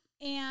back.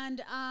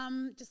 And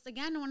just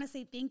again, I want to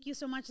say thank you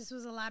so much. This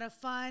was a lot of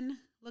fun.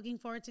 Looking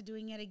forward to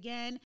doing it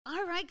again.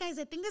 All right, guys,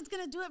 I think that's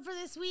going to do it for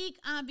this week.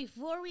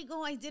 Before we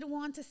go, I did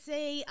want to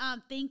say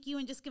thank you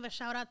and just give a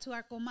shout out to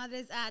our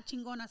comadres at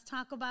Chingonas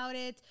Talk About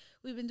It.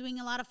 We've been doing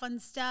a lot of fun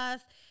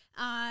stuff.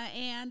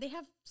 And they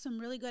have some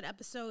really good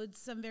episodes,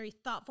 some very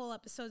thoughtful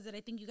episodes that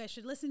I think you guys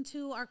should listen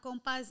to. Our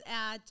compas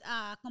at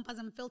Compas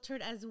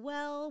Unfiltered as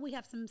well. We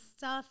have some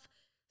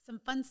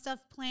fun stuff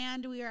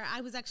planned.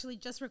 I was actually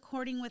just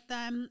recording with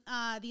them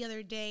the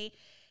other day.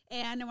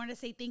 And I want to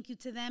say thank you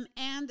to them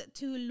and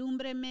to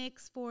Lumbre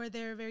Mix for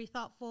their very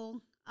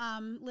thoughtful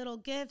little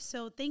gifts.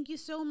 So thank you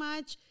so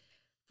much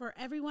for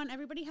everyone.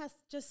 Everybody has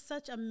just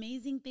such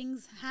amazing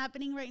things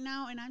happening right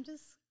now. And I'm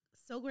just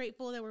so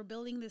grateful that we're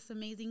building this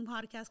amazing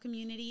podcast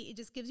community. It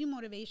just gives you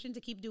motivation to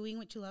keep doing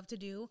what you love to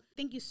do.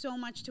 Thank you so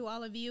much to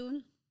all of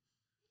you.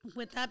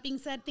 With that being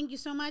said, thank you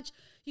so much.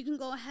 You can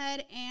go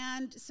ahead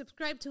and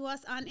subscribe to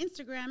us on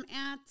Instagram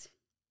at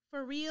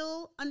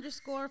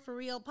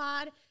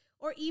 @forreal_forrealpod.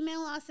 Or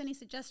email us any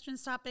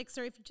suggestions, topics,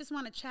 or if you just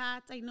want to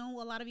chat. I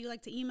know a lot of you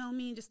like to email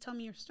me and just tell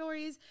me your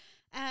stories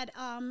at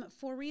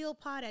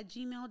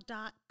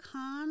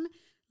forrealpod@gmail.com.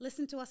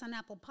 Listen to us on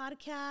Apple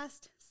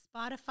Podcast,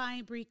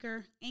 Spotify,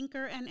 Breaker,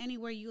 Anchor, and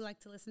anywhere you like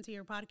to listen to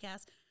your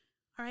podcast.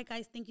 All right,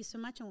 guys, thank you so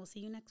much, and we'll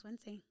see you next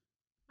Wednesday.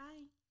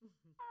 Bye.